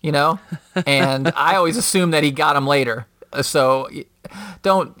 and I always assumed that he got them later. So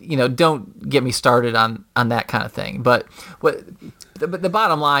don't get me started on that kind of thing. But the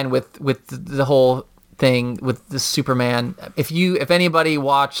bottom line with the whole thing with the Superman, if anybody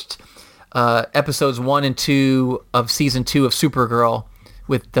watched episodes 1 and 2 of season 2 of Supergirl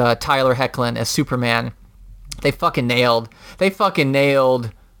with Tyler Hoechlin as Superman, they fucking nailed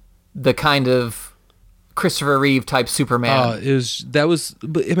the kind of Christopher Reeve type Superman.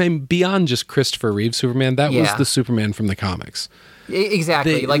 Beyond just Christopher Reeve Superman, that was the Superman from the comics.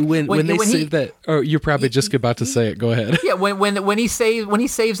 Exactly. When they say that, or you're probably just about to say it. Go ahead. Yeah, when he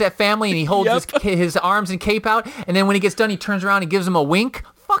saves that family and he holds his arms and cape out, and then when he gets done, he turns around and gives him a wink.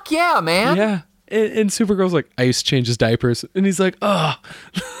 Fuck yeah, man. Yeah, and Supergirl's like, I used to change his diapers, and he's like, oh,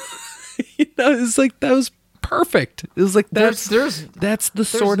 it's like that was perfect. It was like that's the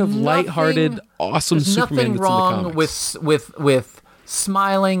sort of lighthearted, awesome Superman that's in the comics. There's nothing wrong with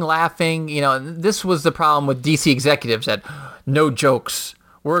smiling, laughing. This was the problem with DC executives that no jokes.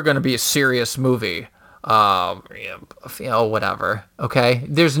 We're going to be a serious movie. Whatever. Okay.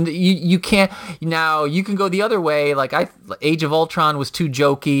 You can't. Now you can go the other way. Like Age of Ultron was too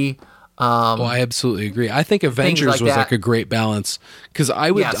jokey. I absolutely agree. I think Avengers was like a great balance, because I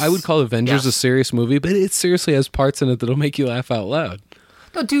would call Avengers a serious movie, but it seriously has parts in it that'll make you laugh out loud.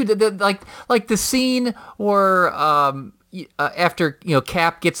 No, dude, like the scene where after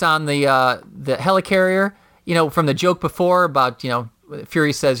Cap gets on the helicarrier, from the joke before about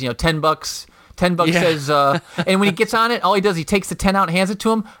Fury says $10. $10 says, and when he gets on it, all he does, he takes the 10 out and hands it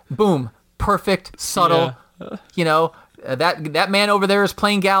to him. Boom, perfect, subtle. That man over there is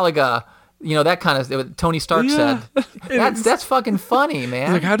playing Galaga. That kind of Tony Stark said. That's fucking funny, man.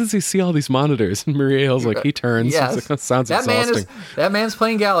 He's like, how does he see all these monitors? And Maria Hill's like, he turns. Yes. Like, that sounds exhausting. That man's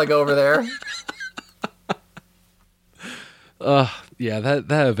playing Galaga over there. Yeah,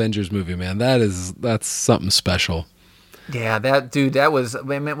 that Avengers movie, man, that's something special. Yeah, that was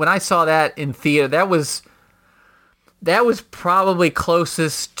when I saw that in theater. That was probably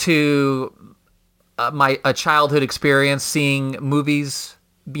closest to my childhood experience seeing movies.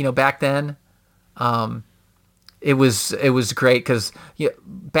 Back then, it was great because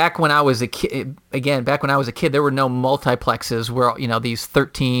back when I was a kid. Again, back when I was a kid, there were no multiplexes where these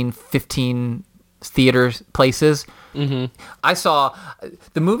 13, 15 theater places. Mm-hmm. I saw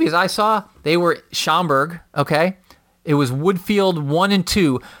the movies I saw. They were Schaumburg. Okay, it was Woodfield 1 and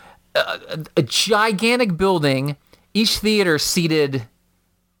 2, a gigantic building. Each theater seated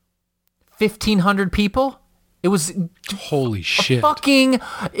 1,500 people. It was holy shit.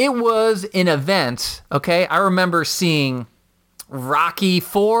 It was an event. Okay, I remember seeing Rocky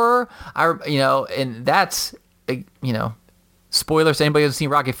 4. And that's spoilers to anybody who's seen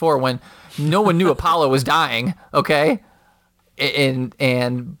Rocky 4 when no one knew Apollo was dying. Okay,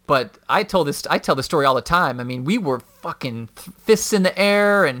 but I tell this story all the time. I mean, we were fucking fists in the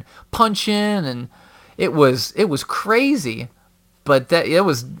air and punching, and it was crazy. But it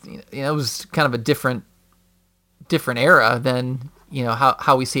was kind of a different era than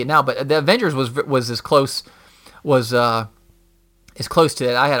how we see it now. But the Avengers was as close to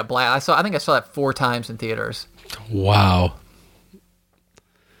it. I had a blast. I think I saw that 4 times in theaters. Wow.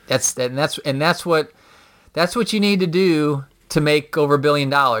 That's what you need to do to make over $1 billion.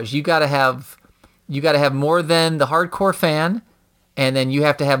 You got to have more than the hardcore fan, and then you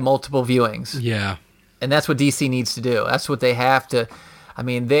have to have multiple viewings. Yeah. And that's what DC needs to do. That's what they have to. I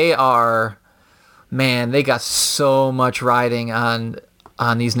mean, they got so much riding on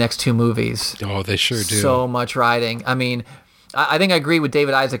these next 2 movies. Oh, they sure do. So much riding. I mean, I think I agree with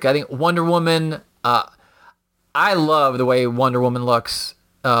David Isaac. I think Wonder Woman. I love the way Wonder Woman looks.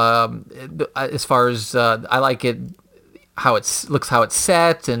 As far as I like it, how it's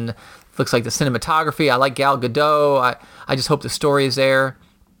set, and looks like the cinematography. I like Gal Gadot. I just hope the story is there.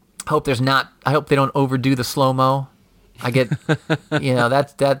 I hope they don't overdo the slow-mo. I get,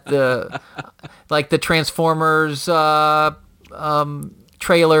 like the Transformers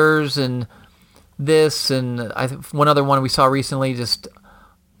trailers and this, and one other one we saw recently. Just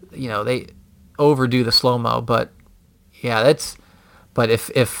they overdo the slow-mo, but yeah, But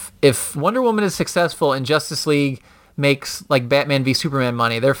if Wonder Woman is successful and Justice League makes like Batman v Superman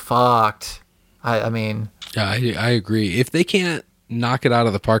money, they're fucked. I mean, yeah, I agree. If they can't knock it out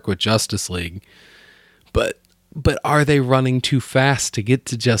of the park with Justice League, but are they running too fast to get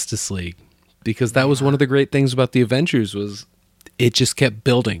to Justice League? Because that was one of the great things about the Avengers was it just kept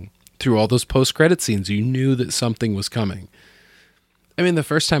building through all those post-credit scenes. You knew that something was coming. I mean, the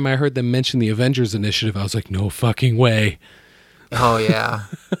first time I heard them mention the Avengers Initiative, I was like, no fucking way. Oh yeah.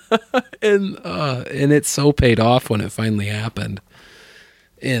 and it so paid off when it finally happened.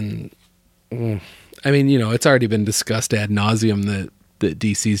 And I mean, it's already been discussed ad nauseum that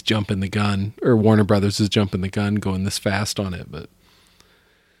DC's jumping the gun, or Warner Brothers is jumping the gun, going this fast on it. But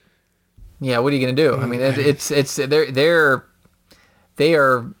yeah, what are you gonna do? I mean, they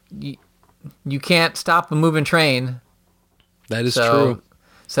are. You can't stop a moving train. That is true.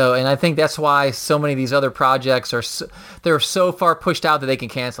 So, and I think that's why so many of these other projects they're so far pushed out that they can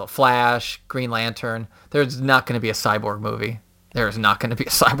cancel. Flash, Green Lantern. There's not going to be a Cyborg movie. There's not going to be a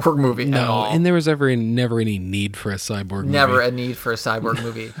Cyborg movie at all. And there was never any need for a Cyborg movie. Never a need for a Cyborg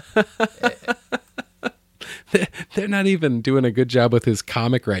movie. They're not even doing a good job with his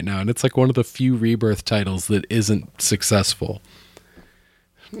comic right now, and it's like one of the few Rebirth titles that isn't successful.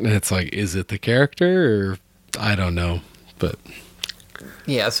 And it's like, is it the character, or I don't know, but...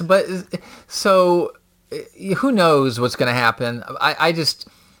 Yes, but so who knows what's going to happen?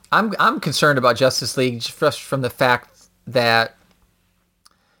 I'm concerned about Justice League just from the fact that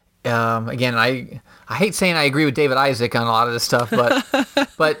again I hate saying I agree with David Isaac on a lot of this stuff, but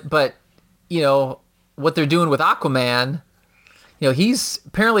but what they're doing with Aquaman, he's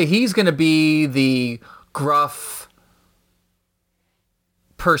going to be the gruff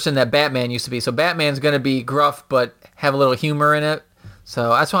person that Batman used to be. So Batman's going to be gruff but have a little humor in it.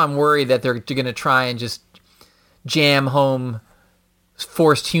 So that's why I'm worried that they're going to try and just jam home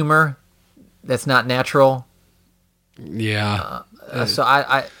forced humor that's not natural. Yeah. So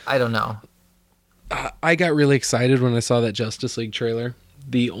I don't know. I got really excited when I saw that Justice League trailer.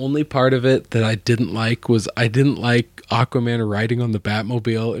 The only part of it that I didn't like was I didn't like Aquaman riding on the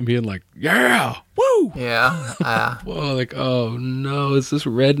Batmobile and being like, yeah, woo! Yeah. Whoa, like, oh no, is this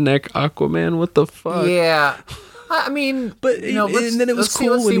redneck Aquaman? What the fuck? Yeah. I mean, but and then it was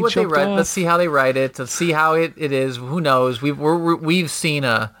cool when he jumped off. Let's see how they write it. Let's see how it is. Who knows? We've seen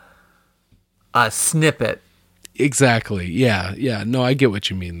a snippet. Exactly. Yeah. Yeah. No, I get what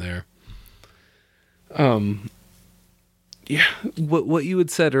you mean there. Yeah. What you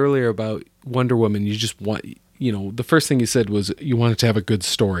had said earlier about Wonder Woman, you just want, the first thing you said was you wanted to have a good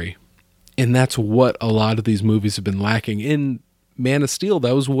story. And that's what a lot of these movies have been lacking. In Man of Steel,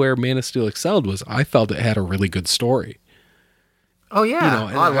 that was where Man of Steel excelled, was I felt it had a really good story. Oh, yeah.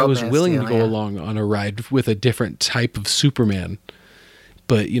 And I was willing to go along on a ride with a different type of Superman.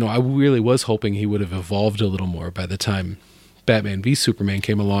 But, I really was hoping he would have evolved a little more by the time Batman v Superman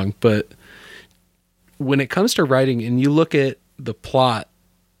came along. But when it comes to writing, and you look at the plot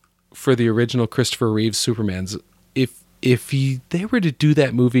for the original Christopher Reeves Supermans, if they were to do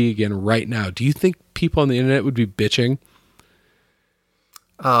that movie again right now, do you think people on the internet would be bitching?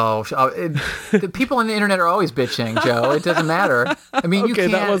 The people on the internet are always bitching, Joe. It doesn't matter. I mean, you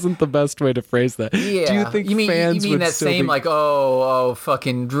can't... that wasn't the best way to phrase that. Yeah. Do you think fans you mean would that still same be...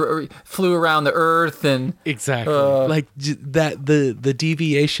 fucking flew around the earth and... Exactly. The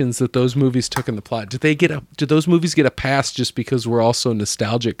deviations that those movies took in the plot, did those movies get a pass just because we're all so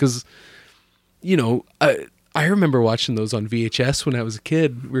nostalgic? Because, I remember watching those on VHS when I was a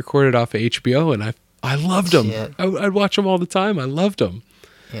kid, recorded off of HBO, and I loved them. I'd watch them all the time. I loved them.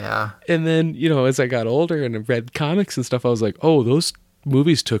 Yeah. And then, as I got older and read comics and stuff, I was like, oh, those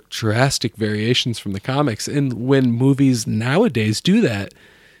movies took drastic variations from the comics. And when movies nowadays do that,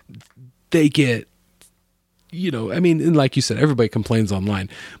 they get, and like you said, everybody complains online.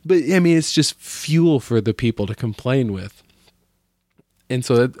 But, it's just fuel for the people to complain with. And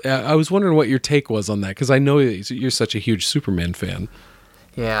so I was wondering what your take was on that, because I know you're such a huge Superman fan.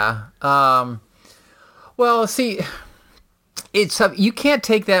 Yeah. Well, see... It's you can't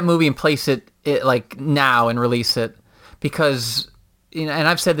take that movie and place it like now and release it, because and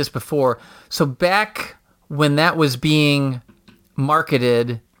I've said this before. So back when that was being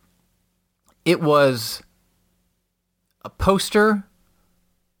marketed, it was a poster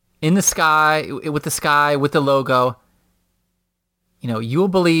in the sky with the logo. You will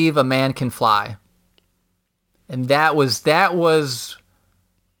believe a man can fly, and that was just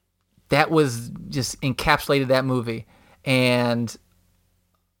encapsulated that movie. And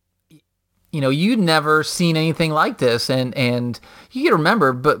you'd never seen anything like this, and you can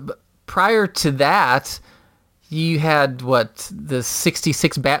remember, but prior to that, you had the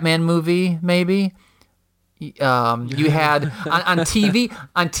 '66 Batman movie, maybe. You had on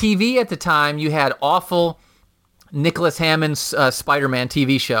TV at the time, you had awful Nicholas Hammond's Spider-Man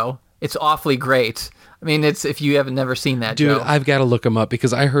TV show. It's awfully great. I mean, it's if you haven't never seen that, dude. Joe. I've got to look them up,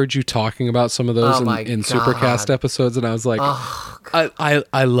 because I heard you talking about some of those in Supercast episodes, and I was like,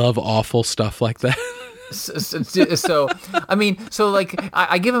 I love awful stuff like that.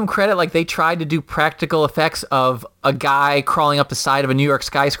 I give them credit. Like, they tried to do practical effects of a guy crawling up the side of a New York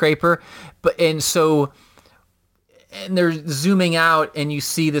skyscraper, and they're zooming out, and you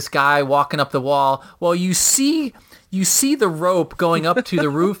see this guy walking up the wall. Well, you see the rope going up to the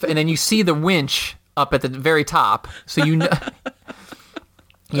roof, and then you see the winch up at the very top. So I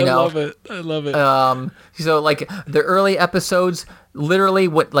love it. So like the early episodes, literally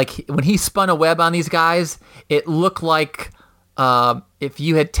when he spun a web on these guys, it looked like if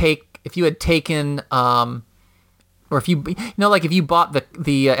you bought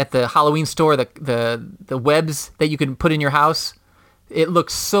the at the Halloween store the webs that you could put in your house. It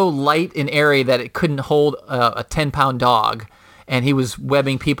looked so light and airy that it couldn't hold a 10-pound dog, and he was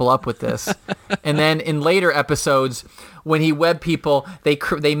webbing people up with this. And then in later episodes, when he webbed people,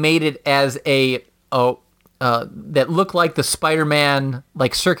 they made it as that looked like the Spider-Man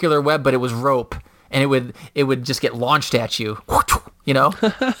like circular web, but it was rope, and it would just get launched at you,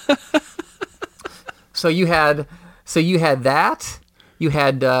 So you had that. You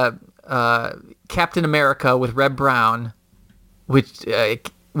had Captain America with Reb Brown,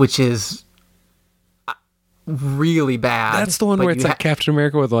 which is really bad. That's the one where it's like Captain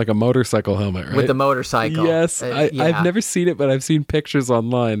America with like a motorcycle helmet, right? With the motorcycle. Yes, I've never seen it, but I've seen pictures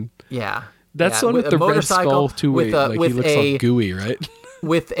online. Yeah. That's the one with the red skull too. He looks all gooey, right?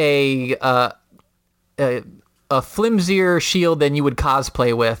 With a flimsier shield than you would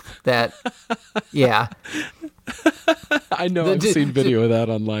cosplay with. That, yeah. I know. I've seen video of that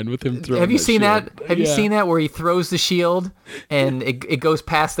online with him throwing. Have you seen shield. that? Have you seen that where he throws the shield and it goes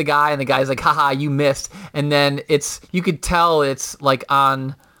past the guy, and the guy's like, "Haha, you missed!" And then you could tell it's like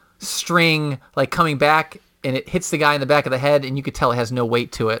on string, like coming back, and it hits the guy in the back of the head, and you could tell it has no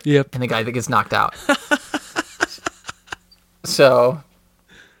weight to it. Yep. And the guy that gets knocked out. So,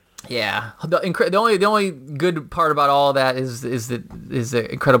 yeah, the only good part about all of that is the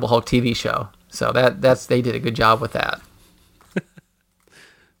Incredible Hulk TV show. So they did a good job with that.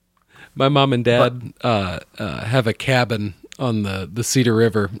 My mom and dad have a cabin on the Cedar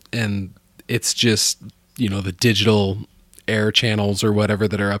River, and it's just, the digital air channels or whatever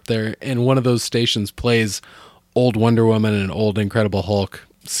that are up there. And one of those stations plays old Wonder Woman and old Incredible Hulk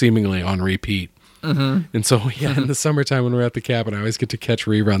seemingly on repeat. Mm-hmm. And so, in the summertime when we're at the cabin, I always get to catch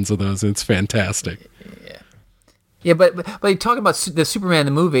reruns of those, and it's fantastic. Yeah, but you talk about the Superman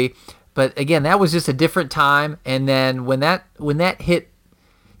the movie, but again, that was just a different time. And then when that hit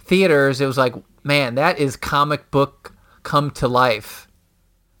theaters, it was like, man, that is comic book come to life.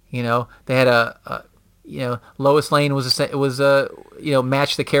 They had Lois Lane was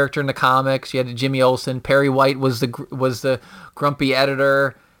matched the character in the comics. You had Jimmy Olsen. Perry White was the grumpy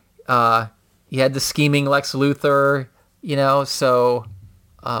editor. You had the scheming Lex Luthor.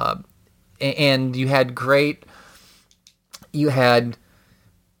 And you had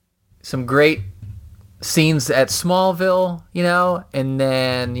some great scenes at Smallville, and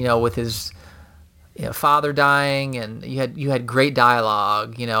then, with his father dying, and you had great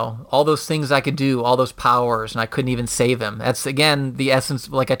dialogue, all those things I could do, all those powers, and I couldn't even save him. That's, again, the essence,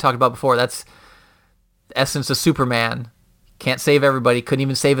 like I talked about before, that's the essence of Superman. Can't save everybody, couldn't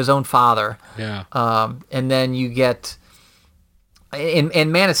even save his own father. Yeah. And then you get...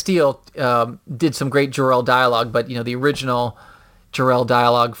 And Man of Steel did some great Jor-El dialogue, but the original Jor-El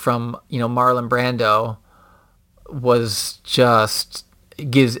dialogue from Marlon Brando was just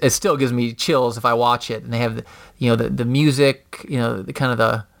it still gives me chills if I watch it. And they have the music, the kind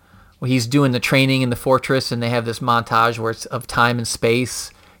of when he's doing the training in the fortress, and they have this montage where it's of time and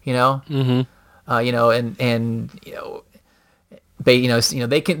space, Mm-hmm.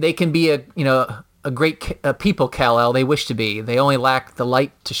 They can be a great people, Kal-El, they wish to be. They only lack the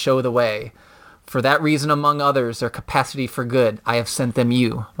light to show the way. For that reason, among others, their capacity for good, I have sent them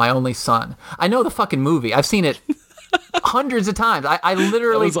you, my only son. I know the fucking movie. I've seen it hundreds of times. I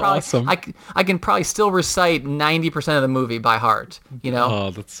literally probably awesome. I can probably still recite 90% of the movie by heart.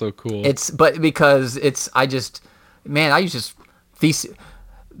 Oh, that's so cool.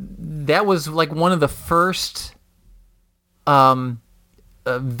 That was like one of the first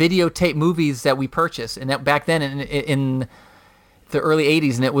videotape movies that we purchased, and that back then in the early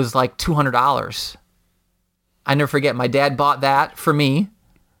 80s, and it was like $200. I never forget, my dad bought that for me.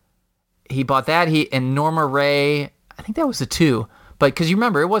 He bought that, and Norma Ray, I think that was the two, but because you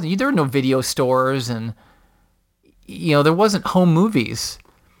remember, there were no video stores, and there wasn't home movies.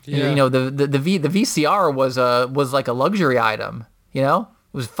 Yeah. The VCR was like a luxury item. It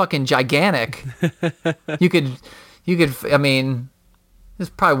was fucking gigantic. you could I mean, this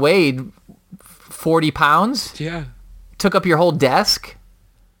probably weighed 40 pounds. Yeah. Took up your whole desk.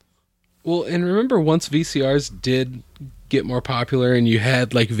 Well, and remember, once VCRs did get more popular and you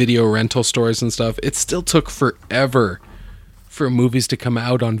had like video rental stores and stuff, it still took forever for movies to come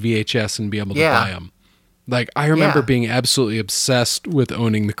out on VHS and be able to buy them. Like, I remember being absolutely obsessed with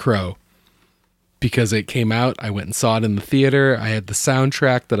owning The Crow. Because it came out, I went and saw it in the theater. I had the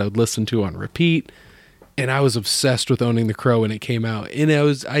soundtrack that I would listen to on repeat. And I was obsessed with owning The Crow when it came out. And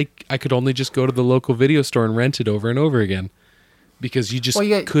I could only just go to the local video store and rent it over and over again. Because you just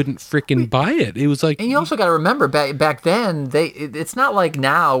couldn't freaking buy it. It was like... And you also got to remember, back then, it's not like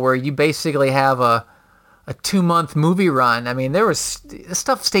now where you basically have a 2-month movie run. I mean,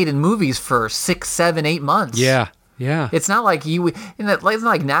 stuff stayed in movies for 6, 7, 8 months. Yeah, yeah. It's not like it's not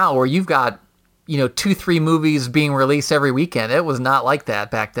like now where you've got 2-3 movies being released every weekend. It was not like that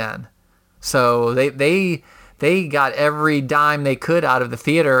back then. So they got every dime they could out of the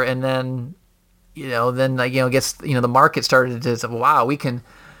theater, and then the market started to say, wow, we can,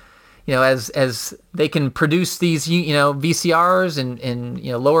 as they can produce these VCRs and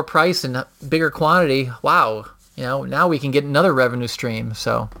lower price and bigger quantity. Wow, now we can get another revenue stream.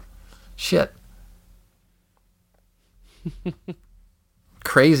 So, shit.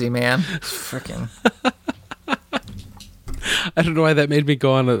 Crazy, man. Freaking. I don't know why that made me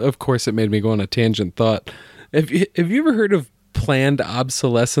go on. Of course, it made me go on a tangent thought. Have you ever heard of planned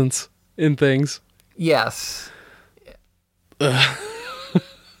obsolescence in things? Yes.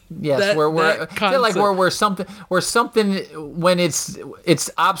 Yes, where something when it's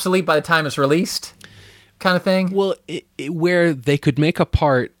obsolete by the time it's released, kind of thing. Well, where they could make a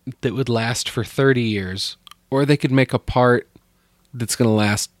part that would last for 30 years, or they could make a part that's going to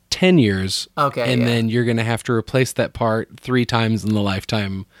last 10 years. Okay. And then you're going to have to replace that part 3 times in the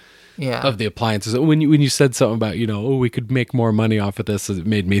lifetime of the appliances. When you said something about, we could make more money off of this, it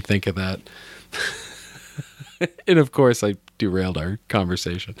made me think of that. And of course, I derailed our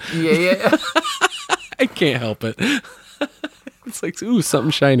conversation. Yeah. I can't help it. It's like, ooh,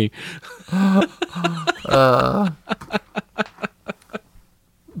 something shiny.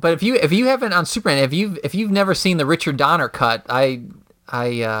 But if you haven't on Superman, if you've never seen the Richard Donner cut, I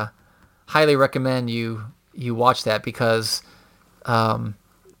highly recommend you watch that, because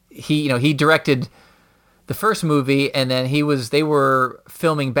he directed the first movie, and then they were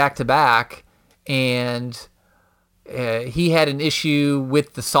filming back to back, and he had an issue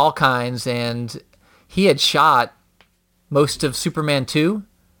with the Salkinds, and he had shot most of Superman 2,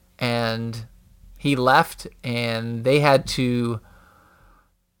 and he left, and they had to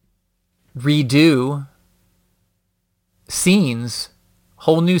redo scenes,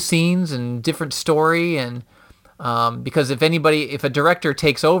 whole new scenes and different story, and because if a director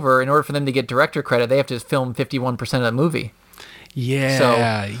takes over, in order for them to get director credit, they have to film 51% of the movie.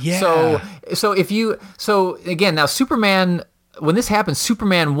 Yeah. So again, now Superman, when this happened,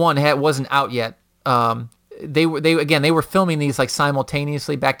 Superman 1 wasn't out yet. They were filming these like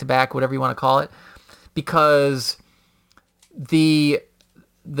simultaneously, back to back, whatever you want to call it, because the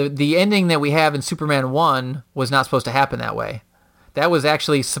ending that we have in Superman 1 was not supposed to happen that way. That was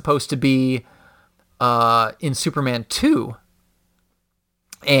actually supposed to be in Superman 2.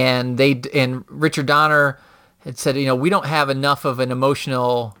 And Richard Donner had said, we don't have enough of an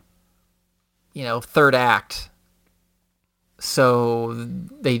emotional, third act. So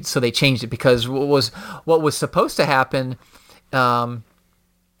they changed it, because what was supposed to happen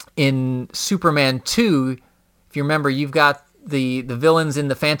in Superman 2, if you remember, you've got the villains in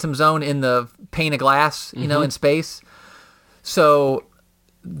the Phantom Zone in the pane of glass, in space. So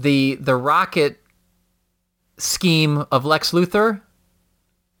the rocket scheme of Lex Luthor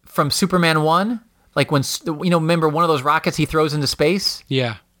from Superman 1, like when, remember one of those rockets he throws into space?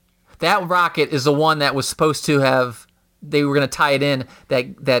 Yeah. That rocket is the one that was supposed to have, they were going to tie it in,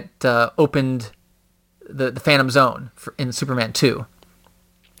 that opened the Phantom Zone in Superman 2.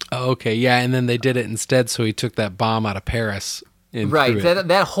 Oh, okay, yeah, and then they did it instead, so he took that bomb out of Paris. Right,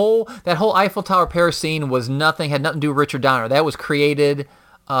 that whole Eiffel Tower Paris scene had nothing to do with Richard Donner. That was created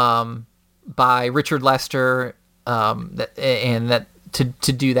by Richard Lester, to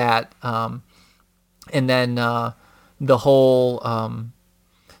do that, and then the whole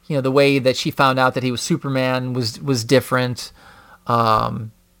the way that she found out that he was Superman was different, but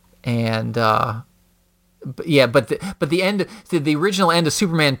the end, the original end of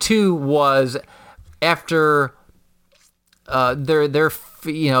Superman 2 was after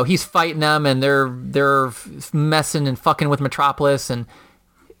he's fighting them, and they're messing and fucking with Metropolis,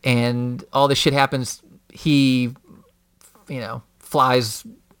 and all this shit happens. He flies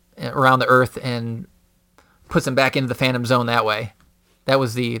around the Earth and puts them back into the Phantom Zone that way. That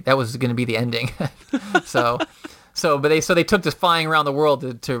was going to be the ending. So they took this flying around the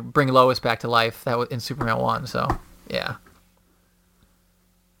world to bring Lois back to life. That was in Superman 1. So yeah.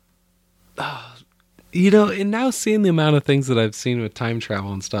 And now seeing the amount of things that I've seen with time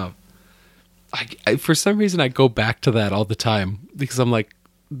travel and stuff, I for some reason I go back to that all the time, because I'm like,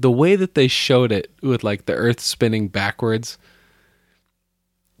 the way that they showed it with like the Earth spinning backwards,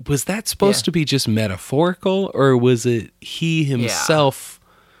 was that supposed to be just metaphorical, or was it he himself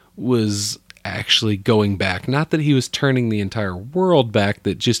was actually going back? Not that he was turning the entire world back,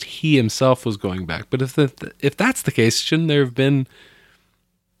 that just he himself was going back. But if that's the case, shouldn't there have been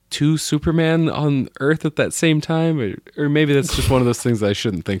two Superman on Earth at that same time? Or maybe that's just one of those things that I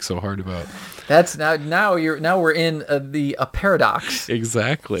shouldn't think so hard about. That's now we're in a paradox.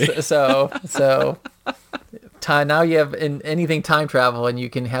 Exactly. So time, now you have in anything time travel, and you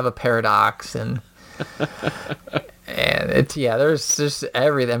can have a paradox, and there's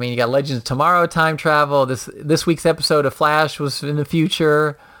everything. I mean, you got Legends of Tomorrow time travel. This week's episode of Flash was in the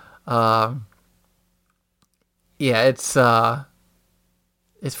future. It's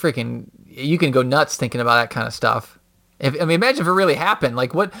freaking, you can go nuts thinking about that kind of stuff. Imagine if it really happened.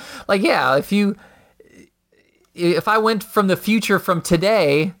 If I went from the future from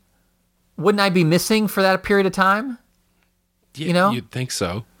today, wouldn't I be missing for that period of time? Yeah, you'd think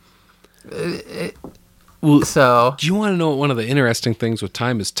so. Do you want to know what one of the interesting things with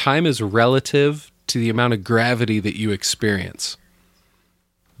time is? Time is relative to the amount of gravity that you experience.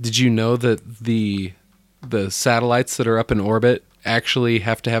 Did you know that the satellites that are up in orbit actually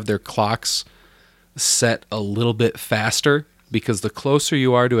have to have their clocks set a little bit faster, because the closer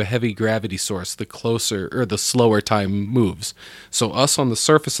you are to a heavy gravity source, the slower time moves. So us on the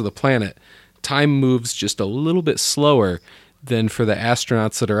surface of the planet, time moves just a little bit slower than for the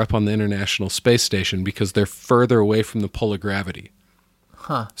astronauts that are up on the International Space Station, because they're further away from the pull of gravity.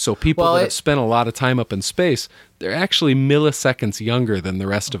 Huh. So people that have spent a lot of time up in space, they're actually milliseconds younger than the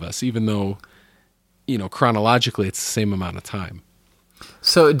rest of us, even though, chronologically it's the same amount of time.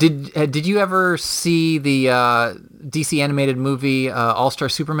 So did you ever see the DC animated movie All-Star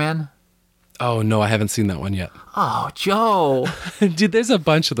Superman? Oh no, I haven't seen that one yet. Oh, Joe. Dude, there's a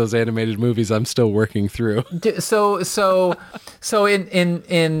bunch of those animated movies I'm still working through. So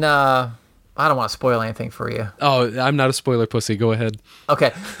in I don't want to spoil anything for you. Oh, I'm not a spoiler pussy. Go ahead.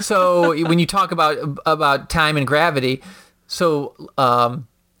 Okay. So when you talk about time and gravity,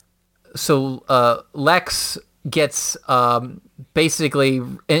 Lex gets basically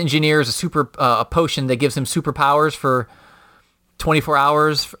engineers a potion that gives him superpowers for 24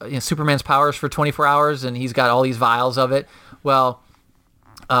 hours, Superman's powers for 24 hours, and he's got all these vials of it. Well,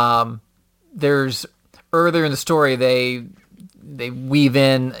 there's earlier in the story they weave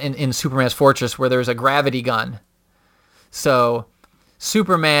in Superman's fortress where there's a gravity gun. So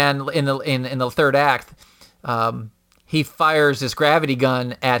Superman in the third act, he fires this gravity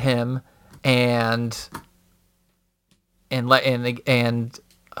gun at him, and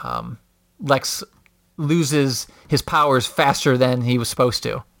Lex loses his powers faster than he was supposed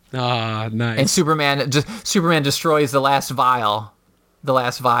to. Ah, nice. And Superman destroys the last vial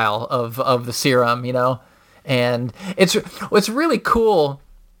of the serum, and it's really cool.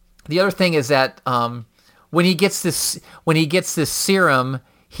 The other thing is that when he gets this serum,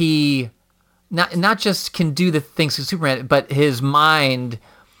 he not just can do the things of Superman, but his mind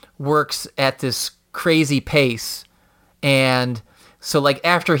works at this crazy pace. And so, like,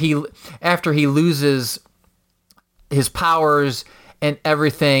 after he loses his powers and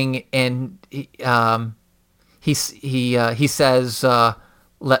everything, and he says,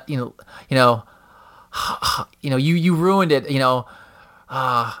 you ruined it.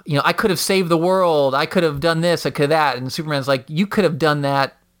 I could have saved the world. I could have done this. I could have that. And Superman's like, you could have done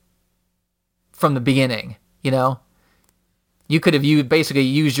that from the beginning. You could have basically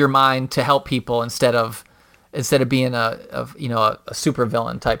used your mind to help people instead of being a super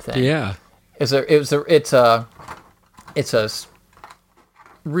villain type thing. Yeah. It's a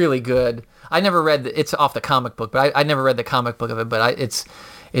really good. I never read it's off the comic book, but I never read the comic book of it. But it's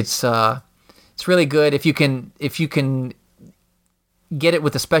really good if you can get it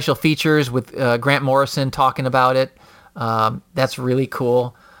with the special features with Grant Morrison talking about it. That's really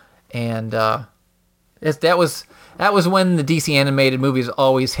cool, and that was when the DC animated movies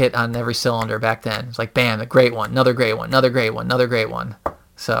always hit on every cylinder back then. It's like, bam, a great one, another great one, another great one, another great one.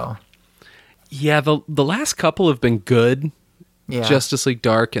 So, yeah, the last couple have been good. Yeah. Justice League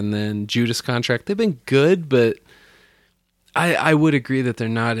Dark and then Judas Contract, they've been good, but I would agree that they're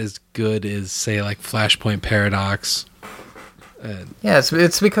not as good as, say, like Flashpoint Paradox. Yeah,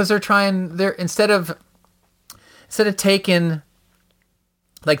 it's because they're instead of taking,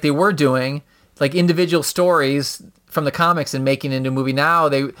 like they were doing, like individual stories from the comics and making it into a movie. Now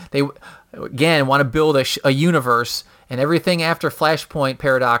they again want to build a universe, and everything after Flashpoint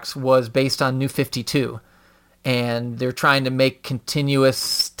Paradox was based on New 52, and they're trying to make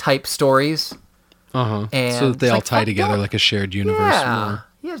continuous type stories. And so that they all tie together like a shared universe. Yeah.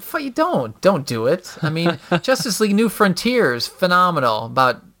 Yeah, don't do it. I mean, Justice League New Frontiers, phenomenal.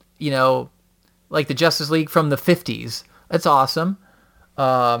 About, like the Justice League from the 50s. It's awesome.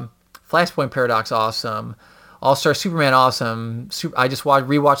 Flashpoint Paradox, awesome. All-Star Superman, awesome. I just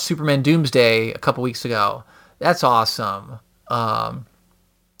rewatched Superman Doomsday a couple weeks ago. That's awesome.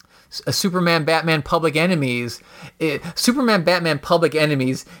 Superman Batman Public Enemies. Superman Batman Public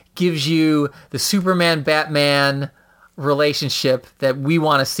Enemies gives you the Superman Batman relationship that we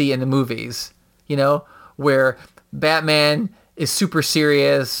want to see in the movies, where Batman is super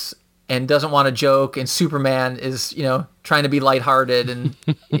serious and doesn't want to joke, and Superman is, trying to be lighthearted and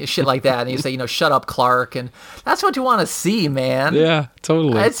shit like that. And you say, shut up, Clark. And that's what you want to see, man. Yeah,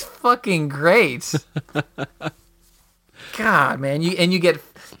 totally. It's fucking great. God, man. You get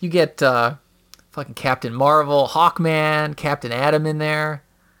fucking Captain Marvel, Hawkman, Captain Atom in there.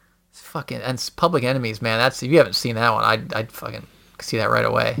 It's fucking, and Public Enemies, man. That's, if you haven't seen that one, I'd fucking see that right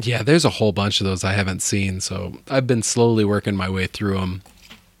away. Yeah, there's a whole bunch of those I haven't seen, so I've been slowly working my way through them.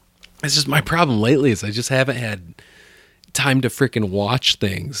 It's just my problem lately is I just haven't had time to freaking watch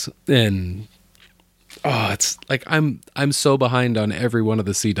things, and it's like I'm so behind on every one of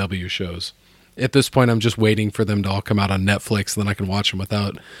the CW shows. At this point, I'm just waiting for them to all come out on Netflix, and then I can watch them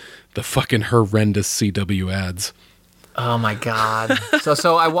without the fucking horrendous CW ads. Oh my god!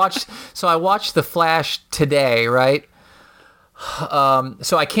 So I watched The Flash today, right?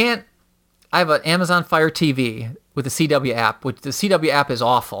 So I have an Amazon Fire TV with the CW app, which the CW app is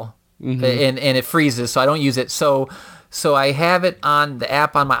awful, and it freezes, so I don't use it. So I have it on the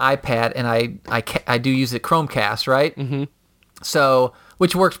app on my iPad, and I do use the Chromecast, right? Mm-hmm. So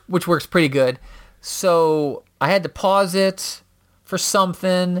which works pretty good. So I had to pause it for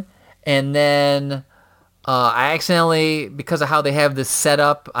something, and then I accidentally, because of how they have this set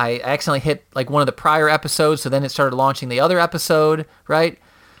up, I accidentally hit like one of the prior episodes, so then it started launching the other episode, right?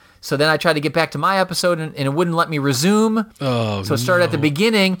 So then I tried to get back to my episode, and it wouldn't let me resume. Oh, so it started at the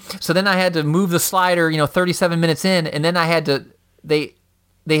beginning. So then I had to move the slider, 37 minutes in, and then I had to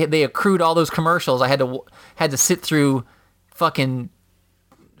they accrued all those commercials. I had to sit through fucking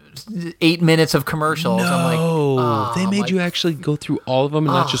 8 minutes of commercials. No, I'm like, oh, they made you actually go through all of them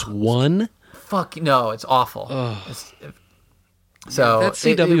and not just one. Fuck no, it's awful. So that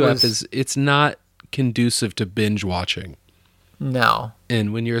CW app it's not conducive to binge watching. No.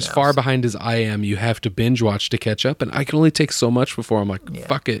 And when you're as far behind as I am, you have to binge watch to catch up, and I can only take so much before I'm like,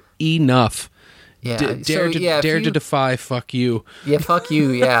 fuck it, enough. Yeah. Dare to defy, fuck you. Yeah, fuck you.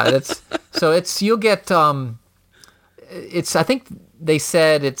 Yeah, you'll get it's, I think they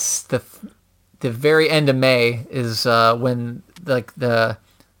said it's the very end of May is when like the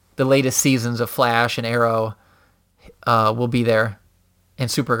latest seasons of Flash and Arrow will be there,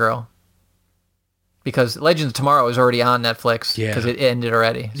 and Supergirl. Because Legends of Tomorrow is already on Netflix. Yeah. Because it ended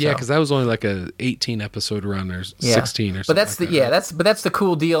already. So. Yeah, because that was only like a 18 episode run or 16 or something. But that's the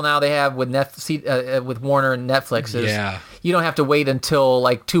cool deal now they have with with Warner and Netflix is you don't have to wait until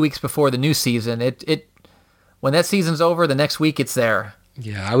like 2 weeks before the new season. It when that season's over, the next week it's there.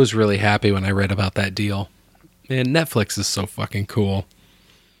 Yeah, I was really happy when I read about that deal. Man, Netflix is so fucking cool.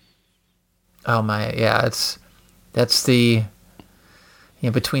 Oh my, yeah, that's the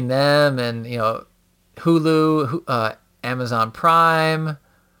between them and Hulu, Amazon Prime,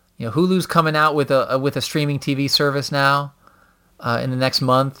 Hulu's coming out with a streaming TV service now in the next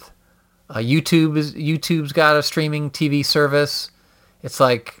month. YouTube's got a streaming TV service. It's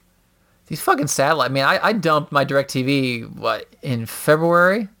like these fucking satellite. I mean, I dumped my DirecTV in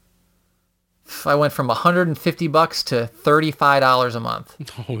February. I went from $150 to $35 a month.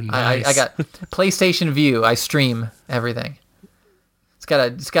 Oh, nice. I got PlayStation View. I stream everything. It's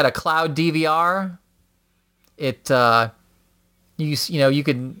got a cloud DVR. It you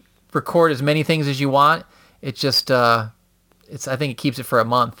can record as many things as you want. It just I think it keeps it for a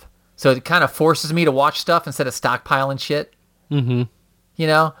month. So it kind of forces me to watch stuff instead of stockpiling shit. Mm-hmm.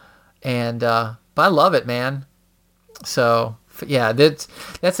 And but I love it, man. So yeah,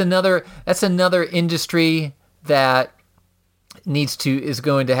 that's another industry that is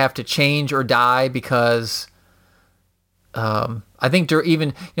going to have to change or die because I think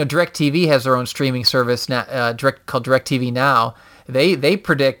even DirecTV has their own streaming service now, called DirecTV Now. They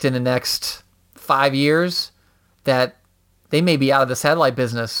predict in the next 5 years that they may be out of the satellite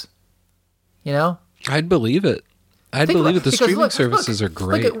business. I'd believe it. The streaming services are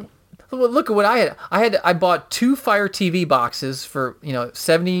great. Look at what I had. I bought 2 Fire TV boxes for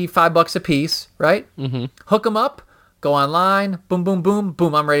 $75 a piece, right? Mm-hmm. Hook them up, go online, boom, boom, boom,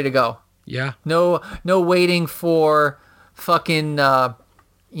 boom. I'm ready to go. Yeah. No waiting for fucking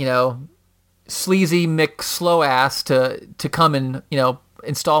sleazy Mick slow ass to come and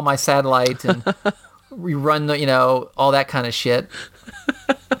install my satellite and rerun all that kind of shit.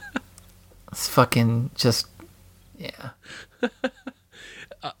 It's fucking just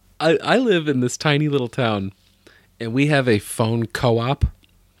I live in this tiny little town, and we have a phone co-op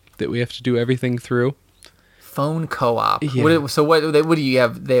that we have to do everything through. Phone co-op. Yeah. What do you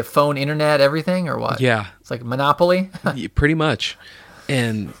have? They have phone, internet, everything, or what? Yeah, it's like Monopoly. Yeah, pretty much.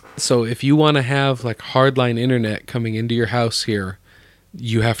 And so if you want to have like hardline internet coming into your house here,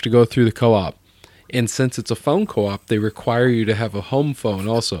 you have to go through the co-op. And since it's a phone co-op, they require you to have a home phone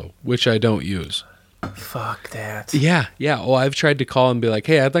also, which I don't use. Fuck that. Yeah. Oh, I've tried to call and be like,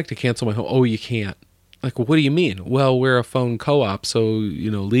 hey, I'd like to cancel my home. Oh, you can't. Like, what do you mean? Well, we're a phone co-op, so,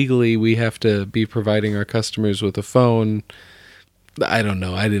 legally we have to be providing our customers with a phone. I don't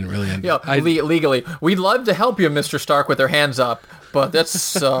know. I didn't really understand. Legally. We'd love to help you, Mr. Stark, with their hands up, but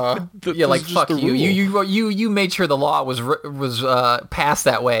that's, fuck you. You made sure the law was passed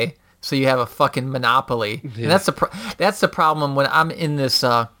that way, so you have a fucking monopoly. Yeah. And that's the problem when I'm in this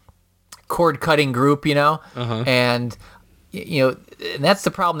cord-cutting group, Uh-huh. And, and that's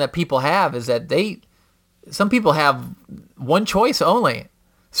the problem that people have is that some people have one choice only.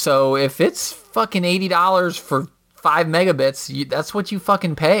 So if it's fucking $80 for 5 megabits, that's what you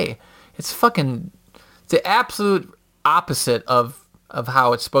fucking pay. It's the absolute opposite of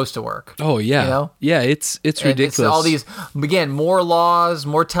how it's supposed to work. Oh yeah. Yeah, it's ridiculous. It's all these, again, more laws,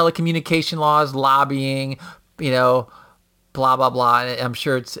 more telecommunication laws, lobbying, blah blah blah. And I'm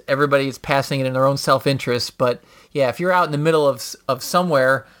sure everybody's passing it in their own self-interest, but yeah, if you're out in the middle of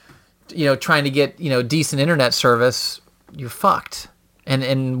somewhere, trying to get, decent internet service, you're fucked. And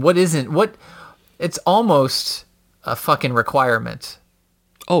it's almost a fucking requirement.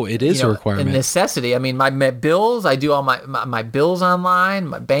 Oh, it is a requirement. A necessity. I mean, my bills, I do all my bills online,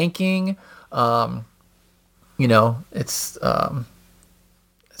 my banking. It's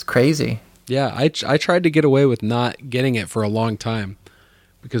crazy. Yeah, I tried to get away with not getting it for a long time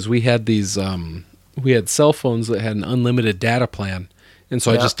because we had these we had cell phones that had an unlimited data plan, and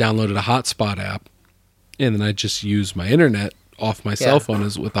so I just downloaded a hotspot app, and then I just used my internet off my cell phone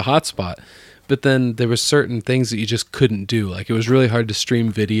as with a hotspot. But then there were certain things that you just couldn't do. Like it was really hard to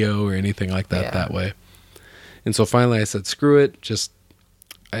stream video or anything like that way. And so finally I said, screw it.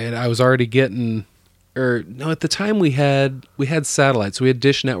 I was already getting, at the time we had satellites. We had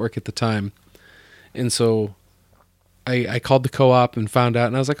Dish Network at the time. And so I called the co-op and found out,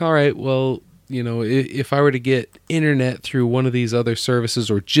 and I was like, all right, well, if I were to get internet through one of these other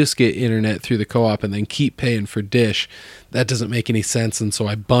services or just get internet through the co-op and then keep paying for Dish, that doesn't make any sense. And so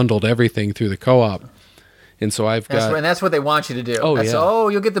I bundled everything through the co-op. And so and that's what they want you to do. Oh,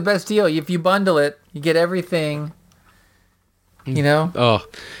 you'll get the best deal. If you bundle it, you get everything, Oh,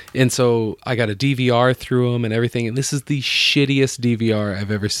 and so I got a DVR through them and everything. And this is the shittiest DVR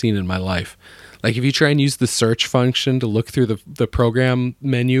I've ever seen in my life. Like if you try and use the search function to look through the program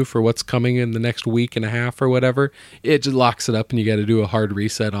menu for what's coming in the next week and a half or whatever, it just locks it up and you got to do a hard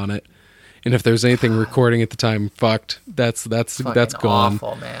reset on it. And if there's anything recording at the time, fucked. That's gone.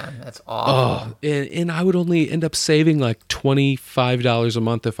 Awful, man. That's awful. Oh, and I would only end up saving like $25 a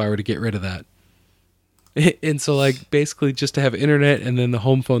month if I were to get rid of that. And so like basically just to have internet and then the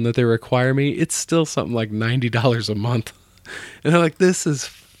home phone that they require me, it's still something like $90 a month. And I'm like, this is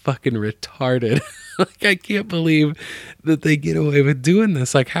fucking retarded. Like I can't believe that they get away with doing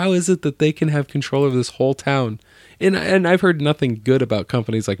this. Like how is it that they can have control of this whole town? And I've heard nothing good about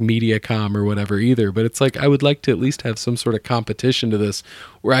companies like Mediacom or whatever either, but it's like I would like to at least have some sort of competition to this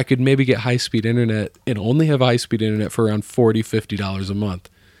where I could maybe get high-speed internet and only have high-speed internet for around $40, $50 a month.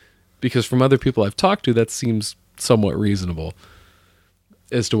 Because from other people I've talked to, that seems somewhat reasonable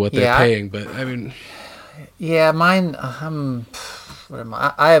as to what they're paying. But I mean, mine. What am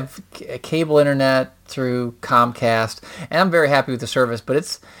I? I have cable internet through Comcast, and I'm very happy with the service.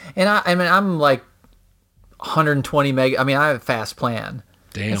 But I'm like 120 meg. I mean, I have a fast plan.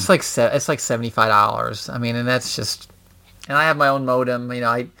 Damn. It's like $75. I mean, and that's just. And I have my own modem.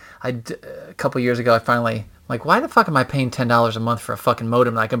 A couple years ago, I finally. Like, why the fuck am I paying $10 a month for a fucking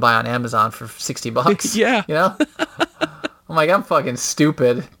modem that I can buy on Amazon for $60? Yeah. I'm like, I'm fucking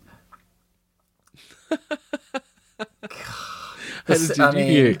stupid. Did you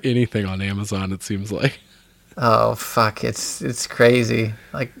hear anything on Amazon, it seems like? Oh, fuck. It's crazy.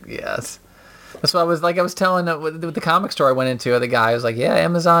 Like, yes. That's what I was telling with the comic store I went into, the guy was like, yeah,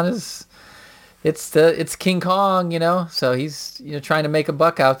 Amazon it's King Kong, so he's, trying to make a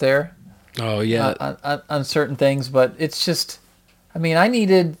buck out there. Oh yeah, on certain things, but it's just, I mean,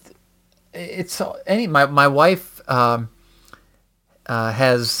 my wife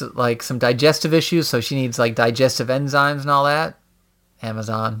has like some digestive issues, so she needs like digestive enzymes and all that.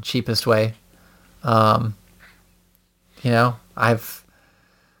 Amazon, cheapest way. Our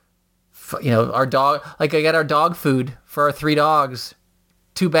dog, like I got our dog food for our 3 dogs,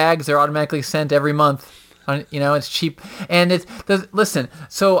 2 bags. They're automatically sent every month. It's cheap, and listen.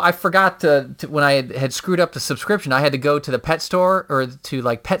 So I forgot to when I had screwed up the subscription, I had to go to the pet store or to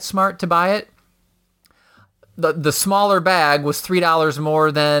like PetSmart to buy it. The smaller bag was $3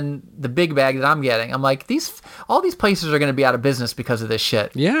 more than the big bag that I'm getting. I'm like, all these places are going to be out of business because of this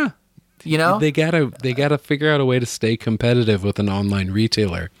shit. Yeah, they gotta figure out a way to stay competitive with an online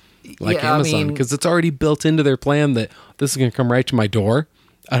retailer like Amazon, because it's already built into their plan that this is going to come right to my door.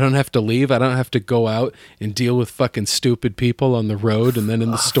 I don't have to leave. I don't have to go out and deal with fucking stupid people on the road and then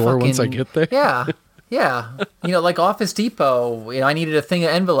in the store once I get there. Yeah. Like Office Depot, I needed a thing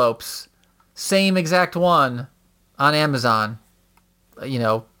of envelopes. Same exact one on Amazon.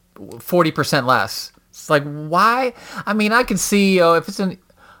 40% less. It's like, why? I mean, I can see, if it's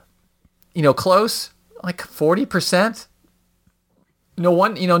close, like 40%. No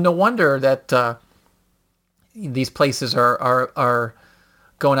wonder that these places are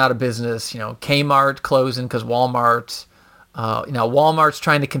going out of business. Kmart closing because Walmart. Walmart's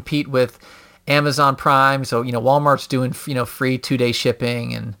trying to compete with Amazon Prime, so Walmart's doing free 2-day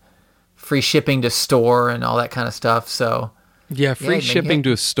shipping and free shipping to store and all that kind of stuff. So free shipping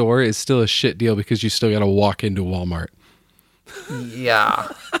to a store is still a shit deal because you still got to walk into Walmart. Yeah,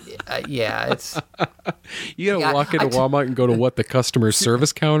 it's you gotta walk into Walmart and go to the customer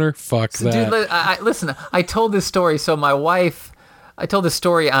service counter. Fuck that. Dude, listen, I told this story. So I told this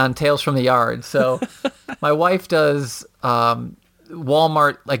story on Tales from the Yard. So my wife does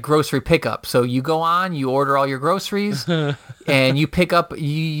Walmart like grocery pickup. So you go on, you order all your groceries, and you pick up.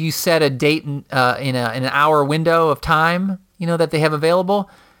 You set a date in an hour window of time, that they have available,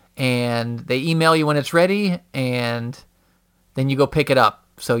 and they email you when it's ready, and then you go pick it up.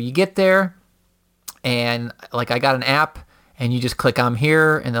 So you get there, and like I got an app, and you just click I'm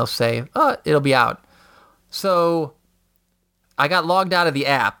here, and they'll say, oh, it'll be out. So I got logged out of the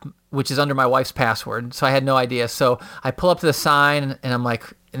app, which is under my wife's password, so I had no idea. So I pull up to the sign, and I'm like,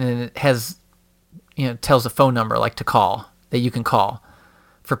 and then it has, tells the phone number like to call, that you can call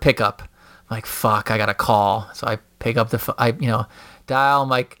for pickup. I'm like, fuck, I gotta call. So I pick up the dial. I'm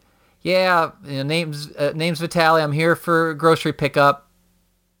like, yeah, name's Vitaly. I'm here for grocery pickup.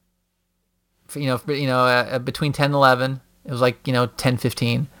 Between 10 and 11. It was like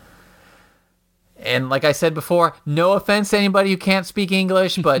 10:15. And like I said before, no offense to anybody who can't speak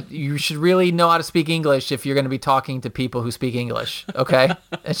English, but you should really know how to speak English if you're going to be talking to people who speak English, okay?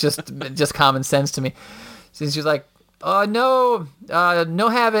 It's just common sense to me. So she's like, oh, no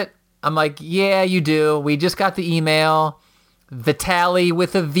have it. I'm like, yeah, you do. We just got the email. Vitaly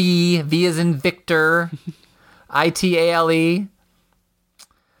with a V. V as in Victor. Itale.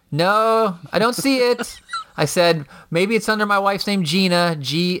 No, I don't see it. I said, maybe it's under my wife's name, Gina,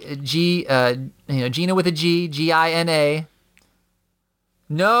 Gina with a G, Gina.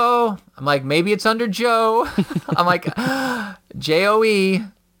 No. I'm like, maybe it's under Joe. I'm like, Joe.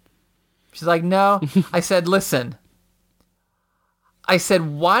 She's like, no. I said, listen. I said,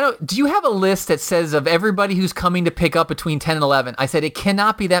 do you have a list that says of everybody who's coming to pick up between 10 and 11? I said, it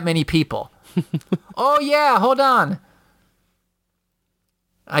cannot be that many people. Oh, yeah, hold on.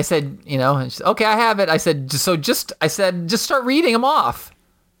 I said, okay, I have it. I said, just start reading them off.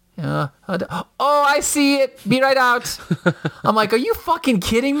 Oh, I see it. Be right out. I'm like, are you fucking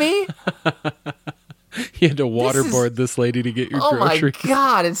kidding me? You had to waterboard this lady to get your groceries. Oh my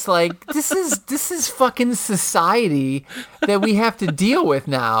God. It's like, this is fucking society that we have to deal with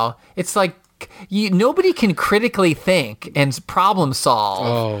now. It's like, nobody can critically think and problem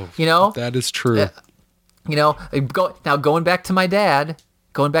solve. Oh, that is true. Going back to my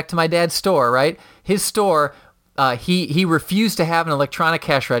dad's store, right? His store, he refused to have an electronic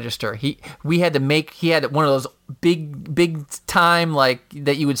cash register. He had one of those big time like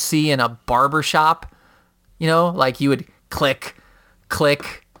that you would see in a barber shop, like you would click,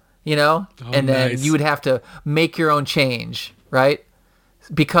 and then you would have to make your own change, right?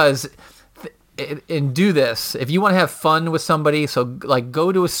 Because and do this if you want to have fun with somebody. So like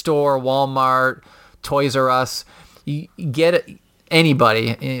go to a store, Walmart, Toys R Us, you get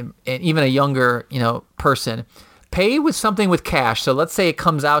anybody, even a younger, person, pay with something with cash. So let's say it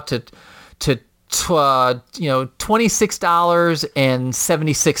comes out to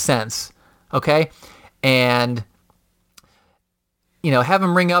 $26.76. Okay. And, have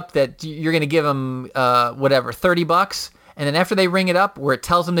them ring up that you're going to give them, $30. And then after they ring it up where it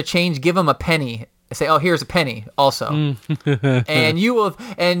tells them to change, give them a penny. Say, oh, here's a penny also. And you would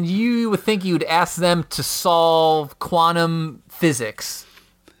think you'd ask them to solve quantum physics.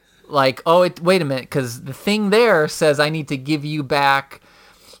 Like, wait a minute, because the thing there says I need to give you back,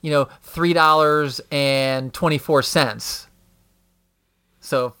 $3.24.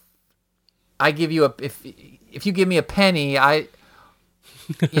 So I give you if you give me a penny, I'm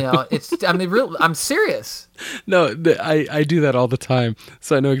serious. No, I do that all the time,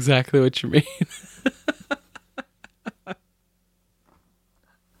 so I know exactly what you mean.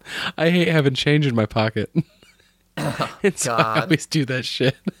 I hate having change in my pocket. And so I always do that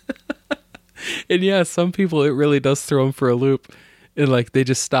shit. And yeah, some people, it really does throw them for a loop. And like they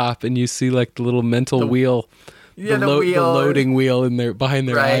just stop and you see like the little mental wheel, the loading wheel behind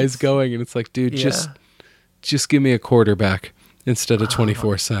their eyes going. And it's like, dude, just give me a quarter back instead of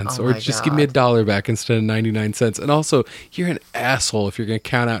 24 cents. Or just give me $1 back instead of 99 cents. And also, you're an asshole if you're going to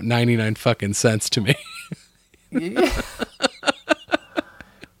count out 99 fucking cents to me.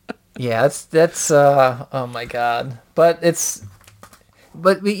 Yeah, that's oh my God. But in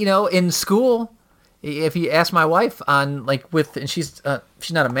school, if you ask my wife on and she's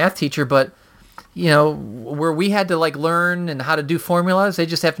not a math teacher, but where we had to learn and how to do formulas, they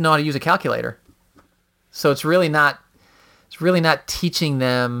just have to know how to use a calculator. So it's really not teaching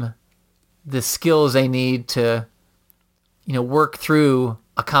them the skills they need to work through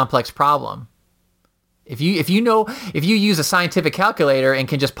a complex problem. If you use a scientific calculator and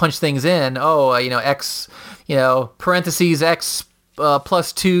can just punch things in, x, parentheses x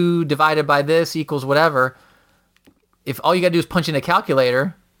plus 2 divided by this equals whatever. If all you got to do is punch in a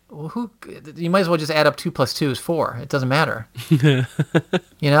calculator, you might as well just add up 2 plus 2 is 4. It doesn't matter.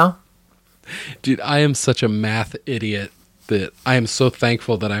 Dude, I am such a math idiot that I am so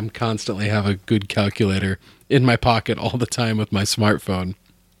thankful that I'm constantly have a good calculator in my pocket all the time with my smartphone.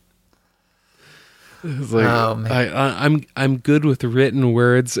 It's like, oh, man. I'm good with written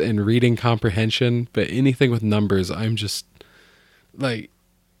words and reading comprehension, but anything with numbers, I'm just like,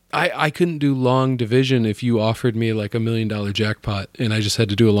 I couldn't do long division if you offered me like $1 million jackpot and I just had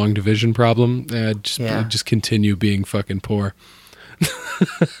to do a long division problem. I'd just continue being fucking poor.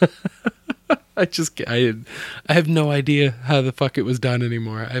 I have no idea how the fuck it was done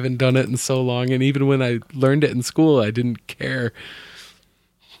anymore. I haven't done it in so long, and even when I learned it in school, I didn't care.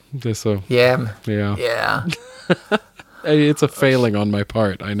 Just so yeah. It's a failing on my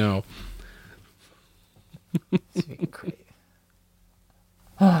part. I know.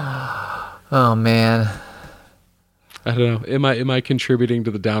 Oh man, I don't know. Am I contributing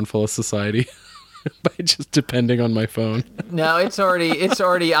to the downfall of society by just depending on my phone? No, it's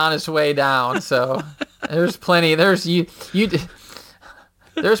already on its way down. So there's plenty. There's plenty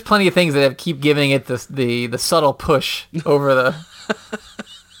of things that keep giving it the subtle push over the.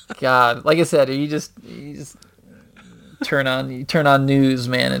 God, like I said, you just turn on news,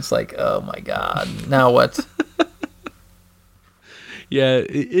 man. It's like, oh my God, now what? Yeah,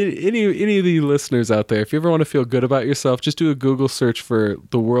 any of the listeners out there, if you ever want to feel good about yourself, just do a Google search for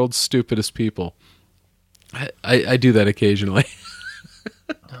the world's stupidest people. I do that occasionally.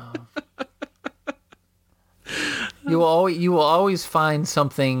 You will always find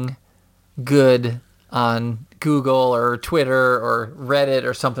something good on Google or Twitter or Reddit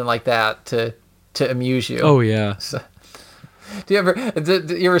or something like that to amuse you. Oh yeah. So, do you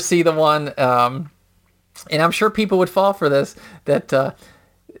ever see the one? And I'm sure people would fall for this. That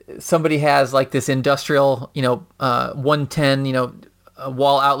somebody has like this industrial, 110,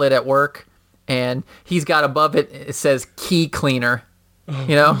 wall outlet at work, and he's got above it. It says key cleaner.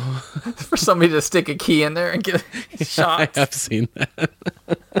 For somebody to stick a key in there and get shot. I have seen that.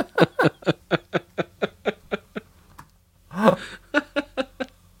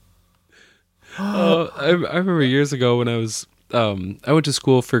 I remember years ago when I was I went to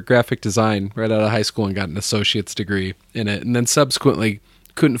school for graphic design right out of high school and got an associate's degree in it, and then subsequently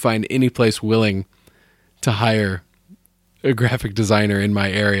couldn't find any place willing to hire a graphic designer in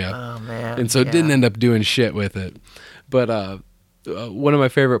my area. Oh man! And so didn't end up doing shit with it. But one of my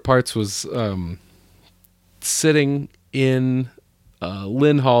favorite parts was sitting in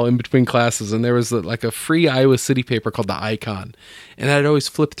Lynn Hall in between classes, and there was like a free Iowa City paper called The Icon, and I'd always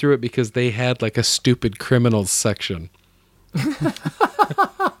flip through it because they had like a stupid criminals section.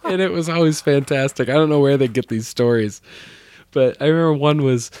 And it was always fantastic. I don't know where they get these stories, but I remember one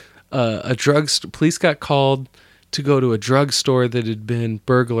was police got called to go to a drugstore that had been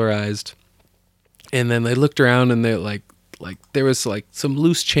burglarized, and then they looked around and they like there was like some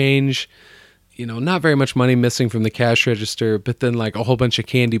loose change, not very much money missing from the cash register, but then like a whole bunch of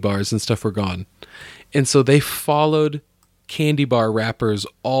candy bars and stuff were gone. And so they followed candy bar wrappers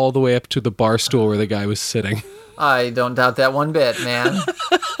all the way up to the bar stool where the guy was sitting. I don't doubt that one bit, man.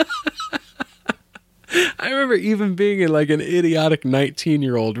 I remember even being like an idiotic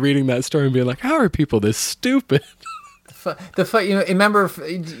 19-year-old reading that story and being like, how are people this stupid? Remember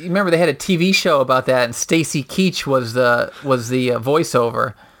they had a TV show about that, and Stacy Keach was the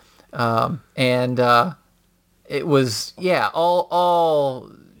voiceover, and it was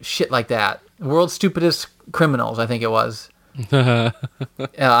all shit like that. World's Stupidest Criminals, I think it was,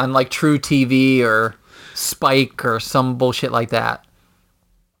 on like True TV or Spike or some bullshit like that.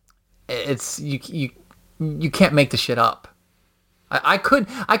 It's you can't make the shit up. I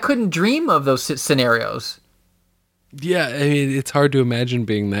couldn't dream of those scenarios. Yeah, I mean, it's hard to imagine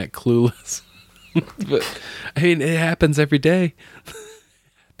being that clueless. But, I mean, it happens every day.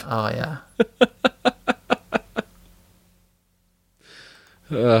 Oh,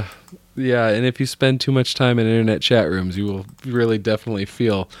 yeah. Yeah, and if you spend too much time in internet chat rooms, you will really definitely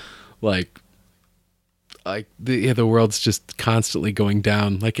feel like the world's just constantly going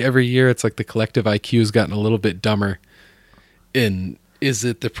down. Like every year, it's like the collective IQ has gotten a little bit dumber. Is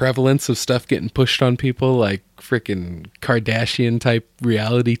it the prevalence of stuff getting pushed on people like freaking Kardashian type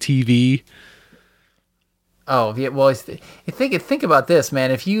reality TV? Oh, yeah. Well, think about this,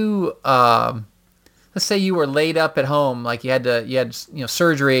 man. If you, let's say you were laid up at home, like you had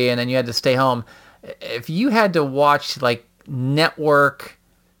surgery and then you had to stay home. If you had to watch like network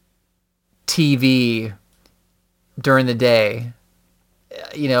TV during the day,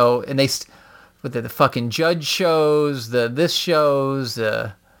 and with the fucking judge shows,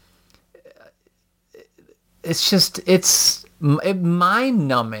 it's mind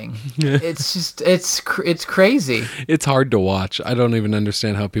numbing. It's crazy. It's hard to watch. I don't even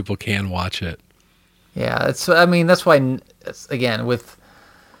understand how people can watch it. Yeah, that's why, again, that's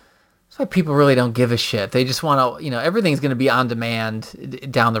why people really don't give a shit. They just want to, everything's going to be on demand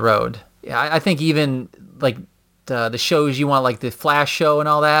down the road. Yeah, I think even like the shows you want, like the Flash show and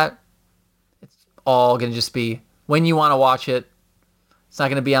all that, it's all going to just be when you want to watch it. It's not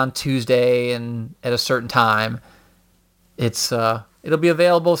going to be on Tuesday and at a certain time. It'll be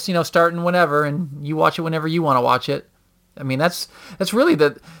available, starting whenever, and you watch it whenever you want to watch it. I mean, that's really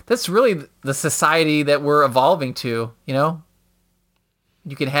the society that we're evolving to. You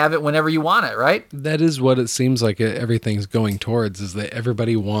can have it whenever you want it, right? That is what it seems like everything's going towards, is that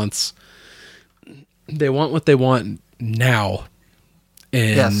everybody wants what they want now.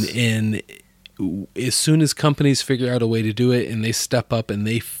 And as soon as companies figure out a way to do it and they step up and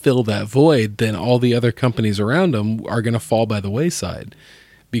they fill that void, then all the other companies around them are going to fall by the wayside.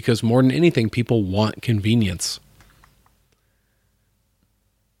 Because more than anything, people want convenience.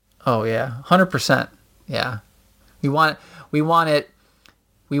 Oh yeah, 100%. Yeah, we want it.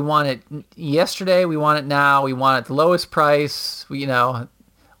 We want it yesterday. We want it now. We want it at the lowest price.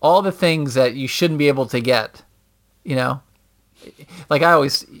 All the things that you shouldn't be able to get. Like I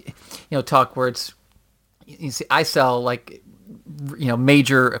always, talk where it's. You see, I sell like,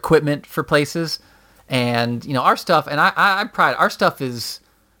 major equipment for places, and our stuff. And I pride our stuff is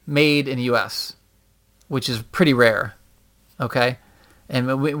made in the U.S., which is pretty rare. Okay,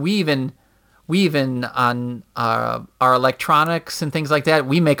 and we even on our electronics and things like that,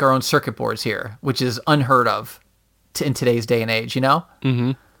 we make our own circuit boards here, which is unheard of in today's day and age,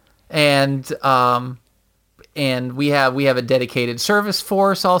 Mm-hmm. And we have a dedicated service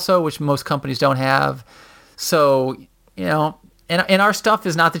force also, which most companies don't have. So, and our stuff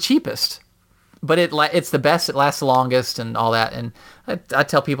is not the cheapest, but it's the best. It lasts the longest and all that. And I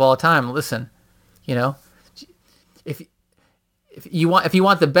tell people all the time, listen, if you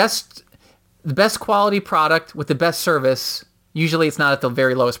want the best quality product with the best service, usually it's not at the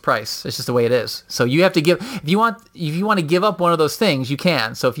very lowest price. It's just the way it is. So you have to if you want to give up one of those things, you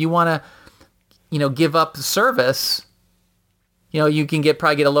can. So if you want to, give up the service, you can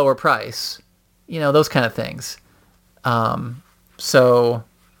probably get a lower price, those kind of things. So,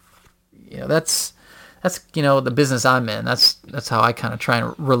 that's the business I'm in. That's how I kind of try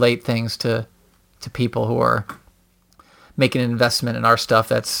and relate things to people who are making an investment in our stuff.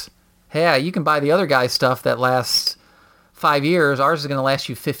 That's, hey, you can buy the other guy's stuff that lasts 5 years. Ours is going to last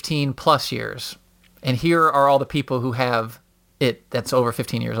you 15 plus years. And here are all the people who have it that's over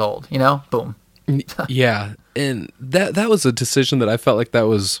 15 years old, boom. Yeah. And that was a decision that I felt like that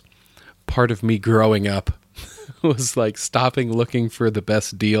was part of me growing up. Was like stopping looking for the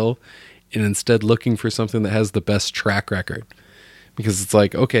best deal and instead looking for something that has the best track record. Because it's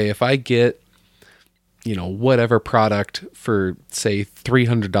like, okay, if I get, whatever product for, say,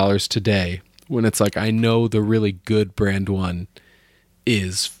 $300 today, when it's like I know the really good brand one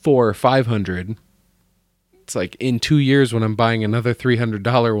is $400 or $500, it's like in 2 years when I'm buying another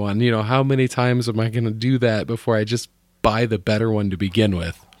 $300 one, how many times am I going to do that before I just buy the better one to begin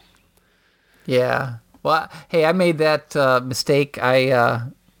with? Yeah. Well, hey, I made that mistake.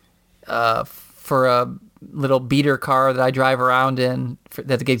 For a little beater car that I drive around in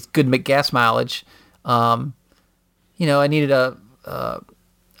that gets good gas mileage, I needed a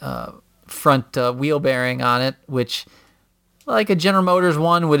front wheel bearing on it, which, like a General Motors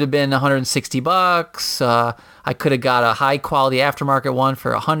one, would have been $160. I could have got a high quality aftermarket one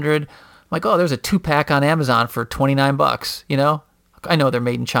for $100. I'm like, oh, there's a 2-pack on Amazon for $29. I know they're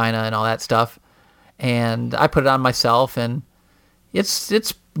made in China and all that stuff. And I put it on myself, and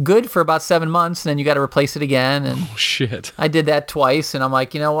it's good for about 7 months, and then you got to replace it again. And oh, shit. I did that twice, and I'm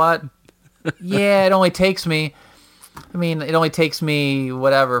like, you know what? Yeah, it only takes me,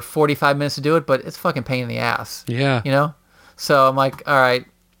 whatever, 45 minutes to do it, but it's a fucking pain in the ass. Yeah. So I'm like, all right,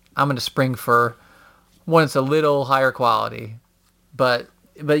 I'm going to spring for one that's a little higher quality. But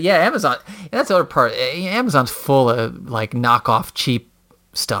yeah, Amazon, that's the other part. Amazon's full of, like, knockoff cheap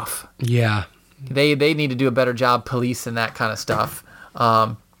stuff. Yeah. They need to do a better job policing that kind of stuff.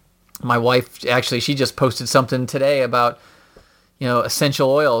 My wife, actually, she just posted something today about, essential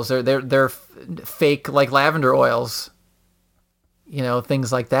oils. They're fake, like, lavender oils.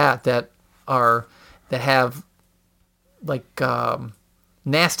 Things like that have like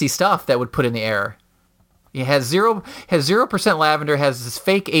nasty stuff that would put in the air. It has 0% lavender, has this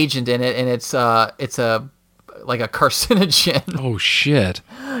fake agent in it, and it's like a carcinogen. Oh shit.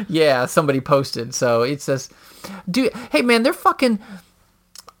 Yeah, somebody posted. So it says, hey man, they're fucking.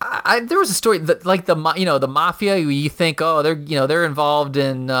 There was a story that, like, the mafia. You think, oh, they're involved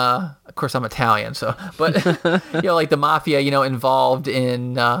in of course I'm Italian, so, but, like the mafia, involved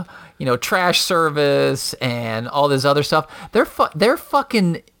in, trash service and all this other stuff. They're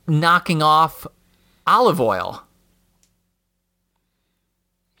fucking knocking off olive oil.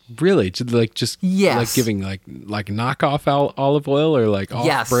 Really? Just yes. Like giving like knockoff olive oil or like off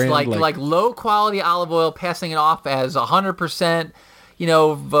yes, brand? like low quality olive oil, passing it off as 100%,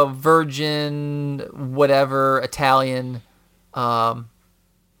 virgin, whatever, Italian olive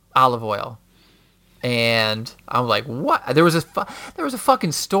oil. And I'm like, what? There was a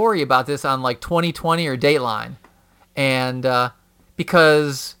fucking story about this on like 2020 or Dateline, and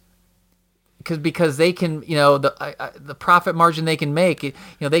because they can, the profit margin they can make,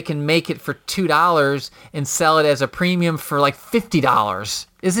 they can make it for $2 and sell it as a premium for like $50.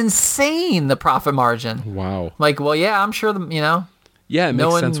 Is insane, the profit margin. Wow. Like, well, yeah, I'm sure Yeah, it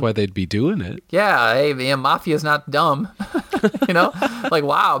makes sense why they'd be doing it. Yeah, hey, mafia's not dumb. Like,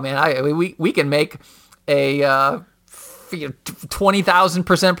 wow, man, we can make a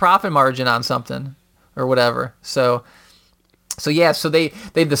 20,000% profit margin on something or whatever. So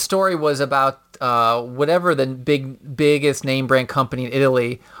the story was about whatever the biggest name brand company in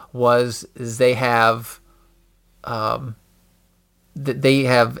Italy was. Is they have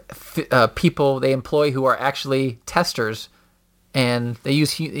people they employ who are actually testers, and they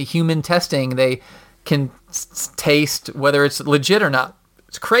use human testing. They can taste whether it's legit or not.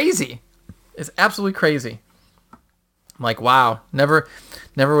 It's crazy. It's absolutely crazy. I'm like, wow, never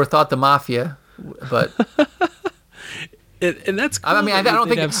would have thought the mafia, but. And that's cool. I mean, I don't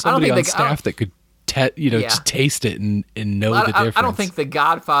think have somebody on staff that could just taste it and know the difference. I don't think The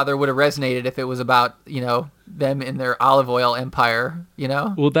Godfather would have resonated if it was about them in their olive oil empire.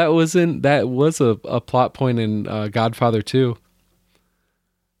 Well, that was a plot point in Godfather 2.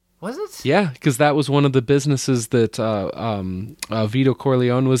 Was it? Yeah, because that was one of the businesses that Vito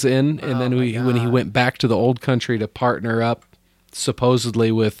Corleone was in, and then when he went back to the old country to partner up,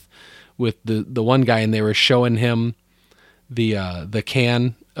 supposedly with the one guy, and they were showing him the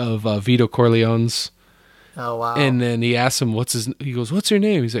can of Vito Corleone's. Oh wow! And then he asks him, he goes, "What's your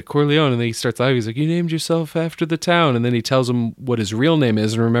name?" He's like, "Corleone." And then he starts laughing. He's like, "You named yourself after the town." And then he tells him what his real name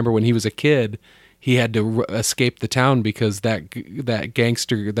is. And remember, when he was a kid, he had to escape the town because that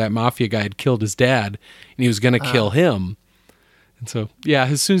gangster, that mafia guy, had killed his dad, and he was going to kill him. And so, yeah,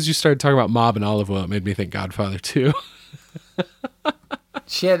 as soon as you started talking about mob and olive oil, it made me think Godfather 2.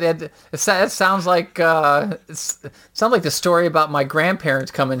 Shit, it sounds like the story about my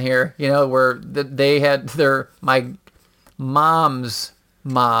grandparents coming here. Where they had my mom's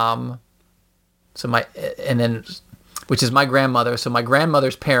mom, which is my grandmother. So my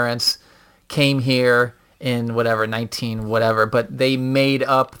grandmother's parents came here in whatever 19 whatever, but they made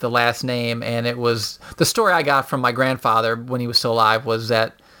up the last name, and it was the story I got from my grandfather when he was still alive was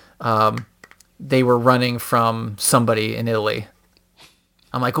that they were running from somebody in Italy.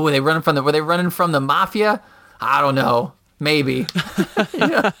 I'm like, oh, were they running from the mafia? I don't know. Maybe.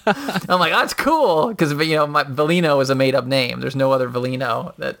 I'm like, that's cool. Because, my Velino is a made up name. There's no other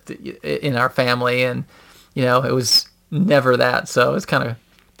Velino in our family. And, it was never that. So it's kind of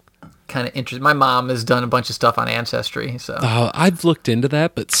interesting. My mom has done a bunch of stuff on Ancestry. So I've looked into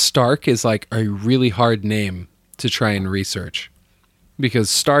that, but Stark is like a really hard name to try and research. Because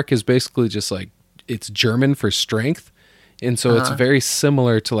Stark is basically just like, it's German for strength. And so it's very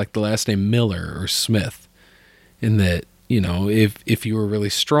similar to like the last name Miller or Smith, in that, if you were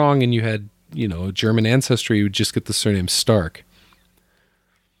really strong and you had, a German ancestry, you would just get the surname Stark.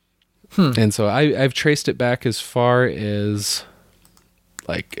 And so I've traced it back as far as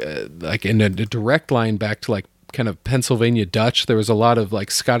like in a direct line back to like kind of Pennsylvania Dutch. There was a lot of like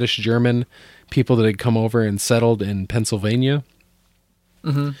Scottish German people that had come over and settled in Pennsylvania.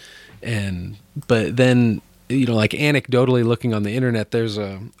 Mm-hmm. But then, like anecdotally looking on the internet, there's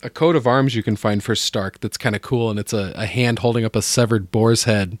a coat of arms you can find for Stark that's kind of cool, and it's a hand holding up a severed boar's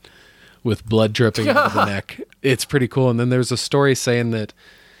head with blood dripping out of the neck. It's pretty cool. And then there's a story saying that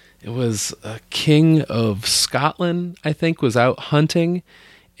it was a king of Scotland, I think, was out hunting,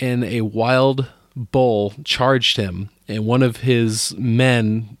 and a wild bull charged him, and one of his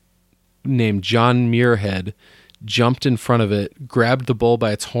men named John Muirhead jumped in front of it, grabbed the bull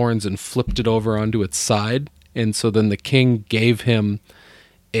by its horns, and flipped it over onto its side. And so then the king gave him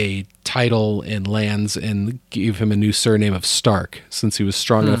a title and lands and gave him a new surname of Stark, since he was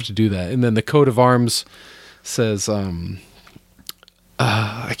strong enough to do that. And then the coat of arms says, I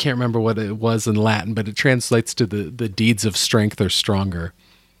can't remember what it was in Latin, but it translates to the deeds of strength are stronger.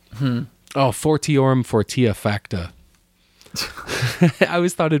 Fortiorum fortia facta. I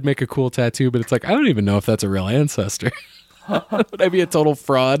always thought it'd make a cool tattoo, but it's like, I don't even know if that's a real ancestor. Would I be a total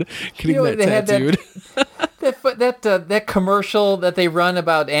fraud getting that tattooed? That commercial that they run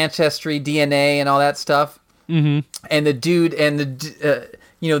about ancestry, DNA, and all that stuff. Mm-hmm. And the dude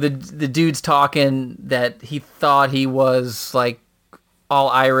the dude's talking that he thought he was like all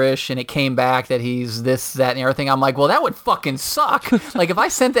Irish, and it came back that he's this, that, and everything. I'm like, well, that would fucking suck. Like, if I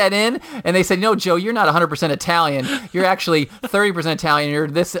sent that in and they said, no, Joe, you're not 100% Italian. You're actually 30% Italian. You're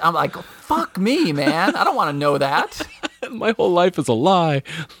this. I'm like, fuck me, man. I don't want to know that. My whole life is a lie.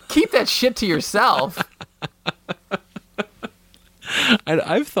 Keep that shit to yourself.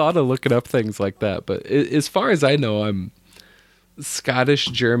 I've thought of looking up things like that, but as far as I know, I'm Scottish,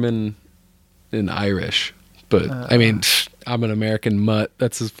 German, and Irish. But I mean, I'm an American mutt.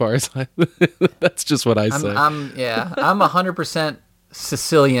 That's as far as that's just what I say. I'm 100%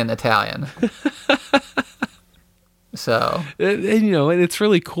 Sicilian Italian. So, and it's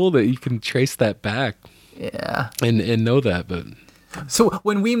really cool that you can trace that back. Yeah. And know that, but so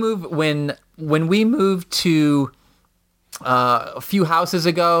when we moved to a few houses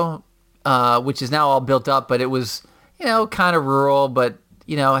ago, which is now all built up, but it was kind of rural, but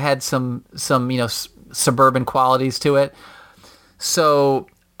had some suburban qualities to it. So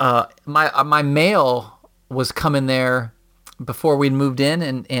my mail was coming there before we'd moved in,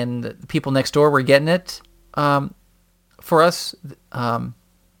 and the people next door were getting it for us on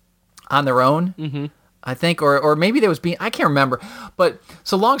their own. Mm-hmm. I think, or maybe there was I can't remember. But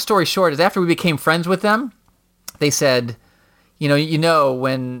so long story short is after we became friends with them, they said,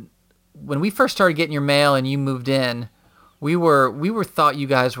 when we first started getting your mail and you moved in, we were thought you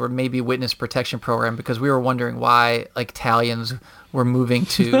guys were maybe witness protection program because we were wondering why like Italians were moving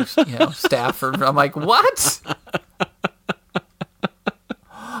to Stafford. I'm like, what?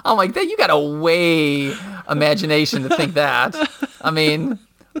 I'm like, that you got a way imagination to think that. I mean,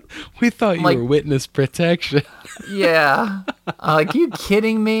 we thought you were witness protection. Yeah. I'm like, you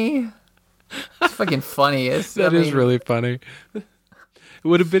kidding me? It's fucking funny. That is really funny. It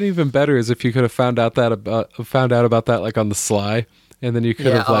would have been even better as if you could have found out about that like on the sly, and then you could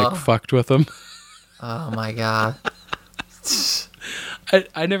have fucked with them. Oh my god.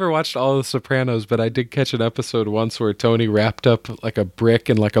 I never watched all of The Sopranos, but I did catch an episode once where Tony wrapped up like a brick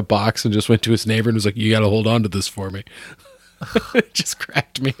in like a box and just went to his neighbor and was like, "You got to hold on to this for me." It just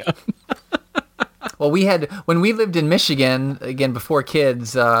cracked me up. Well, when we lived in Michigan again before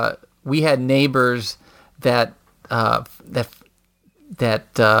kids, we had neighbors that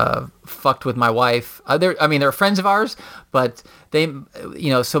fucked with my wife. They're friends of ours, but they,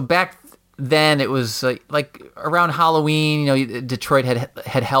 so back then it was like around Halloween, Detroit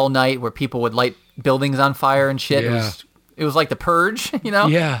had Hell Night where people would light buildings on fire and shit. Yeah. It was like the Purge,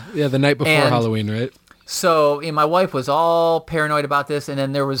 Yeah, the night before Halloween, right? So my wife was all paranoid about this, and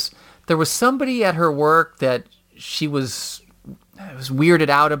then there was somebody at her work that she was weirded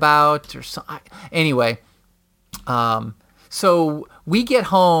out about or something. Anyway, so we get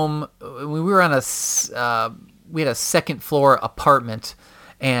home. We were on we had a second floor apartment,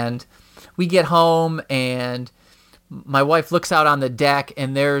 and we get home, and my wife looks out on the deck,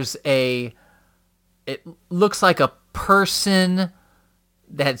 and it looks like a person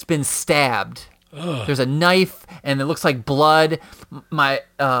that's been stabbed. Ugh. There's a knife, and it looks like blood.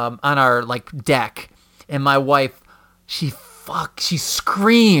 On our like deck, and my wife, she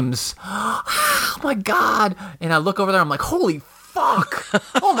screams, "Oh my god!" And I look over there, I'm like, "Holy fuck!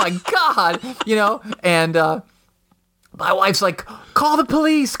 Oh my god!" And my wife's like, "Call the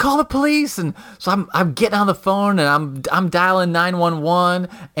police! Call the police!" And so I'm getting on the phone, and I'm dialing 911,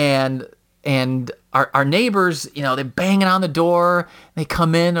 and our neighbors, they're banging on the door. They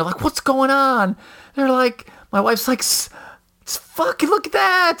come in. They're like, "What's going on?" They're like, my wife's like, "It's fucking look at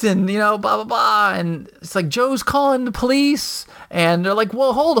that," and blah blah blah. And it's like, "Joe's calling the police," and they're like,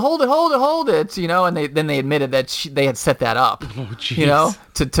 "Well, hold it," And they admitted that they had set that up,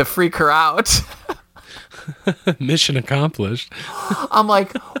 to freak her out. Mission accomplished. I'm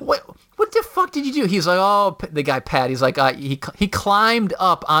like, what the fuck did you do? He's like, oh, the guy Pat. He's like, he climbed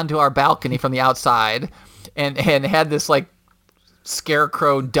up onto our balcony from the outside, and had this like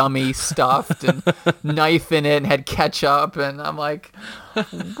scarecrow dummy stuffed and knife in it, and had ketchup. And I'm like,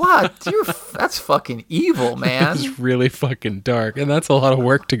 what? That's fucking evil, man. It's really fucking dark, and that's a lot of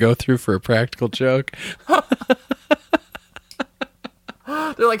work to go through for a practical joke.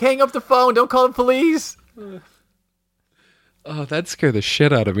 They're like, hang up the phone. Don't call the police. Oh, that scared the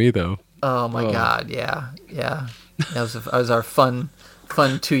shit out of me, though. Oh my god, yeah. That was our fun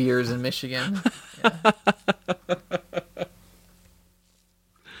 2 years in Michigan. Yeah.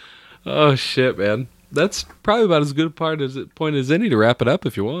 Oh shit, man. That's probably about as good a point as any to wrap it up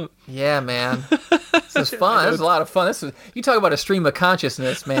if you want. Yeah, man. This is fun. This is a lot of fun. You talk about a stream of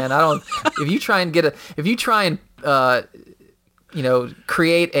consciousness, man. If you try and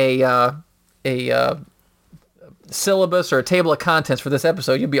create a syllabus or a table of contents for this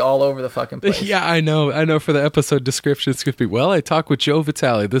episode, you'll be all over the fucking place. Yeah, I know. For the episode description, it's going to be, well, I talk with Joe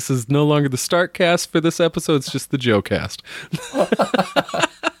Vitale. This is no longer the Start cast for this episode. It's just the Joe cast.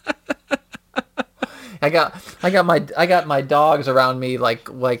 I got my dogs around me like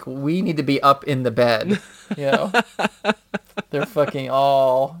we need to be up in the bed. You know, they're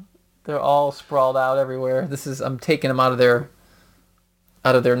all sprawled out everywhere. I'm taking them out of their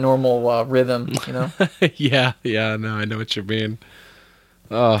normal rhythm, you know. yeah, no, I know what you mean.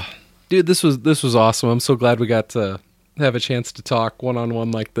 Oh, dude, this was awesome. I'm so glad we got to have a chance to talk one-on-one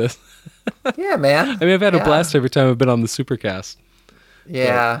like this. Yeah, man. I mean, I've had a blast every time I've been on the Supercast.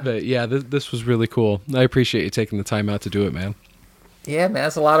 Yeah. But yeah, this was really cool. I appreciate you taking the time out to do it, man. Yeah, man,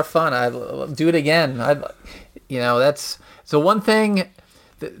 it's a lot of fun. I'd do it again. That's so one thing.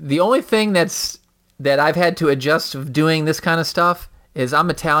 The only thing that I've had to adjust of doing this kind of stuff is I'm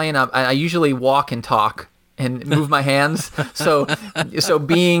Italian. I usually walk and talk and move my hands. So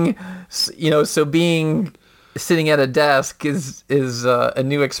being sitting at a desk is a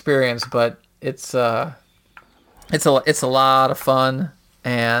new experience, but it's a lot of fun,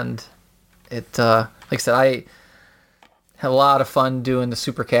 and like I said, I had a lot of fun doing the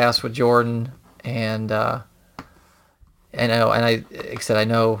Supercast with Jordan, and I know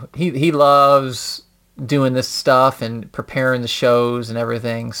he loves doing this stuff and preparing the shows and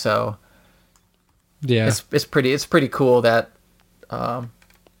everything. So yeah, it's pretty cool that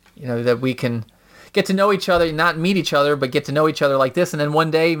that we can get to know each other, not meet each other, but get to know each other like this, and then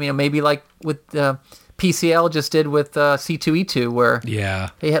one day, maybe like with PCL just did with C2E2, where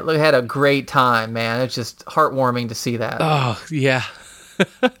they had a great time, man. It's just heartwarming to see that. Oh yeah.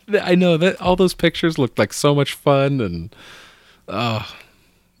 I know that all those pictures looked like so much fun, and I'll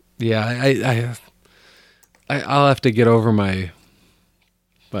have to get over my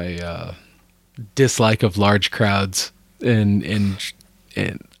dislike of large crowds, and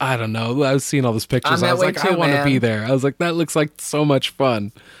I don't know. I was seeing all those pictures. I was like, I want to be there. I was like, that looks like so much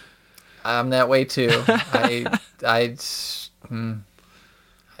fun. I'm that way too. I'm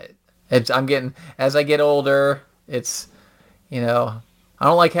getting, as I get older, it's, I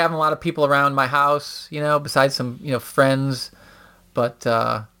don't like having a lot of people around my house, besides some, friends, but,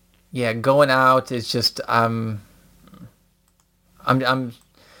 going out is just, I know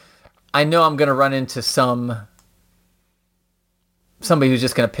I'm going to run into somebody who's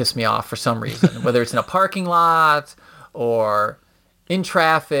just going to piss me off for some reason, whether it's in a parking lot or in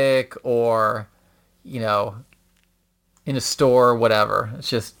traffic or, in a store, whatever. It's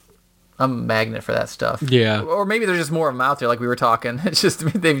just, I'm a magnet for that stuff. Yeah. Or maybe there's just more of them out there, like we were talking. It's just,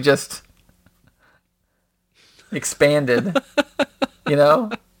 they've just expanded,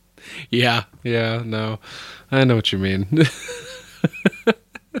 Yeah, no. I know what you mean.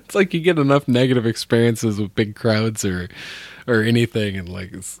 It's like you get enough negative experiences with big crowds or anything, and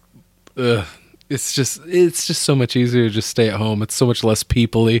like it's just so much easier to just stay at home. It's so much less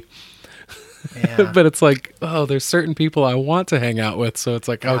people-y. Yeah. But it's like, there's certain people I want to hang out with, so it's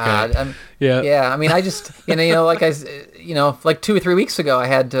like, okay. Yeah, I mean, I just, like 2 or 3 weeks ago, I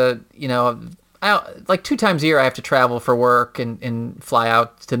had to, like 2 times a year I have to travel for work and fly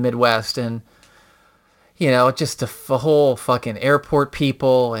out to Midwest, and just the whole fucking airport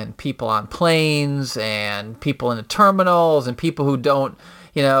people and people on planes and people in the terminals and people who don't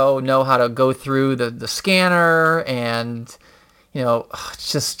know how to go through the scanner, and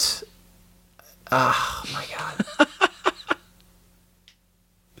it's just, oh my God.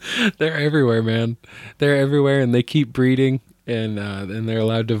 They're everywhere, man. They're everywhere, and they keep breeding, and they're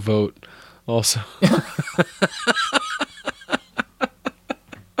allowed to vote also.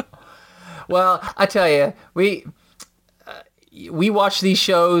 Well, I tell you, we watch these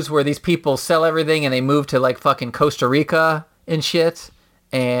shows where these people sell everything and they move to like fucking Costa Rica and shit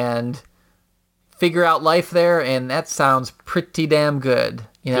and figure out life there, and that sounds pretty damn good.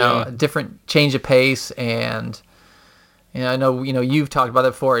 A different change of pace, and I know you've talked about that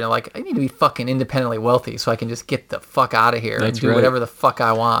before. Like, I need to be fucking independently wealthy so I can just get the fuck out of here and do whatever the fuck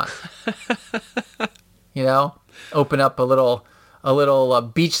I want. Open up a little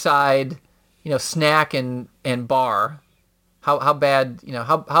beachside, snack and bar. How bad,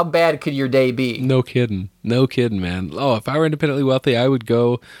 how bad could your day be? No kidding, man. Oh, if I were independently wealthy, I would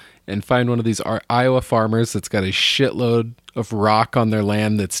go and find one of these Iowa farmers that's got a shitload of rock on their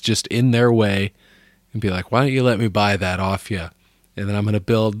land that's just in their way, and be like, why don't you let me buy that off you? And then I'm going to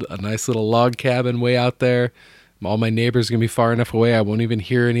build a nice little log cabin way out there, All my neighbors are going to be far enough away. I won't even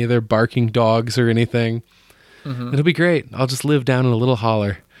hear any of their barking dogs or anything. Mm-hmm. It'll be great. I'll just live down in a little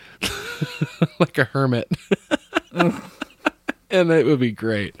holler like a hermit. And it would be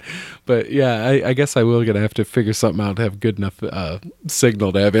great. But yeah, I guess I will going to have to figure something out to have good enough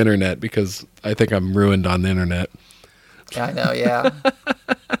signal to have internet, because I think I'm ruined on the internet. I know, yeah.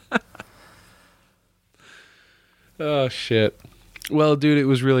 Oh, shit. Well, dude, it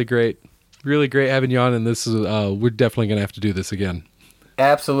was really great. Really great having you on, and this is we're definitely going to have to do this again.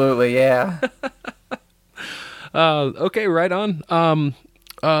 Absolutely, yeah. Okay, right on.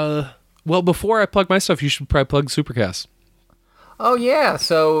 Well, before I plug my stuff, you should probably plug Supercast. Oh, yeah.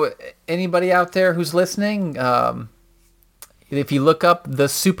 So anybody out there who's listening, if you look up the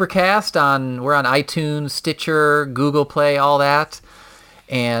Supercast, we're on iTunes, Stitcher, Google Play, all that.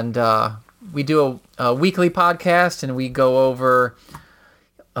 And we do a weekly podcast, and we go over,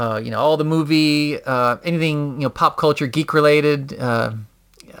 all the movie, anything, pop culture, geek related,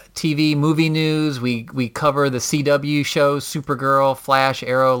 TV, movie news. We cover the CW shows, Supergirl, Flash,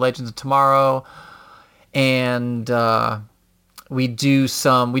 Arrow, Legends of Tomorrow. And we do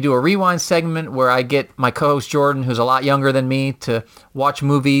a rewind segment where I get my co-host Jordan, who's a lot younger than me, to watch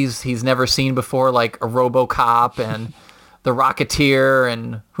movies he's never seen before, like a RoboCop and The Rocketeer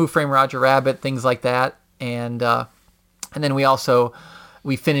and Who Framed Roger Rabbit, things like that. And then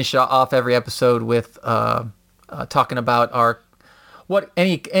we finish off every episode with talking about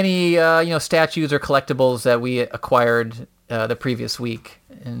any statues or collectibles that we acquired the previous week,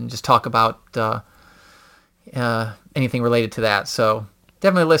 and just talk about anything related to that. So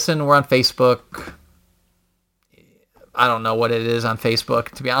definitely listen. We're on Facebook. I don't know what it is on Facebook,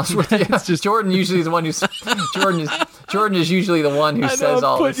 to be honest with you. It's just Jordan usually the one who's Jordan is usually the one who says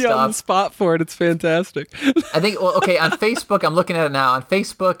all this stuff. I know, I'm putting you on the spot for it. It's fantastic. I think, okay, on Facebook, I'm looking at it now. On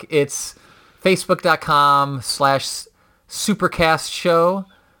Facebook, it's facebook.com/Supercast Show.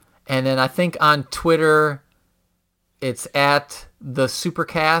 And then I think on Twitter, it's at the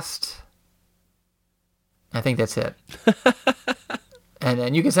Supercast. I think that's it. And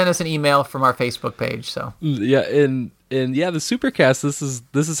then you can send us an email from our Facebook page. So yeah, and yeah, the Supercast.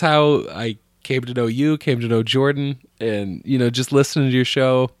 This is how I came to know you, came to know Jordan, and just listening to your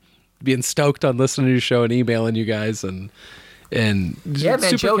show, being stoked on listening to your show, and emailing you guys, and yeah, man,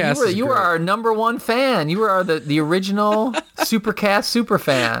 Supercast, Joe, you were our number one fan. You were the original Supercast super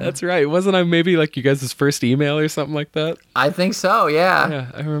fan. That's right. Wasn't I maybe like you guys' first email or something like that? I think so. Yeah.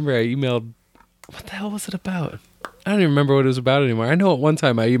 Yeah, I remember I emailed. What the hell was it about? I don't even remember what it was about anymore. I know at one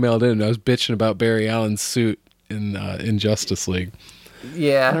time I emailed in and I was bitching about Barry Allen's suit in Justice League.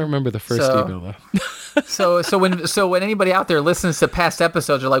 Yeah. I don't remember the first email though. so when anybody out there listens to past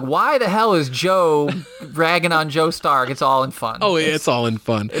episodes, they're like, why the hell is Joe ragging on Joe Stark? It's all in fun. Oh, yeah, it's all in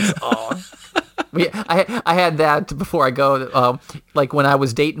fun. It's all. I had that before I go. Like when I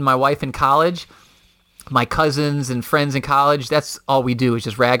was dating my wife in college, my cousins and friends in college, that's all we do is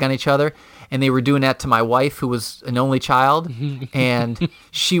just rag on each other. And they were doing that to my wife, who was an only child. And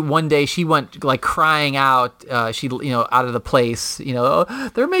one day she went like crying out, out of the place, "Oh,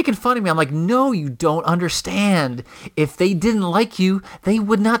 they're making fun of me." I'm like, no, you don't understand. If they didn't like you, they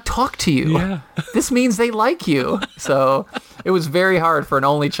would not talk to you. Yeah. This means they like you. So it was very hard for an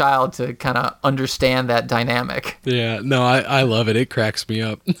only child to kind of understand that dynamic. Yeah, no, I love it. It cracks me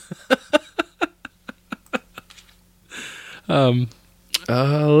up.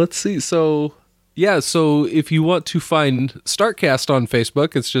 Let's see. So if you want to find Startcast on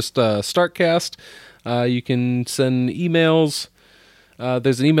Facebook, it's just Startcast. You can send emails.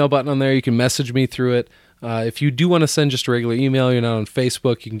 There's an email button on there. You can message me through it. If you do want to send just a regular email, you're not on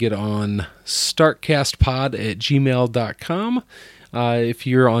Facebook, you can get on startcastpod@gmail.com. If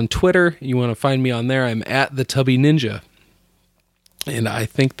you're on Twitter, you want to find me on there, I'm at the Tubby Ninja. And I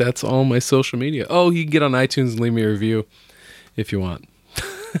think that's all my social media. Oh, you can get on iTunes and leave me a review if you want.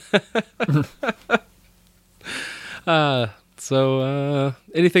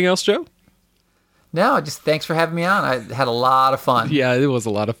 Anything else, Joe? No, just thanks for having me on. I had a lot of fun. Yeah, it was a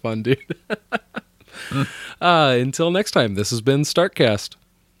lot of fun, dude. Until next time, this has been Startcast.